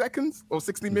 60 seconds or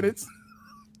 60 minutes.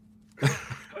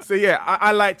 So yeah,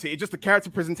 I liked it. It's just the character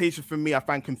presentation for me I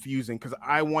find confusing because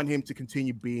I want him to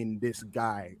continue being this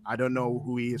guy. I don't know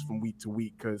who he is from week to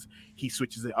week because he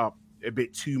switches it up a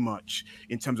bit too much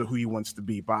in terms of who he wants to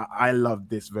be. But I love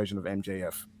this version of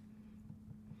MJF.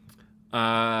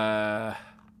 I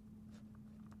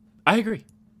agree.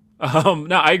 No,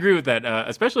 I agree with that,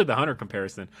 especially the Hunter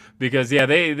comparison because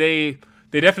they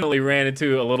definitely ran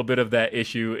into a little bit of that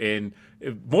issue in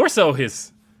more so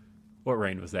his. What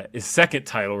reign was that? His second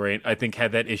title reign, I think,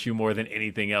 had that issue more than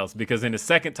anything else. Because in his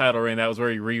second title reign, that was where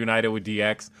he reunited with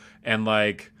DX. And,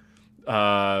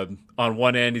 on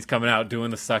one end, he's coming out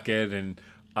doing the suck it and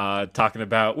talking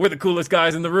about, we're the coolest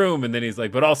guys in the room. And then he's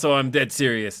like, but also I'm dead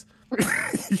serious.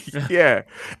 Yeah.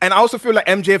 And I also feel like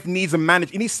MJF needs a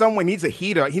manager. He needs someone, he needs a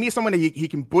heater. He needs someone that he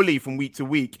can bully from week to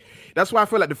week. That's why I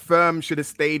feel like the firm should have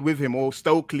stayed with him, or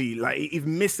Stokely. Like, he's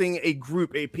missing a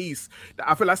group, a piece.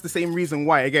 I feel that's the same reason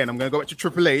why, again, I'm going to go back to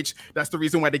Triple H. That's the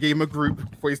reason why they gave him a group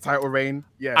for his title reign.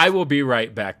 Yeah. I will be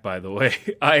right back, by the way.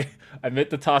 I meant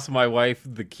to toss my wife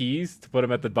the keys to put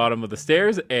them at the bottom of the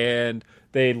stairs, and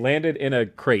they landed in a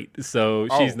crate. So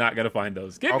she's not going to find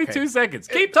those. Give me 2 seconds.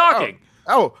 Keep talking.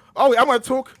 I'm going to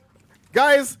talk.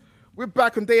 Guys, we're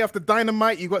back on Day After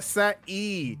Dynamite. You got Sat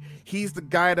E. He's the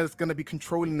guy that's going to be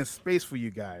controlling the space for you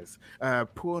guys.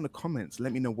 Put in the comments.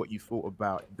 Let me know what you thought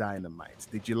about Dynamite.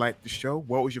 Did you like the show?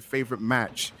 What was your favorite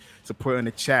match? So put it in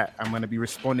the chat. I'm going to be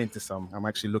responding to some. I'm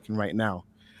actually looking right now.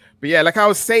 But yeah, like I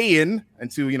was saying,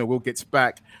 until, Will gets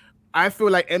back, I feel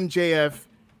like MJF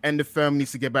and the firm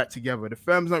needs to get back together. The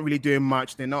firm's not really doing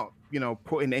much. They're not,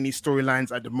 putting any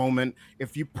storylines at the moment.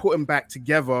 If you put them back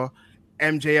together,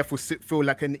 MJF will feel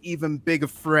like an even bigger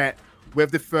threat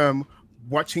with the firm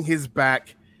watching his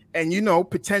back, and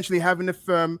potentially having the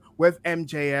firm with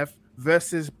MJF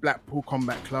versus Blackpool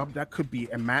Combat Club. That could be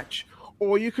a match.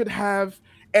 Or you could have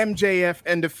MJF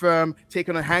and the firm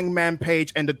taking on Hangman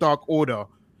Page and the Dark Order.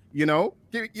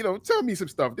 Tell me some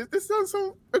stuff. This sounds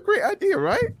a great idea,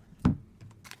 right?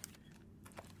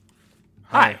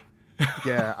 Hi.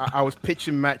 Yeah, I was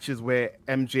pitching matches where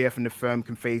MJF and the firm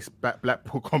can face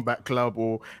Blackpool Combat Club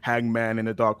or Hangman and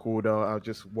the Dark Order. I was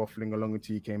just waffling along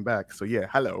until you came back. So yeah,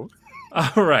 hello.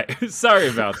 All right. Sorry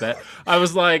about that. I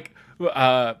was like,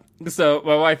 so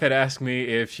my wife had asked me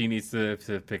if she needs to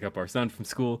pick up our son from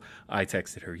school. I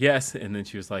texted her yes, and then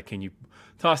she was like, can you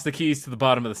toss the keys to the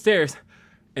bottom of the stairs?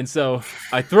 And so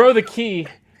I throw the key,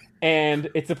 and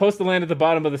it's supposed to land at the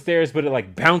bottom of the stairs, but it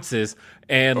like bounces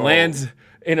and lands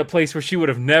in a place where she would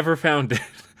have never found it.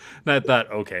 And I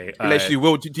thought, okay. Unless you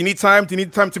will. Do you need time? Do you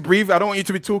need time to breathe? I don't want you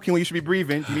to be talking when you should be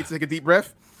breathing. Do you need to take a deep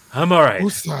breath? I'm all right.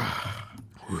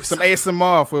 Woosah. Some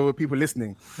ASMR for people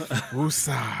listening.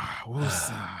 Woosah.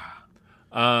 Woosah.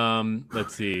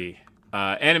 Let's see.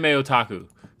 Anime Otaku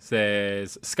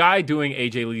says Sky doing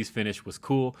AJ Lee's finish was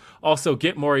cool. Also,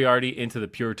 get Moriarty into the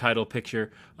pure title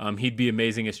picture. He'd be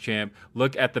amazing as champ.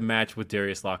 Look at the match with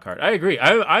Darius Lockhart. I agree.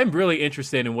 I'm really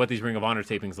interested in what these Ring of Honor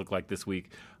tapings look like this week.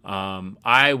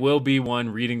 I will be one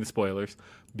reading the spoilers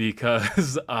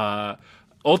because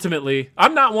ultimately,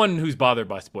 I'm not one who's bothered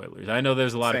by spoilers. I know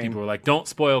there's a lot of people who are like, don't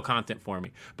spoil content for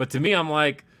me. But to me, I'm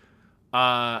like,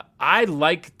 I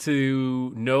like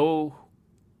to know.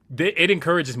 It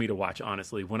encourages me to watch,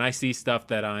 honestly. When I see stuff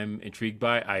that I'm intrigued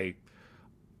by,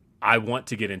 I want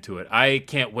to get into it. I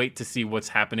can't wait to see what's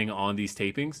happening on these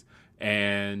tapings,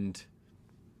 and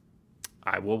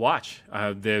I will watch.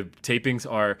 The tapings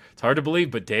are, it's hard to believe,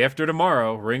 but day after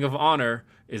tomorrow, Ring of Honor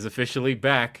is officially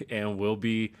back, and we'll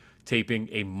be taping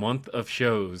a month of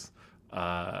shows.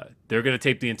 They're going to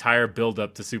tape the entire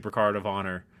build-up to Supercard of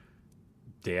Honor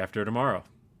day after tomorrow.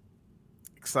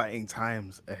 Exciting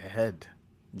times ahead.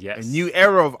 Yes. A new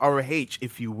era of ROH,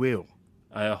 if you will.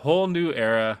 A whole new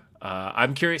era.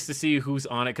 I'm curious to see who's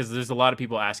on it because there's a lot of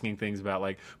people asking things about,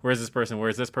 like, where's this person?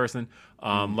 Where's this person?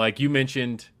 Like you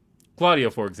mentioned Claudio,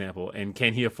 for example, and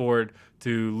can he afford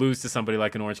to lose to somebody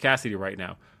like an Orange Cassidy right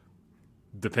now?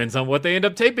 Depends on what they end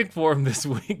up taping for him this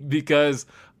week because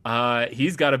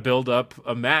he's got to build up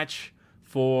a match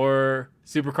for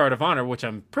Supercard of Honor, which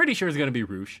I'm pretty sure is going to be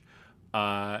Roosh.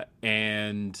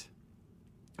 And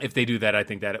if they do that, I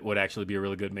think that it would actually be a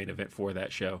really good main event for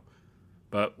that show.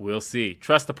 But we'll see.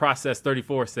 Trust the Process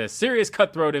 34 says, serious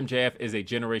cutthroat MJF is a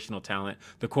generational talent.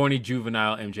 The corny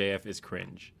juvenile MJF is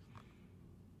cringe.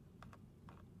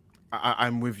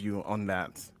 I'm with you on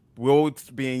that. World's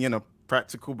being,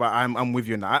 practical, but I'm with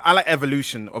you on that. I like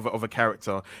evolution of a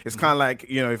character. It's kind of like,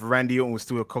 if Randy Orton was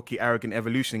still a cocky, arrogant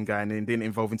evolution guy and then didn't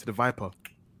evolve into the Viper.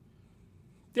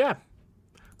 Yeah.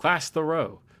 Clash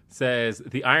Thoreau says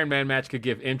the Iron Man match could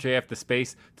give MJF the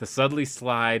space to subtly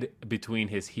slide between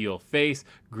his heel face,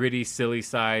 gritty, silly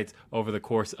sides over the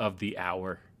course of the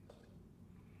hour.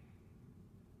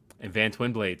 And Van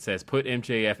Twinblade says, put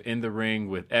MJF in the ring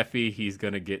with Effie, he's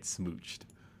going to get smooched.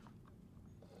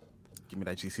 Give me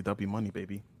that GCW money,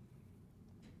 baby.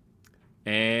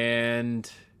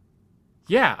 And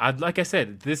yeah, like I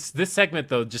said, this segment,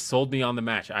 though, just sold me on the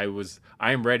match. I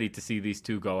am ready to see these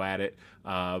two go at it.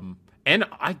 And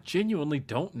I genuinely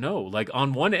don't know. Like,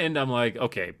 on one end, I'm like,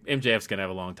 okay, MJF's going to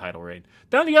have a long title reign.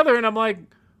 Down the other end, I'm like,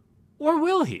 or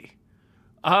will he?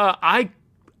 I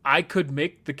could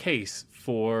make the case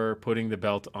for putting the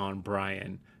belt on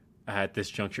Bryan at this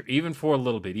juncture, even for a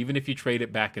little bit, even if you trade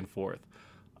it back and forth.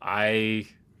 I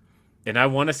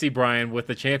want to see Bryan with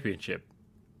the championship.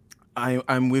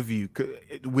 I'm with you.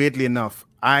 Weirdly enough,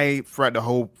 throughout the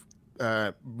whole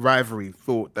rivalry,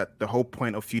 thought that the whole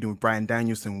point of feuding with Bryan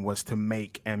Danielson was to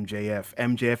make MJF.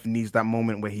 MJF needs that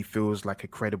moment where he feels like a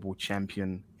credible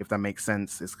champion, if that makes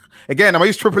sense. Again, I'm going to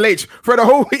use Triple H for the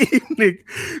whole evening.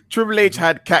 Triple H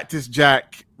had Cactus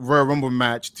Jack Royal Rumble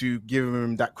match to give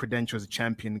him that credential as a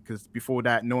champion, because before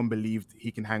that, no one believed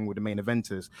he can hang with the main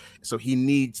eventers. So he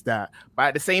needs that. But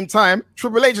at the same time,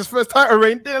 Triple H's first title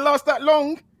reign didn't last that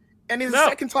long. And his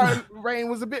second title reign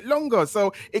was a bit longer,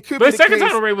 so it could. But be his second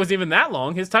title reign wasn't even that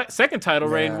long. His second title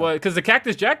reign was because the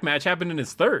Cactus Jack match happened in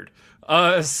his third.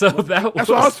 So that's what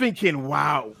I was thinking.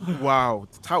 Wow,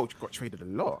 the title got traded a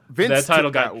lot.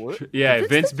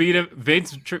 Vince beat him.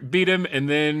 Vince beat him, and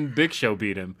then Big Show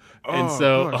beat him. And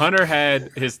so Hunter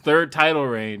had his third title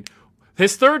reign.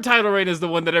 His third title reign is the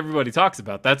one that everybody talks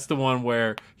about. That's the one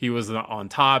where he was on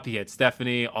top. He had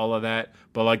Stephanie, all of that.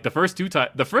 But like the first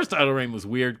title reign was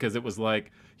weird because it was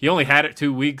like he only had it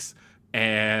 2 weeks,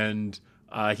 and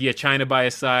he had China by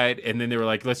his side. And then they were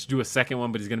like, let's do a second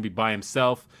one, but he's going to be by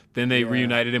himself. Then they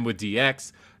reunited him with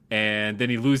DX, and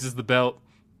then he loses the belt.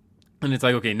 And it's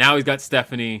like, okay, now he's got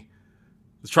Stephanie.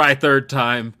 Let's try a third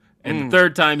time. And the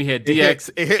third time he had DX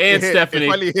and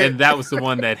Stephanie, and that was the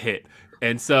one that hit.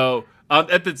 And so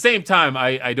at the same time,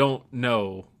 I don't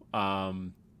know. I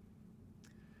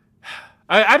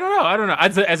don't know.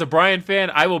 As a Bryan fan,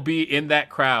 I will be in that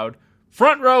crowd,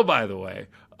 front row, by the way.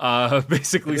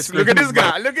 Basically, look at this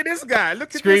guy. Look at this guy.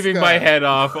 Screaming my head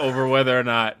off over whether or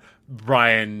not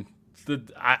Bryan.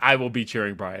 I will be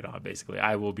cheering Bryan on. Basically,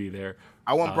 I will be there.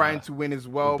 I want Bryan to win as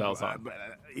well.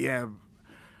 Yeah.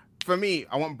 For me,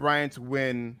 I want Bryan to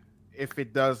win if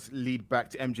it does lead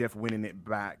back to MJF winning it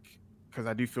back, because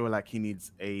I do feel like he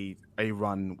needs a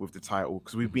run with the title,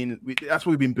 because that's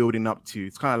what we've been building up to.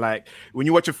 It's kind of like when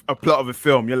you watch a plot of a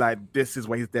film, you're like, this is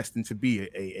where he's destined to be,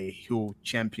 a heel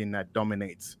champion that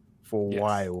dominates for a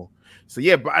while. So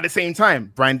yeah, but at the same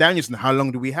time, Bryan Danielson, how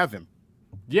long do we have him?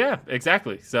 Yeah,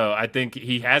 exactly. So I think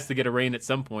he has to get a reign at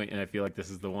some point, and I feel like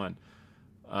this is the one.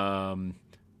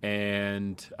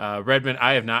 And Redmond,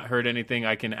 I have not heard anything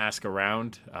I can ask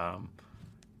around.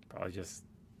 Probably just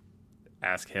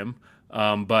ask him.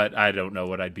 But I don't know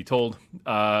what I'd be told.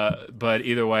 But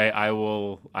either way, I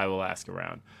will ask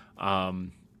around.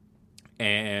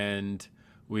 And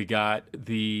we got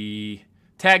the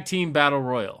Tag Team Battle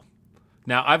Royal.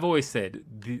 Now, I've always said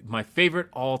my favorite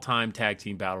all-time Tag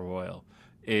Team Battle Royal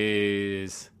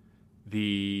is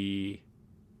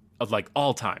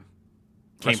all-time.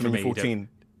 Came from AEW.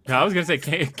 No, I was going to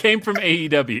say came from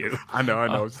AEW. I know.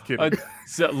 I was just kidding.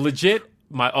 So legit,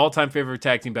 my all-time favorite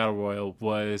Tag Team Battle Royal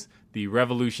was the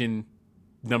Revolution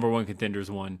 #1 Contenders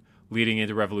one leading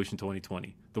into Revolution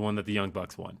 2020, the one that the Young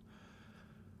Bucks won.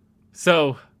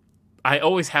 So I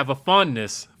always have a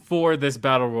fondness for this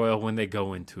Battle Royal when they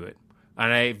go into it.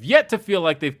 And I've yet to feel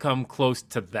like they've come close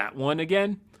to that one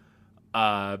again,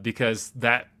 because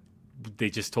they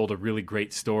just told a really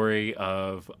great story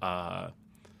of...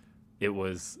 it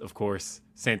was, of course,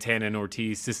 Santana and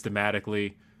Ortiz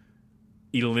systematically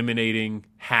eliminating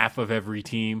half of every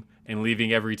team and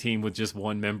leaving every team with just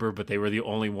one member, but they were the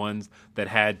only ones that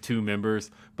had 2 members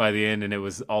by the end, and it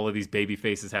was all of these baby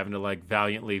faces having to like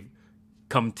valiantly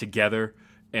come together,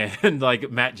 and like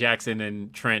Matt Jackson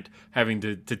and Trent having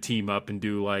to team up and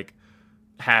do like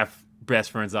half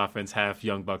Best Friends offense, half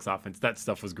Young Bucks offense. That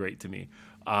stuff was great to me.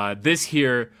 This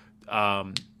here...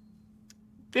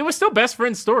 it was still Best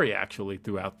Friend's story, actually,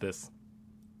 throughout this.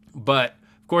 But,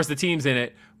 of course, the teams in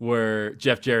it were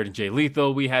Jeff Jarrett and Jay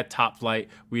Lethal. We had Top Flight.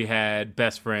 We had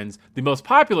Best Friends. The most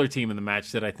popular team in the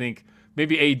match that I think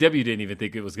maybe AEW didn't even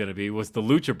think it was going to be was the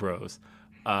Lucha Bros.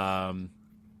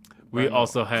 We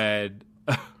also had...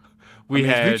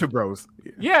 had Lucha Bros.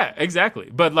 Yeah, exactly.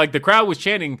 But like the crowd was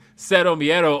chanting Cero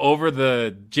Miedo over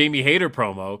the Jamie Hayter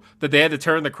promo that they had to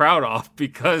turn the crowd off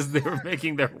because they were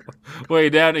making their way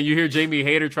down, and you hear Jamie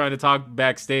Hayter trying to talk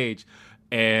backstage,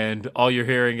 and all you're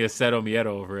hearing is Cero Miedo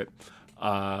over it.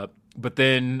 But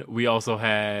then we also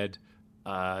had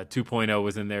 2.0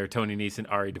 was in there, Tony Nese,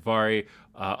 Ari Daivari.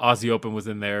 Aussie Open was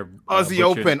in there. Aussie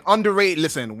Open, underrated.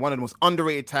 Listen, one of the most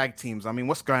underrated tag teams. I mean,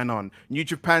 what's going on? New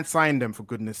Japan signed them, for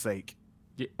goodness sake.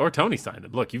 Yeah, or Tony signed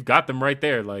them. Look, you've got them right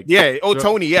there. Like, yeah. Oh,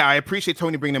 Tony. Yeah, I appreciate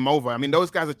Tony bringing them over. I mean, those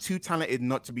guys are too talented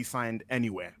not to be signed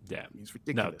anywhere. Yeah, it's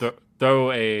ridiculous. No,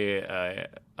 throw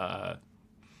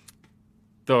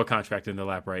a contract in the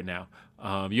lap right now.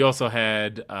 You also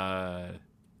had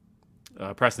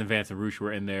Preston Vance and Roosh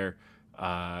were in there,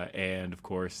 and of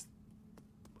course,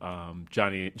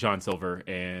 John Silver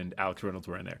and Alex Reynolds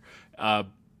were in there.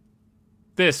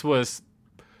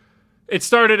 It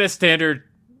started as standard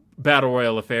Battle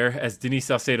Royal affair. As Denise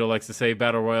Salcedo likes to say,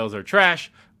 Battle Royals are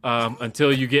trash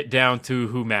until you get down to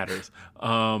who matters.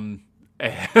 And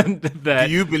that,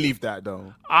 do you believe that,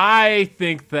 though? I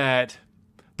think that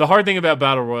the hard thing about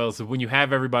Battle Royals is when you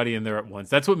have everybody in there at once.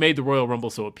 That's what made the Royal Rumble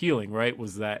so appealing, right?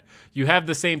 Was that you have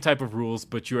the same type of rules,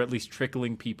 but you're at least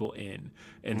trickling people in.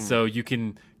 And so you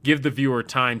can give the viewer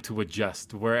time to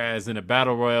adjust. Whereas in a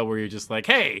Battle Royal where you're just like,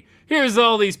 hey, here's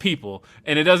all these people.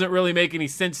 And it doesn't really make any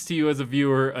sense to you as a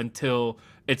viewer until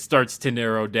it starts to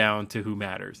narrow down to who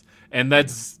matters. And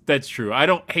that's true. I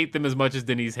don't hate them as much as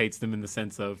Denise hates them in the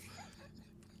sense of,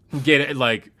 get it,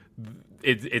 like...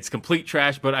 It's complete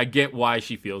trash, but I get why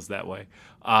she feels that way.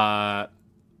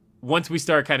 Once we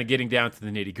start kind of getting down to the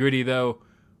nitty gritty, though,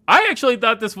 I actually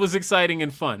thought this was exciting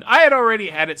and fun. I had already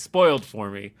had it spoiled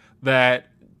for me that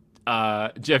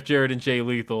Jeff Jarrett and Jay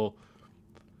Lethal,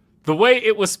 the way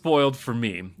it was spoiled for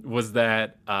me was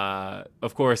that,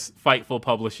 of course, Fightful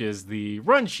publishes the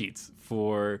run sheets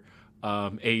for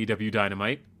AEW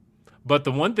Dynamite. But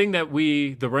the one thing that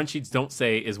the run sheets don't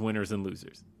say is winners and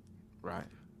losers. Right.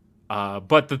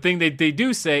 But the thing that they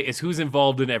do say is who's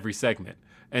involved in every segment.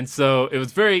 And so it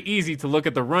was very easy to look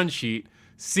at the run sheet,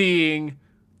 seeing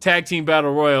Tag Team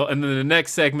Battle Royal, and then the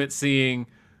next segment seeing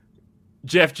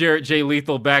Jeff Jarrett, Jay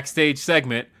Lethal backstage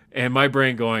segment, and my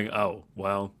brain going, oh,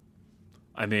 well,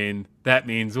 I mean, that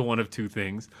means one of two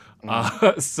things. That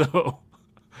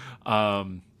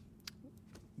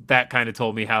kind of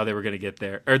told me how they were going to get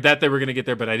there, or that they were going to get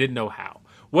there, but I didn't know how.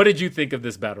 What did you think of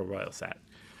this Battle Royal, Sat?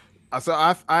 So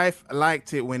I've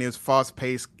liked it when it was fast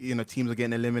paced, teams are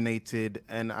getting eliminated,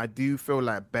 and I do feel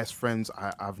like Best Friends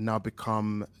I've now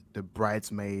become the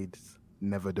bridesmaids,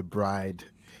 never the bride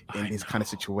in this kind of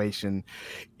situation.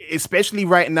 Especially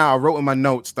right now, I wrote in my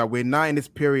notes that we're now in this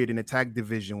period in the tag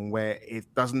division where it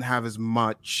doesn't have as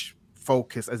much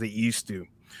focus as it used to.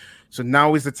 So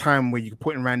now is the time where you can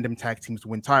put in random tag teams to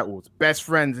win titles. Best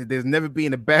Friends, there's never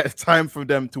been a better time for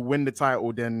them to win the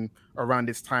title than around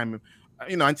this time.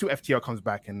 Until FTR comes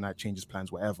back and changes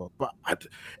plans, whatever. But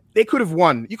they could have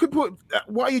won. You could put,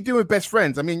 what are you doing with Best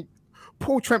Friends? I mean,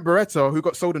 Paul Trent Barretta, who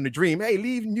got sold on the dream, hey,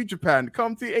 leave New Japan,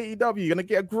 come to AEW. You're going to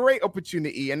get a great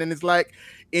opportunity. And then it's like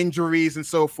injuries and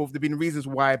so forth. There have been reasons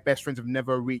why Best Friends have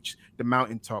never reached the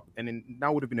mountaintop. And then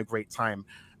that would have been a great time.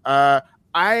 I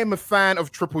am a fan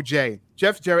of Triple J,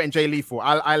 Jeff Jarrett and Jay Lethal.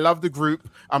 I love the group.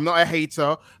 I'm not a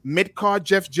hater. Mid-card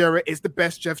Jeff Jarrett is the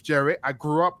best Jeff Jarrett. I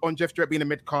grew up on Jeff Jarrett being a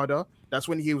mid-carder. That's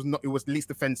when it was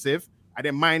least offensive. I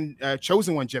didn't mind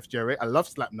Chosen One Jeff Jarrett. I love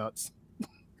Slapnuts.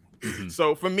 Mm-hmm.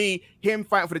 So for me, him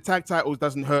fighting for the tag titles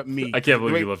doesn't hurt me. I can't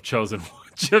believe you love Chosen One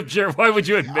Jeff Jarrett. Why would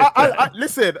you admit that?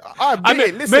 Listen,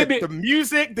 the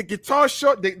music, the guitar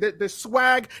shot, the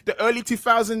swag, the early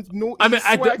 2000s.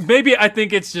 I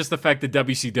think it's just the fact that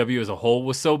WCW as a whole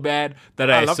was so bad that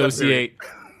I associate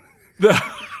the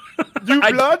New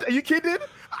Blood. Are you kidding?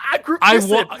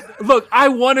 I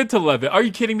wanted to love it. Are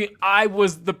you kidding me? I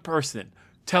was the person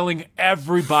telling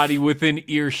everybody within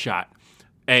earshot,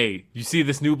 hey, you see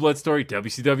this New Blood story?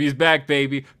 WCW is back,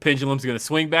 baby. Pendulum's going to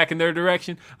swing back in their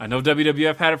direction. I know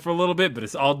WWF had it for a little bit, but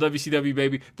it's all WCW,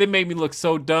 baby. They made me look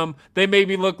so dumb. They made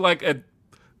me look like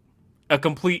a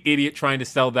complete idiot trying to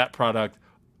sell that product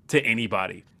to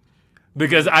anybody.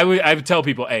 Because I would tell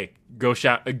people, hey, go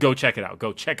check it out.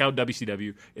 Go check out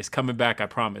WCW. It's coming back, I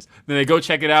promise. Then they go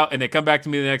check it out, and they come back to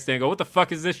me the next day and go, what the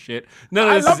fuck is this shit?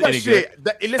 None of this is any good.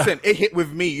 Listen, it hit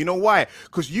with me. You know why?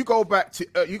 Because you go back to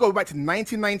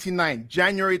 1999,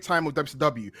 January time of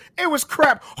WCW. It was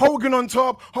crap. Hogan on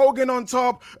top,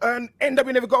 and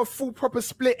NW never got a full proper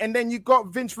split, and then you got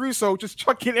Vince Russo just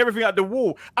chucking everything at the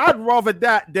wall. I'd rather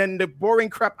that than the boring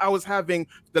crap I was having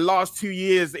the last 2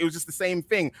 years. It was just the same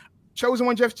thing. Chosen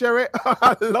One Jeff Jarrett,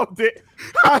 I loved it.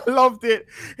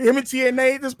 Him and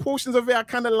TNA, there's portions of it I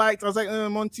kind of liked. I was like,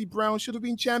 Monty Brown should have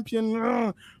been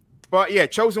champion. But yeah,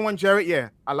 Chosen One Jarrett, yeah,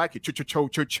 I like it.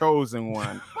 Chosen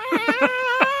One.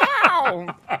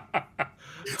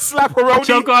 Slap a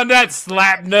choke on that,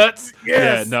 slap nuts.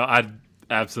 Yes. Yeah, no, I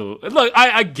absolutely. Look,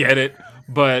 I get it,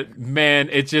 but man,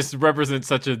 it just represents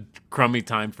such a crummy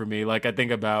time for me. Like I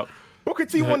think about Booker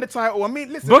T won the title. I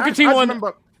mean, listen, Booker T won.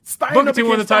 Remember, Booker T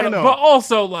won the title, but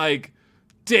also like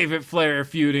David Flair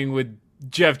feuding with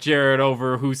Jeff Jarrett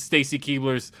over who Stacy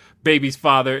Keibler's baby's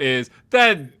father is.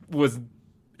 That was,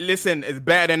 listen, it's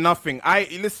better than nothing. I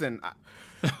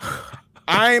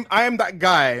am that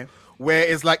guy where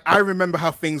it's like I remember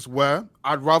how things were.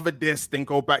 I'd rather this than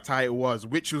go back to how it was,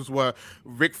 which was where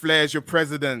Ric Flair's your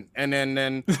president, and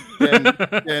then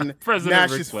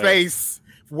Nash's face.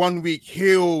 1 week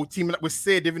heel teaming up with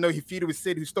Sid, even though he feuded with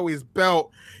Sid, who stole his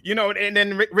belt, and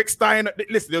then Rick Steiner.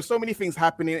 Listen, there's so many things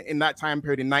happening in that time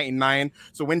period in '99.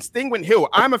 So when Sting went heel,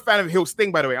 I'm a fan of heel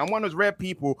Sting, by the way. I'm one of those rare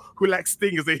people who like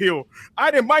Sting as a heel. I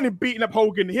didn't mind him beating up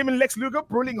Hogan, him and Lex Luger,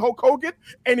 bullying Hulk Hogan.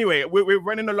 Anyway, we're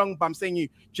running along, but I'm saying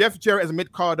Jeff Jarrett as a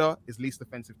mid-carder is least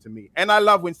offensive to me. And I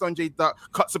love when Sanjay Dutt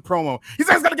cuts a promo. He's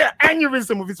like, he's going to get an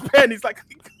aneurysm with his pen. He's like...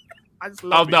 I just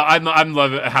love it. No, I'm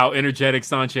loving how energetic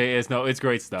Sanjay is. No, it's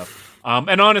great stuff.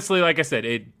 And honestly, like I said,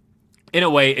 in a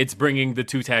way, it's bringing the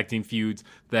two tag team feuds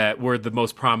that were the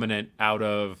most prominent out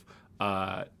of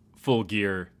Full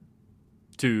Gear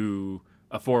to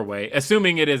a four-way,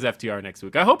 assuming it is FTR next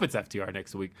week. I hope it's FTR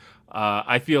next week.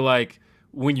 I feel like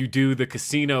when you do the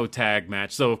casino tag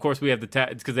match, so of course we have the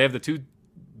tag, because they have the two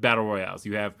battle royales.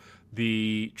 You have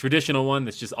the traditional one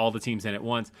that's just all the teams in at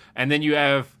once, and then you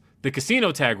have the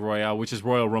casino tag royale, which is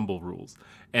Royal Rumble rules.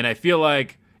 And I feel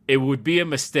like it would be a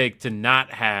mistake to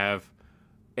not have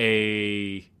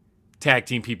a tag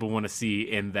team people want to see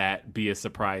in that be a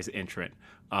surprise entrant.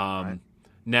 Right.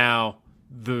 Now,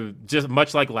 just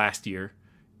much like last year,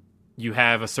 you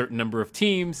have a certain number of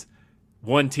teams.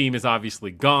 One team is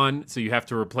obviously gone, so you have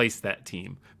to replace that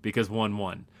team because one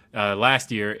won.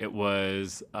 Last year, it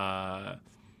was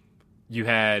you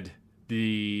had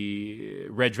the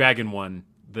Red Dragon won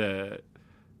the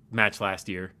match last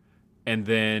year, and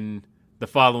then the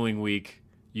following week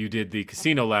you did the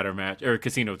Casino ladder match, or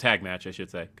Casino tag match, I should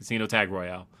say, Casino Tag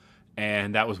Royale,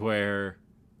 and that was where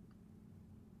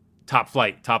Top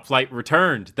Flight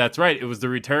returned. That's right, it was the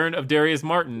return of Darius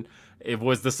Martin. It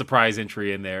was the surprise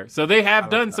entry in there. So they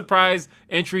have done surprise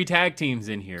entry tag teams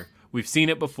in here. We've seen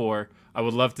it before. I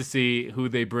would love to see who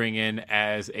they bring in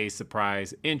as a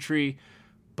surprise entry.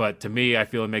 But to me, I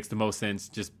feel it makes the most sense.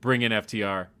 Just bring in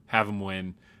FTR, have them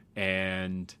win,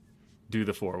 and do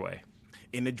the 4-way.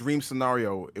 In a dream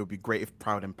scenario, it would be great if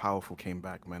Proud and Powerful came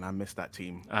back, man. I miss that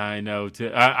team. I know.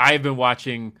 I've been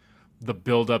watching the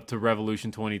build-up to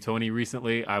Revolution 2020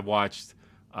 recently. I've watched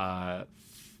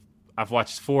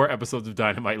 4 episodes of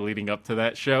Dynamite leading up to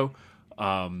that show.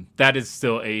 That is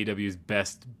still AEW's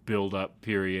best build-up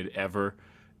period ever.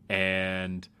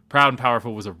 And Proud and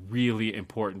Powerful was a really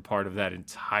important part of that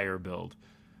entire build.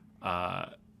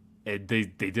 They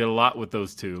did a lot with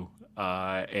those two,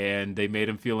 and they made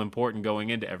them feel important going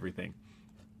into everything.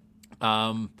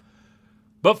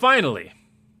 But finally,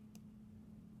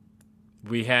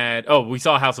 we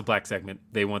saw a House of Black segment.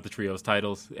 They want the trios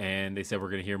titles, and they said we're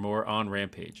going to hear more on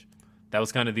Rampage. That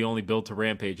was kind of the only build to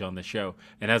Rampage on the show.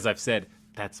 And as I've said,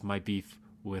 that's my beef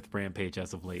with Rampage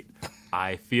as of late.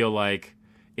 I feel like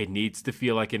it needs to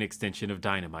feel like an extension of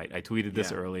Dynamite. I tweeted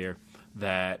this earlier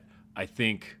that I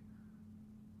think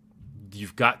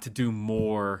you've got to do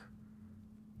more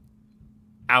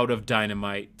out of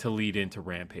Dynamite to lead into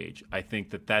Rampage. I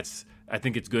think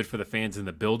it's good for the fans in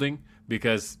the building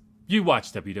because you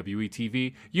watch WWE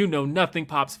TV. You know nothing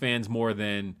pops fans more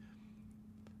than,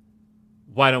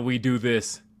 why don't we do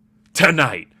this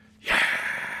tonight? Yeah.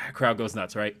 Crowd goes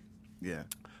nuts, right? Yeah.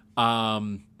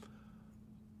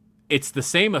 It's the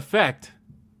same effect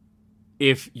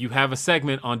if you have a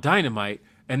segment on Dynamite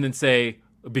and then say,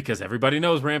 because everybody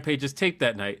knows Rampage is taped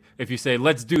that night, if you say,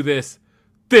 let's do this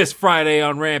Friday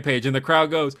on Rampage, and the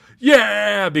crowd goes,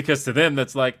 yeah, because to them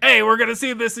that's like, hey, we're going to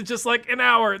see this in just like an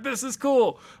hour. This is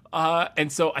cool. And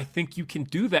so I think you can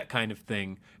do that kind of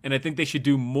thing. And I think they should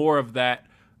do more of that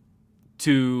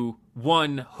to,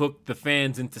 one, hook the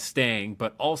fans into staying,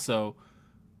 but also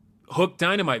hook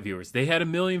Dynamite viewers. They had 1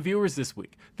 million viewers this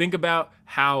week. Think about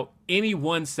how any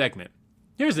one segment,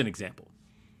 here's an example.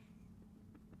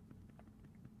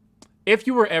 If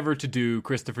you were ever to do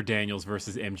Christopher Daniels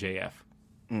versus MJF,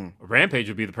 Rampage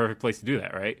would be the perfect place to do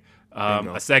that, right?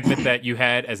 A segment that you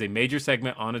had as a major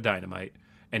segment on a Dynamite,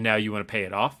 and now you want to pay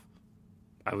it off,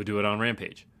 I would do it on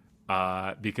Rampage.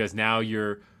 Because now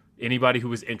anybody who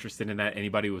was interested in that,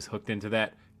 anybody who was hooked into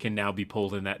that, can now be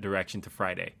pulled in that direction to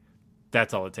Friday.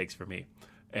 That's all it takes for me.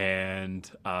 And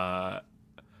I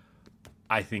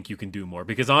think you can do more.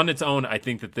 Because on its own, I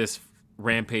think that this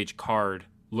Rampage card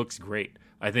looks great.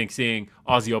 I think seeing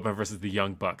Aussie Open versus the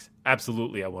Young Bucks,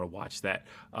 absolutely I want to watch that.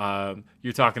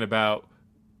 You're talking about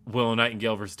Willow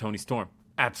Nightingale versus Toni Storm.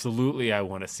 Absolutely I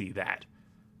want to see that.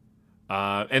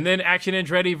 And then Action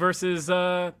Andretti versus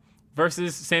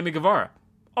Sammy Guevara.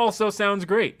 Also sounds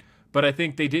great. But I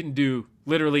think they didn't do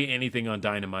literally anything on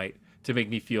Dynamite to make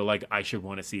me feel like I should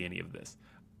want to see any of this.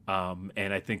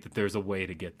 And I think that there's a way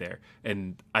to get there.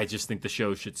 And I just think the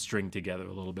show should string together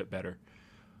a little bit better.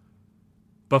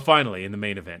 But finally, in the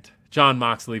main event, Jon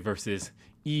Moxley versus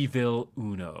Evil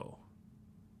Uno.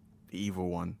 The evil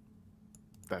one.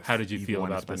 How did you feel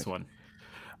about this one?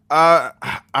 I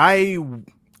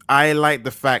like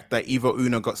the fact that Evil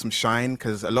Uno got some shine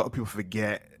because a lot of people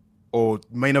forget or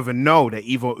may never know that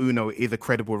Evil Uno is a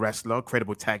credible wrestler,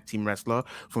 credible tag team wrestler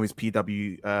from his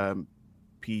PWG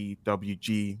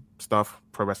stuff,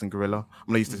 Pro Wrestling Guerrilla.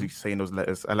 I'm not used to saying those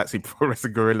letters. I like saying Pro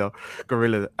Wrestling Guerrilla.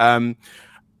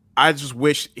 I just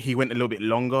wish he went a little bit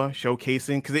longer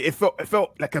showcasing because it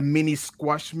felt like a mini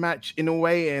squash match in a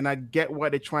way, and I get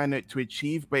what they're trying to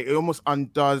achieve, but it almost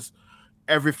undoes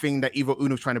everything that Evil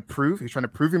Uno's trying to prove. He's trying to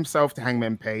prove himself to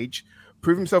Hangman Page,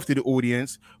 prove himself to the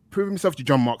audience, prove himself to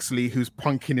Jon Moxley, who's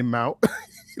punking him out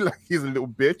like he's a little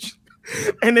bitch.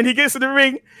 And then he gets to the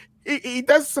ring. He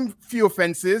does some few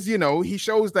offenses, he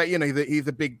shows that, he's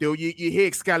a big deal. You hear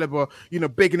Excalibur,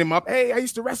 bigging him up. Hey, I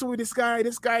used to wrestle with this guy,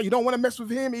 you don't want to mess with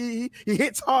him. He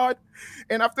hits hard.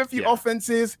 And after a few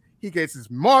offenses, he gets his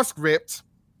mask ripped,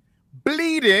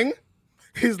 bleeding.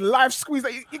 his life squeeze.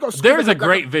 He got squeezed There's a like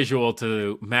great visual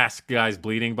to mask guys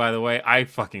bleeding, by the way. I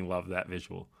fucking love that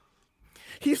visual.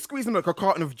 He squeezed him like a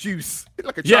carton of juice,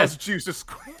 like a Yes. child's juice. Just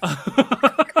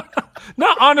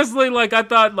No, honestly, like I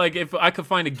thought, like if I could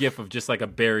find a gif of just like a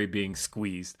berry being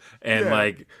squeezed, and Yeah.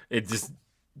 like it just,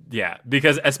 yeah,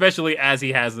 because especially as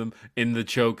he has them in the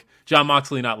choke, John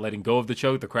Moxley not letting go of the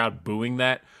choke, the crowd booing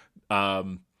that,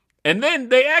 and then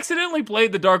they accidentally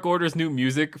played the Dark Order's new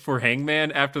music for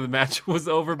Hangman after the match was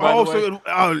over. By the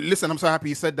way, listen, I'm so happy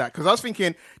you said that because I was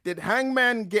thinking, did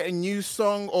Hangman get a new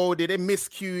song or did they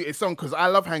miscue a song? Because I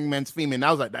love Hangman's theme, and I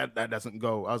was like, that doesn't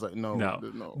go. I was like,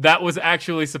 no. That was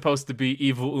actually supposed to be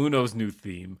Evil Uno's new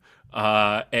theme,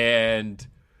 and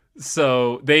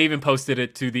so they even posted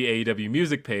it to the AEW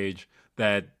music page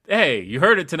that, hey, you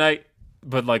heard it tonight,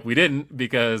 but like we didn't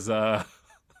because that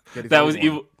was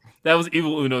evil. That was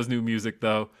Evil Uno's new music,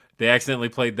 though. They accidentally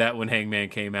played that when Hangman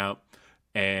came out,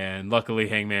 and luckily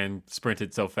Hangman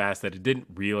sprinted so fast that it didn't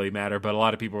really matter. But a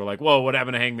lot of people were like, "Whoa, what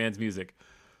happened to Hangman's music?"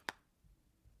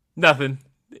 Nothing.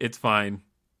 It's fine.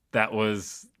 That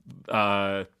was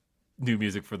new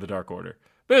music for the Dark Order,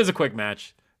 but it was a quick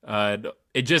match.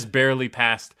 It just barely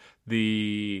passed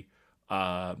the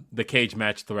cage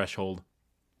match threshold,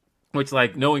 which,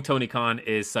 like, knowing Tony Khan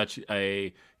is such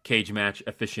a cage match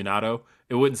aficionado,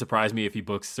 it wouldn't surprise me if he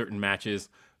books certain matches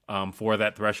for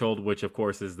that threshold, which of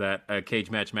course is that a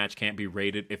cage match can't be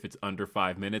rated if it's under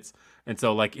 5 minutes. And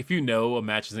so, like, if you know a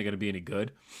match isn't going to be any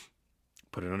good,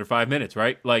 put it under 5 minutes,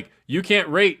 right? Like, you can't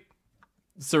rate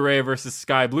Saraya versus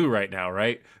Sky Blue right now,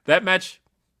 right? That match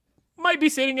might be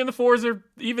sitting in the 4s or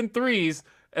even 3s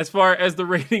as far as the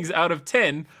ratings out of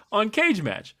 10 on cage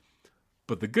match.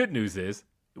 But the good news is,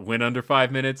 when under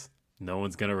 5 minutes, no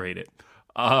one's going to rate it.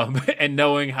 And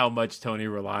knowing how much Tony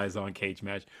relies on cage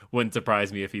match wouldn't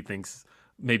surprise me if he thinks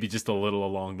maybe just a little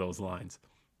along those lines.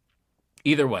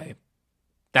 Either way,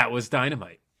 that was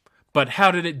Dynamite. But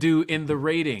how did it do in the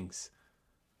ratings?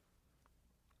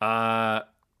 Way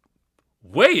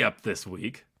up this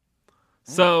week.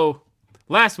 So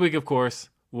last week, of course,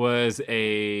 was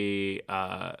a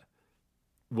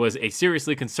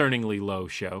seriously concerningly low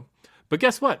show. But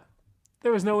guess what?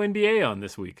 There was no NBA on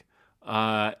this week.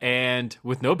 And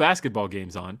with no basketball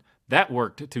games on, that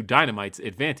worked to Dynamite's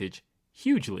advantage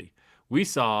hugely. We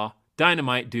saw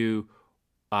Dynamite do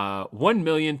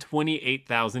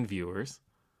 1,028,000 viewers,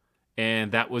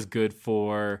 and that was good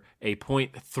for a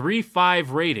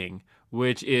 0.35 rating,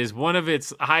 which is one of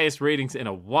its highest ratings in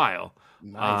a while.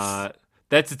 Nice.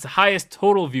 That's its highest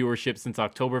total viewership since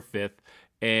October 5th,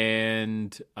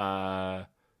 and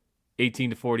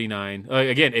 18 to 49.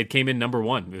 Again, it came in number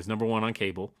one. It was number one on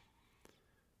cable.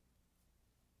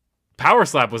 Power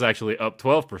Slap was actually up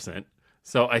 12%.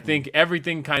 So I think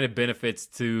everything kind of benefits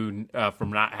from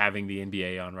not having the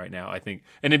NBA on right now. I think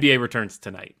an NBA returns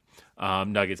tonight.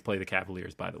 Nuggets play the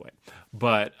Cavaliers, by the way.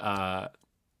 But I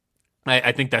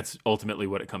think that's ultimately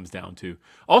what it comes down to.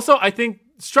 Also, I think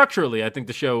structurally, I think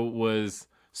the show was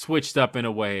switched up in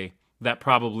a way that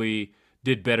probably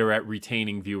did better at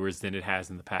retaining viewers than it has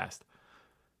in the past.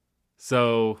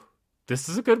 So this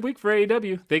is a good week for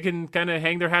AEW. They can kind of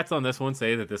hang their hats on this one,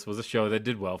 say that this was a show that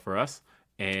did well for us,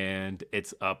 and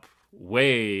it's up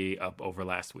way up over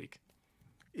last week.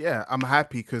 Yeah, I'm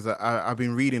happy because I've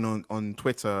been reading on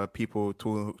Twitter people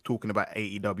talking about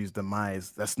AEW's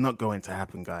demise. That's not going to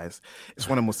happen, guys. It's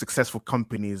one of the most successful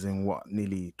companies in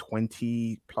nearly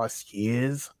 20 plus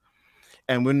years.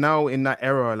 And we're now in that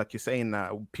era, like you're saying,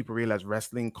 that people realize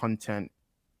wrestling content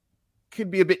could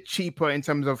be a bit cheaper in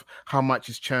terms of how much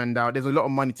is churned out. There's a lot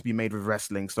of money to be made with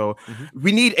wrestling. So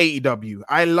we need AEW.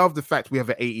 I love the fact we have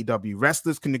an AEW.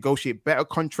 Wrestlers can negotiate better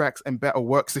contracts and better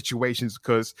work situations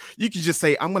because you can just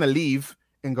say, I'm going to leave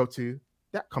and go to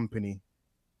that company.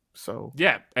 So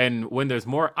yeah. And when there's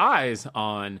more eyes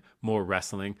on more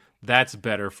wrestling, that's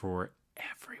better for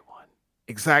everyone.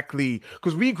 Exactly.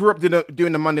 Because we grew up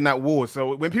doing the Monday Night Wars.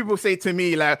 So when people say to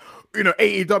me, like,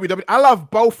 AEW, I love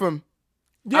both of them.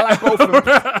 Yeah. I like both of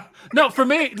them. No, for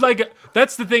me, like,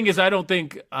 that's the thing is I don't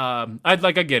think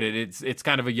I get it. It's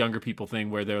kind of a younger people thing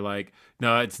where they're like,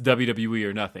 no, it's WWE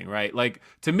or nothing, right? Like,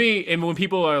 to me, and when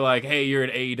people are like, hey, you're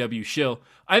an AEW shill,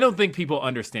 I don't think people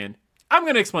understand. I'm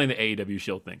going to explain the AEW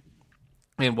shill thing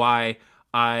and why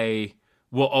I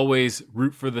will always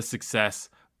root for the success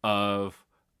of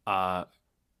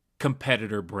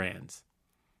competitor brands.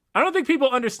 I don't think people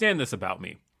understand this about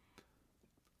me.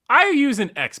 I use an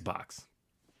Xbox.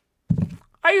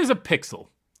 I use a Pixel,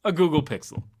 a Google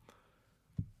Pixel.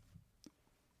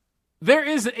 There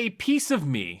is a piece of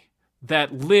me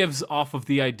that lives off of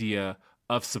the idea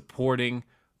of supporting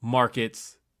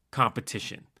markets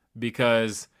competition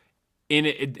because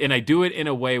and I do it in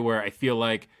a way where I feel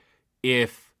like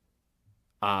if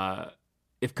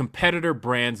competitor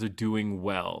brands are doing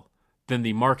well, then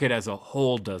the market as a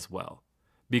whole does well.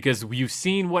 Because you've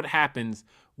seen what happens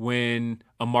when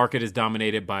a market is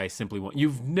dominated by simply one.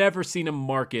 You've never seen a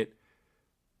market.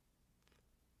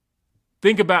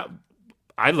 Think about,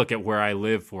 I look at where I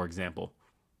live, for example.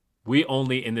 We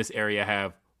only in this area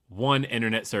have one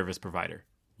internet service provider.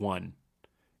 One.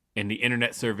 And the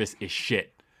internet service is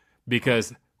shit.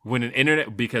 Because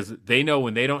because they know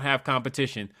when they don't have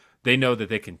competition, they know that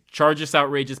they can charge us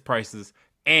outrageous prices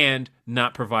and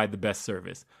not provide the best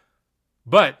service.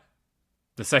 But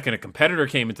the second a competitor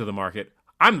came into the market,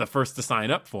 I'm the first to sign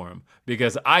up for them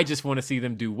because I just want to see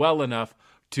them do well enough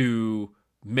to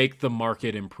make the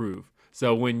market improve.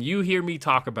 So when you hear me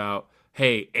talk about,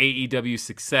 hey, AEW's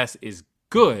success is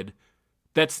good,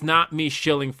 that's not me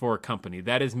shilling for a company.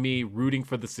 That is me rooting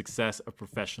for the success of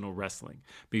professional wrestling.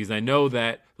 Because I know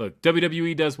that, look,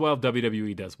 WWE does well,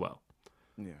 WWE does well.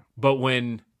 Yeah. But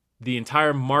when the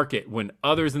entire market, when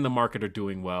others in the market are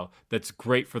doing well, that's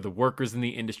great for the workers in the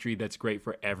industry. That's great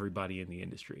for everybody in the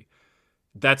industry.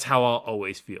 That's how I'll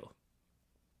always feel.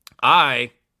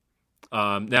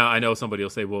 Now I know somebody will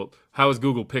say, well, how is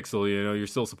Google Pixel? You know, you're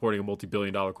still supporting a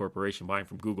multi-billion-dollar corporation buying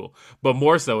from Google. But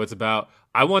more so, it's about,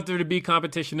 I want there to be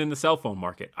competition in the cell phone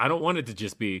market. I don't want it to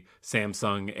just be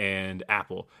Samsung and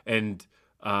Apple and,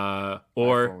 or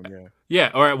iPhone,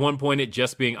 or at one point it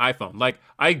just being iPhone. Like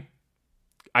I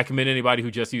commend anybody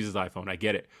who just uses iPhone. I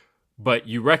get it. But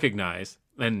you recognize,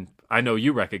 and I know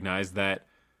you recognize, that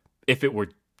if it were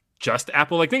just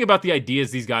Apple, like think about the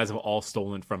ideas these guys have all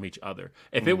stolen from each other.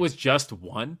 If it was just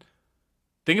one,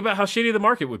 think about how shitty the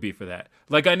market would be for that.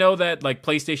 Like I know that like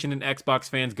PlayStation and Xbox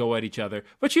fans go at each other,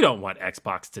 but you don't want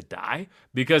Xbox to die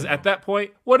because at that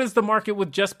point, what is the market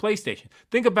with just PlayStation?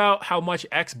 Think about how much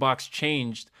Xbox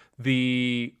changed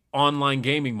the online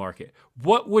gaming market.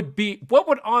 What would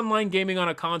online gaming on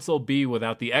a console be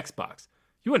without the Xbox?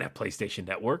 You wouldn't have PlayStation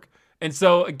Network. And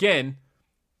so again,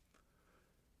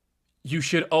 you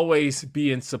should always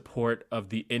be in support of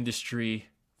the industry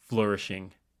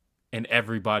flourishing and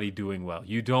everybody doing well.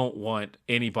 You don't want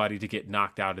anybody to get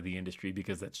knocked out of the industry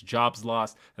because that's jobs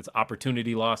lost, that's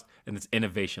opportunity lost, and that's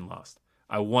innovation lost.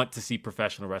 I want to see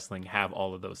professional wrestling have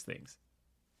all of those things.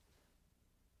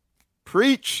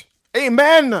 Preach.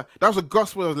 Amen. That was a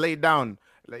gospel that was laid down.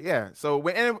 Like, yeah. So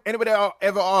when anybody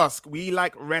ever asks, we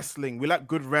like wrestling. We like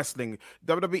good wrestling.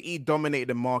 WWE dominated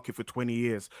the market for 20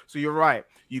 years. So you're right.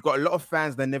 You got a lot of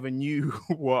fans that never knew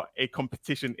what a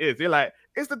competition is. They're like,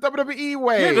 it's the WWE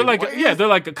way. Yeah, they're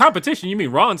like a competition. You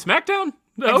mean Raw and SmackDown?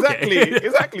 Exactly. Okay.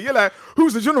 Exactly. You're like,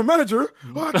 who's the general manager?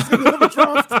 Oh, this is another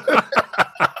draft.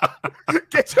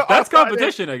 That's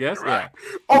competition, I guess. Right.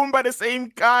 Yeah. Owned by the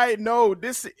same guy. No,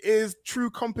 this is true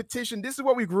competition. This is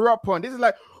what we grew up on. This is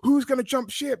like, who's gonna jump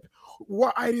ship?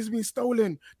 What ideas being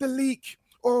stolen? The leak.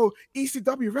 Oh,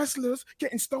 ECW wrestlers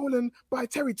getting stolen by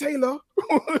Terry Taylor.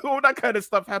 All that kind of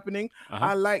stuff happening.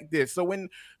 I like this. So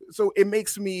it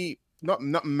makes me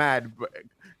not mad, but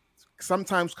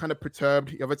sometimes kind of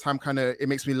perturbed. The other time it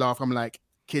makes me laugh. I'm like,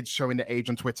 kids showing their age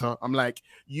on Twitter. I'm like,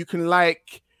 you can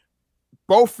like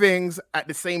both things at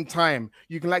the same time.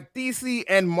 You can like DC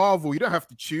and Marvel. You don't have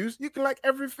to choose. You can like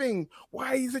everything.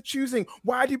 Why is it choosing?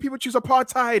 Why do people choose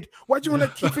apartheid? Why do you want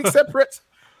to keep things separate?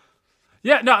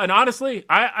 Yeah, no, and honestly,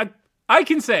 I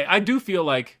can say I do feel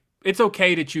like it's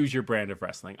okay to choose your brand of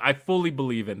wrestling. I fully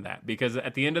believe in that because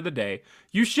at the end of the day,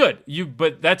 you should.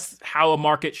 But that's how a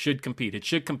market should compete. It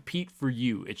should compete for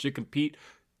you. It should compete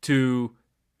to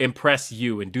impress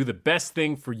you and do the best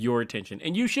thing for your attention.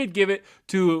 And you should give it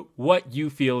to what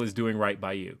you feel is doing right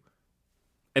by you.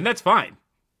 And that's fine.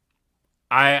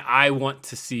 I want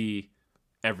to see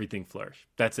everything flourish.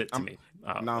 That's it to me.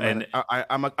 Man,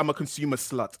 I'm a consumer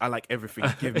slut. I like everything.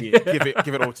 Give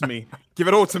it all to me. Give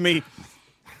it all to me.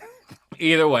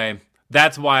 Either way,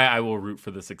 that's why I will root for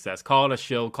the success. Call it a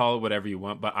shill, call it whatever you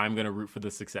want, but I'm going to root for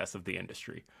the success of the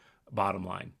industry. Bottom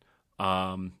line.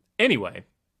 Anyway,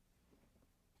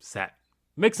 Sat,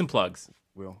 make some plugs.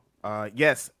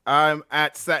 Yes, I'm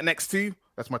at SatNext2.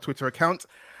 That's my Twitter account.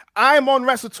 I'm on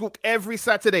Wrestle Talk every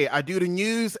Saturday. I do the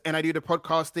news and I do the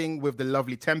podcasting with the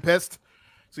lovely Tempest.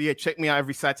 So yeah, check me out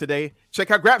every Saturday. Check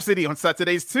out Grapsody on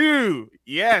Saturdays too.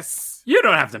 Yes. You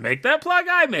don't have to make that plug.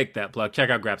 I make that plug. Check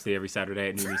out Grapsody every Saturday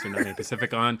at noon Eastern, 9 a.m.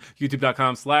 Pacific on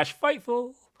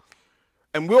youtube.com/Fightful.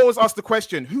 And we always ask the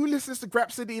question, who listens to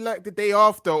Grapsody like the day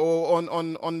after or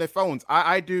on their phones?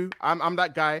 I do. I'm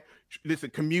that guy. Listen,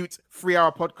 commute,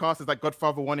 3-hour podcast is like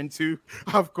Godfather 1 and 2.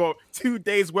 I've got 2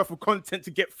 days worth of content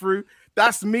to get through.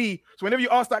 That's me. So whenever you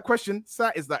ask that question,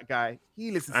 Sat is that guy.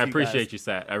 He listens to I you appreciate guys. you,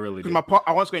 Sat. I really do.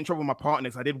 I once got in trouble with my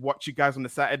partners. I did watch you guys on the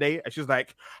Saturday, and she was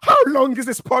like, "How long is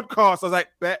this podcast?" I was like,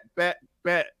 "Bet."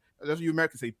 That's what you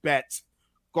Americans say, bet.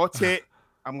 Got it.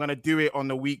 I'm gonna do it on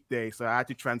the weekday, so I had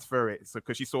to transfer it. So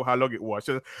because she saw how long it was,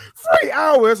 she was like, 3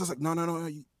 hours. I was like,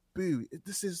 no, boo.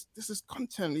 This is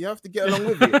content. You have to get along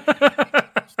with it.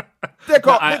 They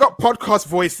got podcast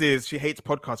voices. She hates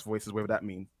podcast voices, whatever that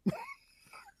means.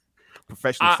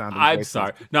 Professional sounding I'm voices.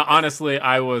 sorry. No, honestly,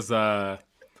 I was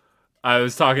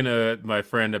talking to my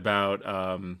friend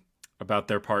about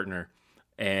their partner,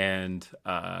 and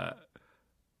I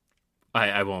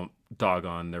won't dog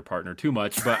on their partner too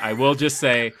much, but I will just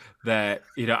say that,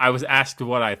 I was asked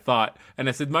what I thought, and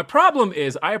I said, my problem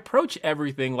is I approach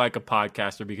everything like a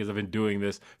podcaster because I've been doing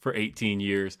this for 18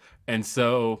 years. And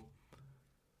so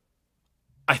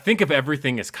I think of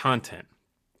everything as content.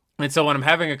 And so when I'm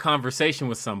having a conversation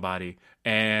with somebody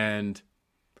and,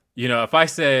 if I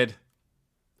said,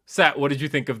 Sat, what did you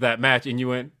think of that match? And you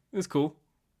went, it was cool.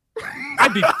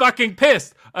 I'd be fucking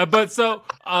pissed. But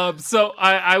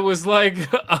I was like,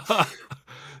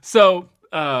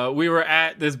 we were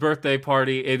at this birthday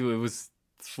party. It was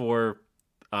for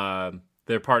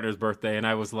their partner's birthday. And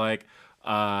I was like,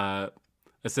 I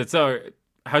said, so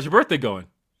how's your birthday going?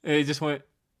 And he just went,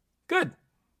 good.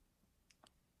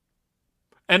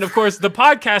 And of course, the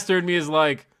podcaster in me is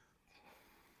like,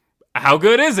 how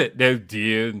good is it?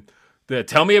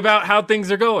 Tell me about how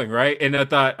things are going, right? And I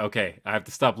thought, okay, I have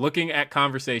to stop looking at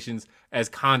conversations as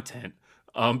content,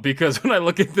 because when I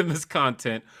look at them as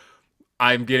content,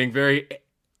 I'm getting very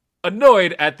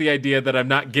annoyed at the idea that I'm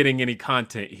not getting any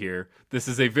content here. This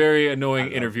is a very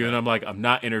annoying interview, and I'm like, I'm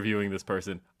not interviewing this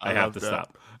person. I have to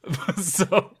stop.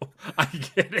 So I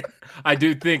get it. I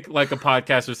do think like a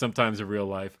podcaster sometimes in real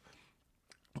life.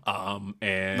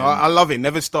 And no, I love it.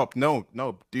 Never stop. No,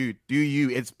 dude, do you?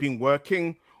 It's been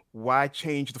working. Why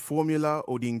change the formula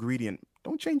or the ingredient?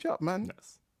 Don't change up, man.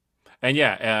 Yes. And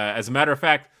as a matter of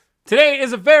fact, today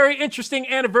is a very interesting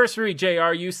anniversary,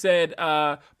 JR. You said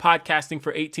podcasting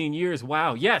for 18 years.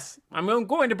 Wow. Yes, I'm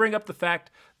going to bring up the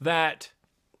fact that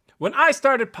when I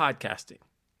started podcasting,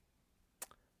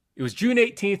 it was June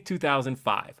 18th,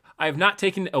 2005. I have not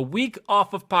taken a week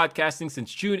off of podcasting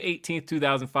since June 18th,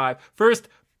 2005. First,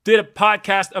 did a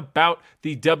podcast about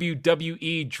the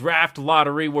WWE draft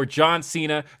lottery where John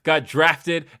Cena got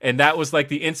drafted, and that was like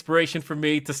the inspiration for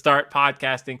me to start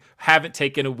podcasting. Haven't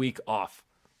taken a week off.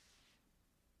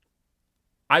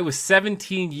 I was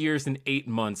 17 years and 8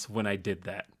 months when I did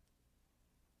that.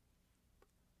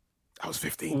 I was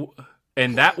 15.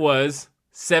 And that was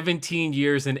 17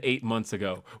 years and 8 months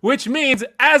ago, which means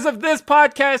as of this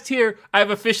podcast here, I've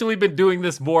officially been doing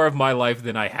this more of my life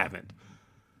than I haven't.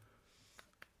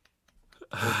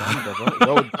 Well done, brother.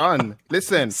 Well done.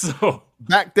 Listen, So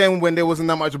back then when there wasn't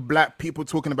that much black people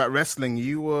talking about wrestling,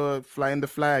 you were flying the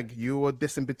flag. You were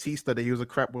dissing Batista that he was a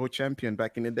crap world champion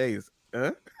back in the days.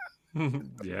 Huh?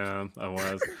 yeah, I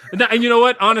was. And you know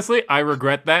what? Honestly, I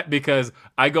regret that because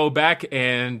I go back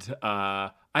and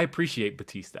I appreciate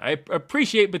Batista. I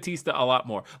appreciate Batista a lot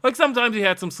more. Like sometimes he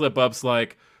had some slip ups,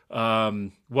 like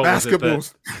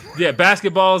basketballs.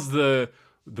 Basketballs.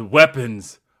 The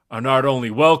weapons are not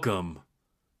only welcome,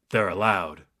 they're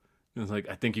allowed. And it's like,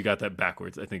 I think you got that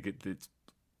backwards. I think it's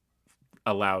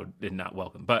allowed and not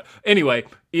welcome. But anyway,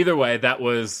 either way, that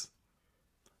was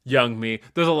young me.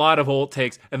 There's a lot of old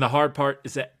takes, and the hard part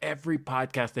is that every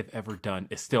podcast I've ever done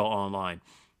is still online.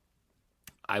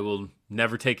 I will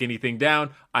never take anything down.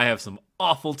 I have some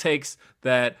awful takes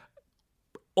that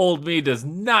old me does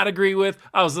not agree with.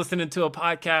 I was listening to a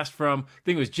podcast from, I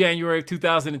think it was January of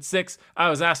 2006. I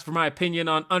was asked for my opinion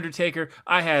on Undertaker.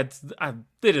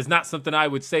 It is not something I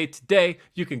would say today.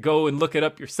 You can go and look it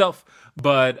up yourself.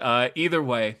 But either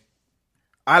way.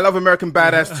 I love American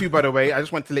Badass too, by the way. I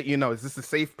just want to let you know, is this a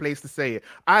safe place to say it?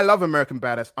 I love American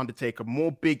Badass Undertaker,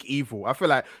 more Big Evil. I feel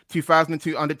like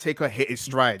 2002 Undertaker hit his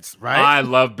strides, right? I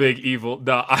love Big Evil.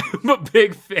 No, I'm a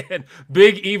big fan.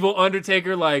 Big Evil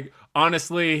Undertaker, like,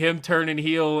 honestly, him turning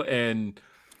heel and...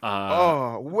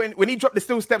 when he dropped the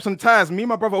steel steps on Taz, me and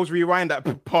my brother was rewind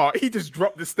that part. He just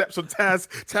dropped the steps on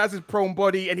Taz's prone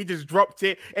body, and he just dropped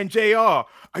it. And JR, are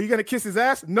you gonna kiss his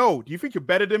ass? No. Do you think you're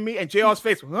better than me? And JR's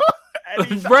face, huh?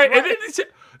 Right. And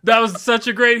that was such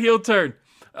a great heel turn.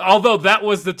 Although that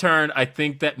was the turn, I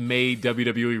think, that made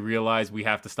WWE realize we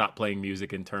have to stop playing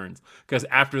music in turns. Because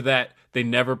after that, they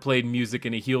never played music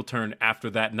in a heel turn after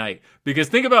that night. Because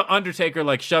think about Undertaker,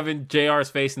 like, shoving JR's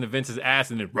face into Vince's ass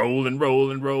and then rolling.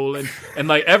 And,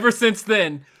 like, ever since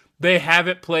then, they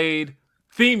haven't played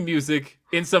theme music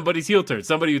in somebody's heel turn.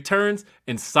 Somebody who turns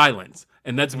in silence.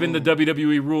 And that's been the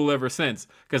WWE rule ever since.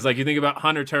 Because, like, you think about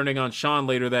Hunter turning on Shawn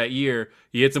later that year,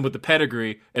 he hits him with the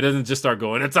pedigree. It doesn't just start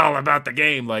going, it's all about the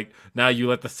game. Like, now you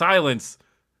let the silence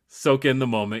soak in the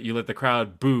moment. You let the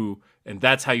crowd boo. And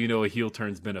that's how you know a heel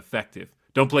turn's been effective.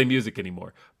 Don't play music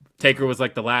anymore. Taker was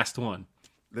like the last one.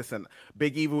 Listen,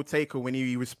 Big Evil Taker, when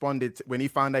he responded, when he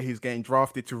found out he was getting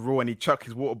drafted to Raw and he chucked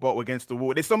his water bottle against the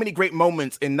wall. There's so many great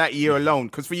moments in that year alone.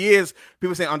 Because for years,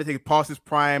 people saying Undertaker past his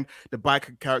prime, the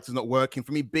biker character's not working.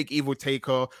 For me, Big Evil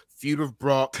Taker, feud with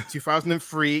Brock,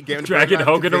 2003, getting dragging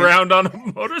Hogan around on a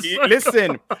motorcycle.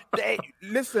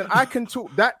 Listen, I can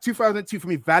talk. That 2002 for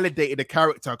me validated the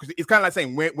character because it's kind of like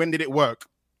saying, when did it work?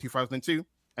 2002.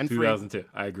 And 2002.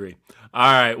 I agree. All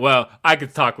right. Well, I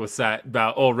could talk with Sat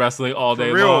about old wrestling all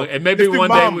day long, and maybe one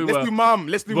day we will. Let's do Mom.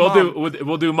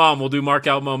 We'll do Mom. We'll do Mark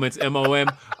Out Moments, MOM.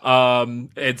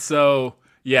 And so,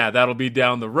 yeah, that'll be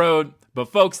down the road. But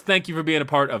folks, thank you for being a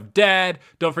part of Dad.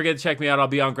 Don't forget to check me out. I'll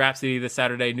be on Grapsody this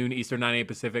Saturday, noon Eastern, 9 8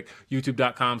 Pacific,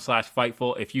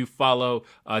 youtube.com/Fightful. If you follow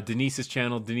Denise's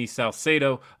channel, Denise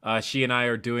Salcedo, she and I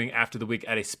are doing After the Week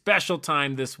at a special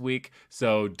time this week.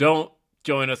 So don't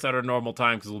join us at our normal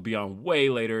time because we'll be on way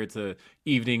later. It's a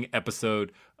evening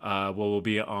episode. We'll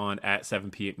be on at 7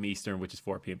 p.m. Eastern, which is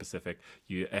 4 p.m. Pacific.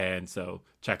 And so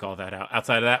check all that out.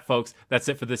 Outside of that, folks, that's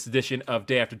it for this edition of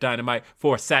Day After Dynamite.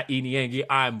 For Sat Iniangi,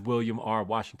 I'm William R.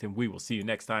 Washington. We will see you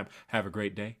next time. Have a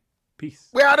great day. Peace.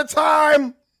 We're out of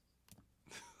time.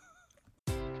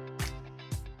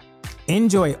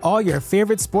 Enjoy all your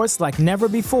favorite sports like never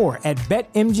before at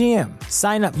BetMGM.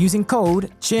 Sign up using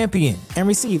code CHAMPION and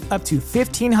receive up to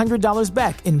 $1,500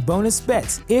 back in bonus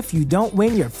bets if you don't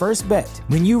win your first bet.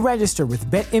 When you register with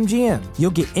BetMGM,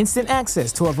 you'll get instant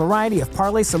access to a variety of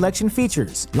parlay selection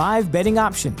features, live betting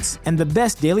options, and the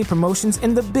best daily promotions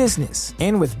in the business.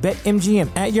 And with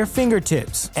BetMGM at your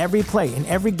fingertips, every play and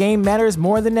every game matters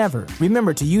more than ever.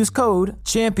 Remember to use code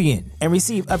CHAMPION and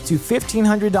receive up to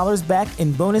 $1,500 back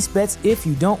in bonus bets if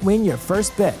you don't win your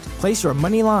first bet. Place your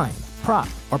money line, prop,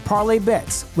 or parlay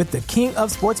bets with the king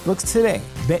of sportsbooks today.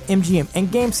 BetMGM and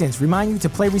GameSense remind you to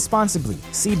play responsibly.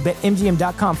 See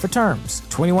BetMGM.com for terms.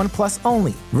 21 plus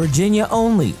only. Virginia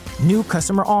only. New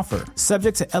customer offer.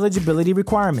 Subject to eligibility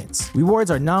requirements. Rewards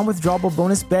are non-withdrawable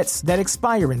bonus bets that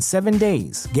expire in 7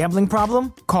 days. Gambling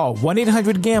problem? Call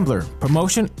 1-800-GAMBLER.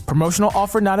 Promotional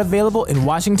offer not available in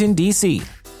Washington, D.C.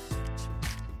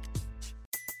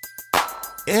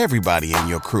 Everybody in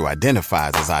your crew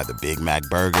identifies as either Big Mac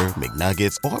Burger,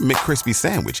 McNuggets, or McCrispy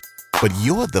Sandwich. But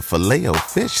you're the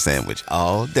Filet-O-Fish Sandwich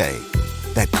all day.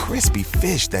 That crispy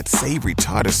fish, that savory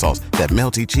tartar sauce, that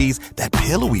melty cheese, that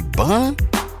pillowy bun.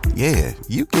 Yeah,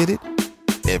 you get it.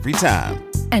 Every time.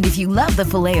 And if you love the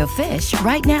Filet-O-Fish,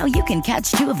 right now you can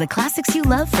catch two of the classics you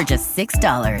love for just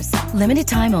 $6. Limited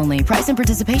time only. Price and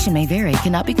participation may vary.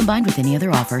 Cannot be combined with any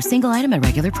other offer. Single item at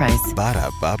regular price.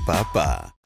 Ba-da-ba-ba-ba.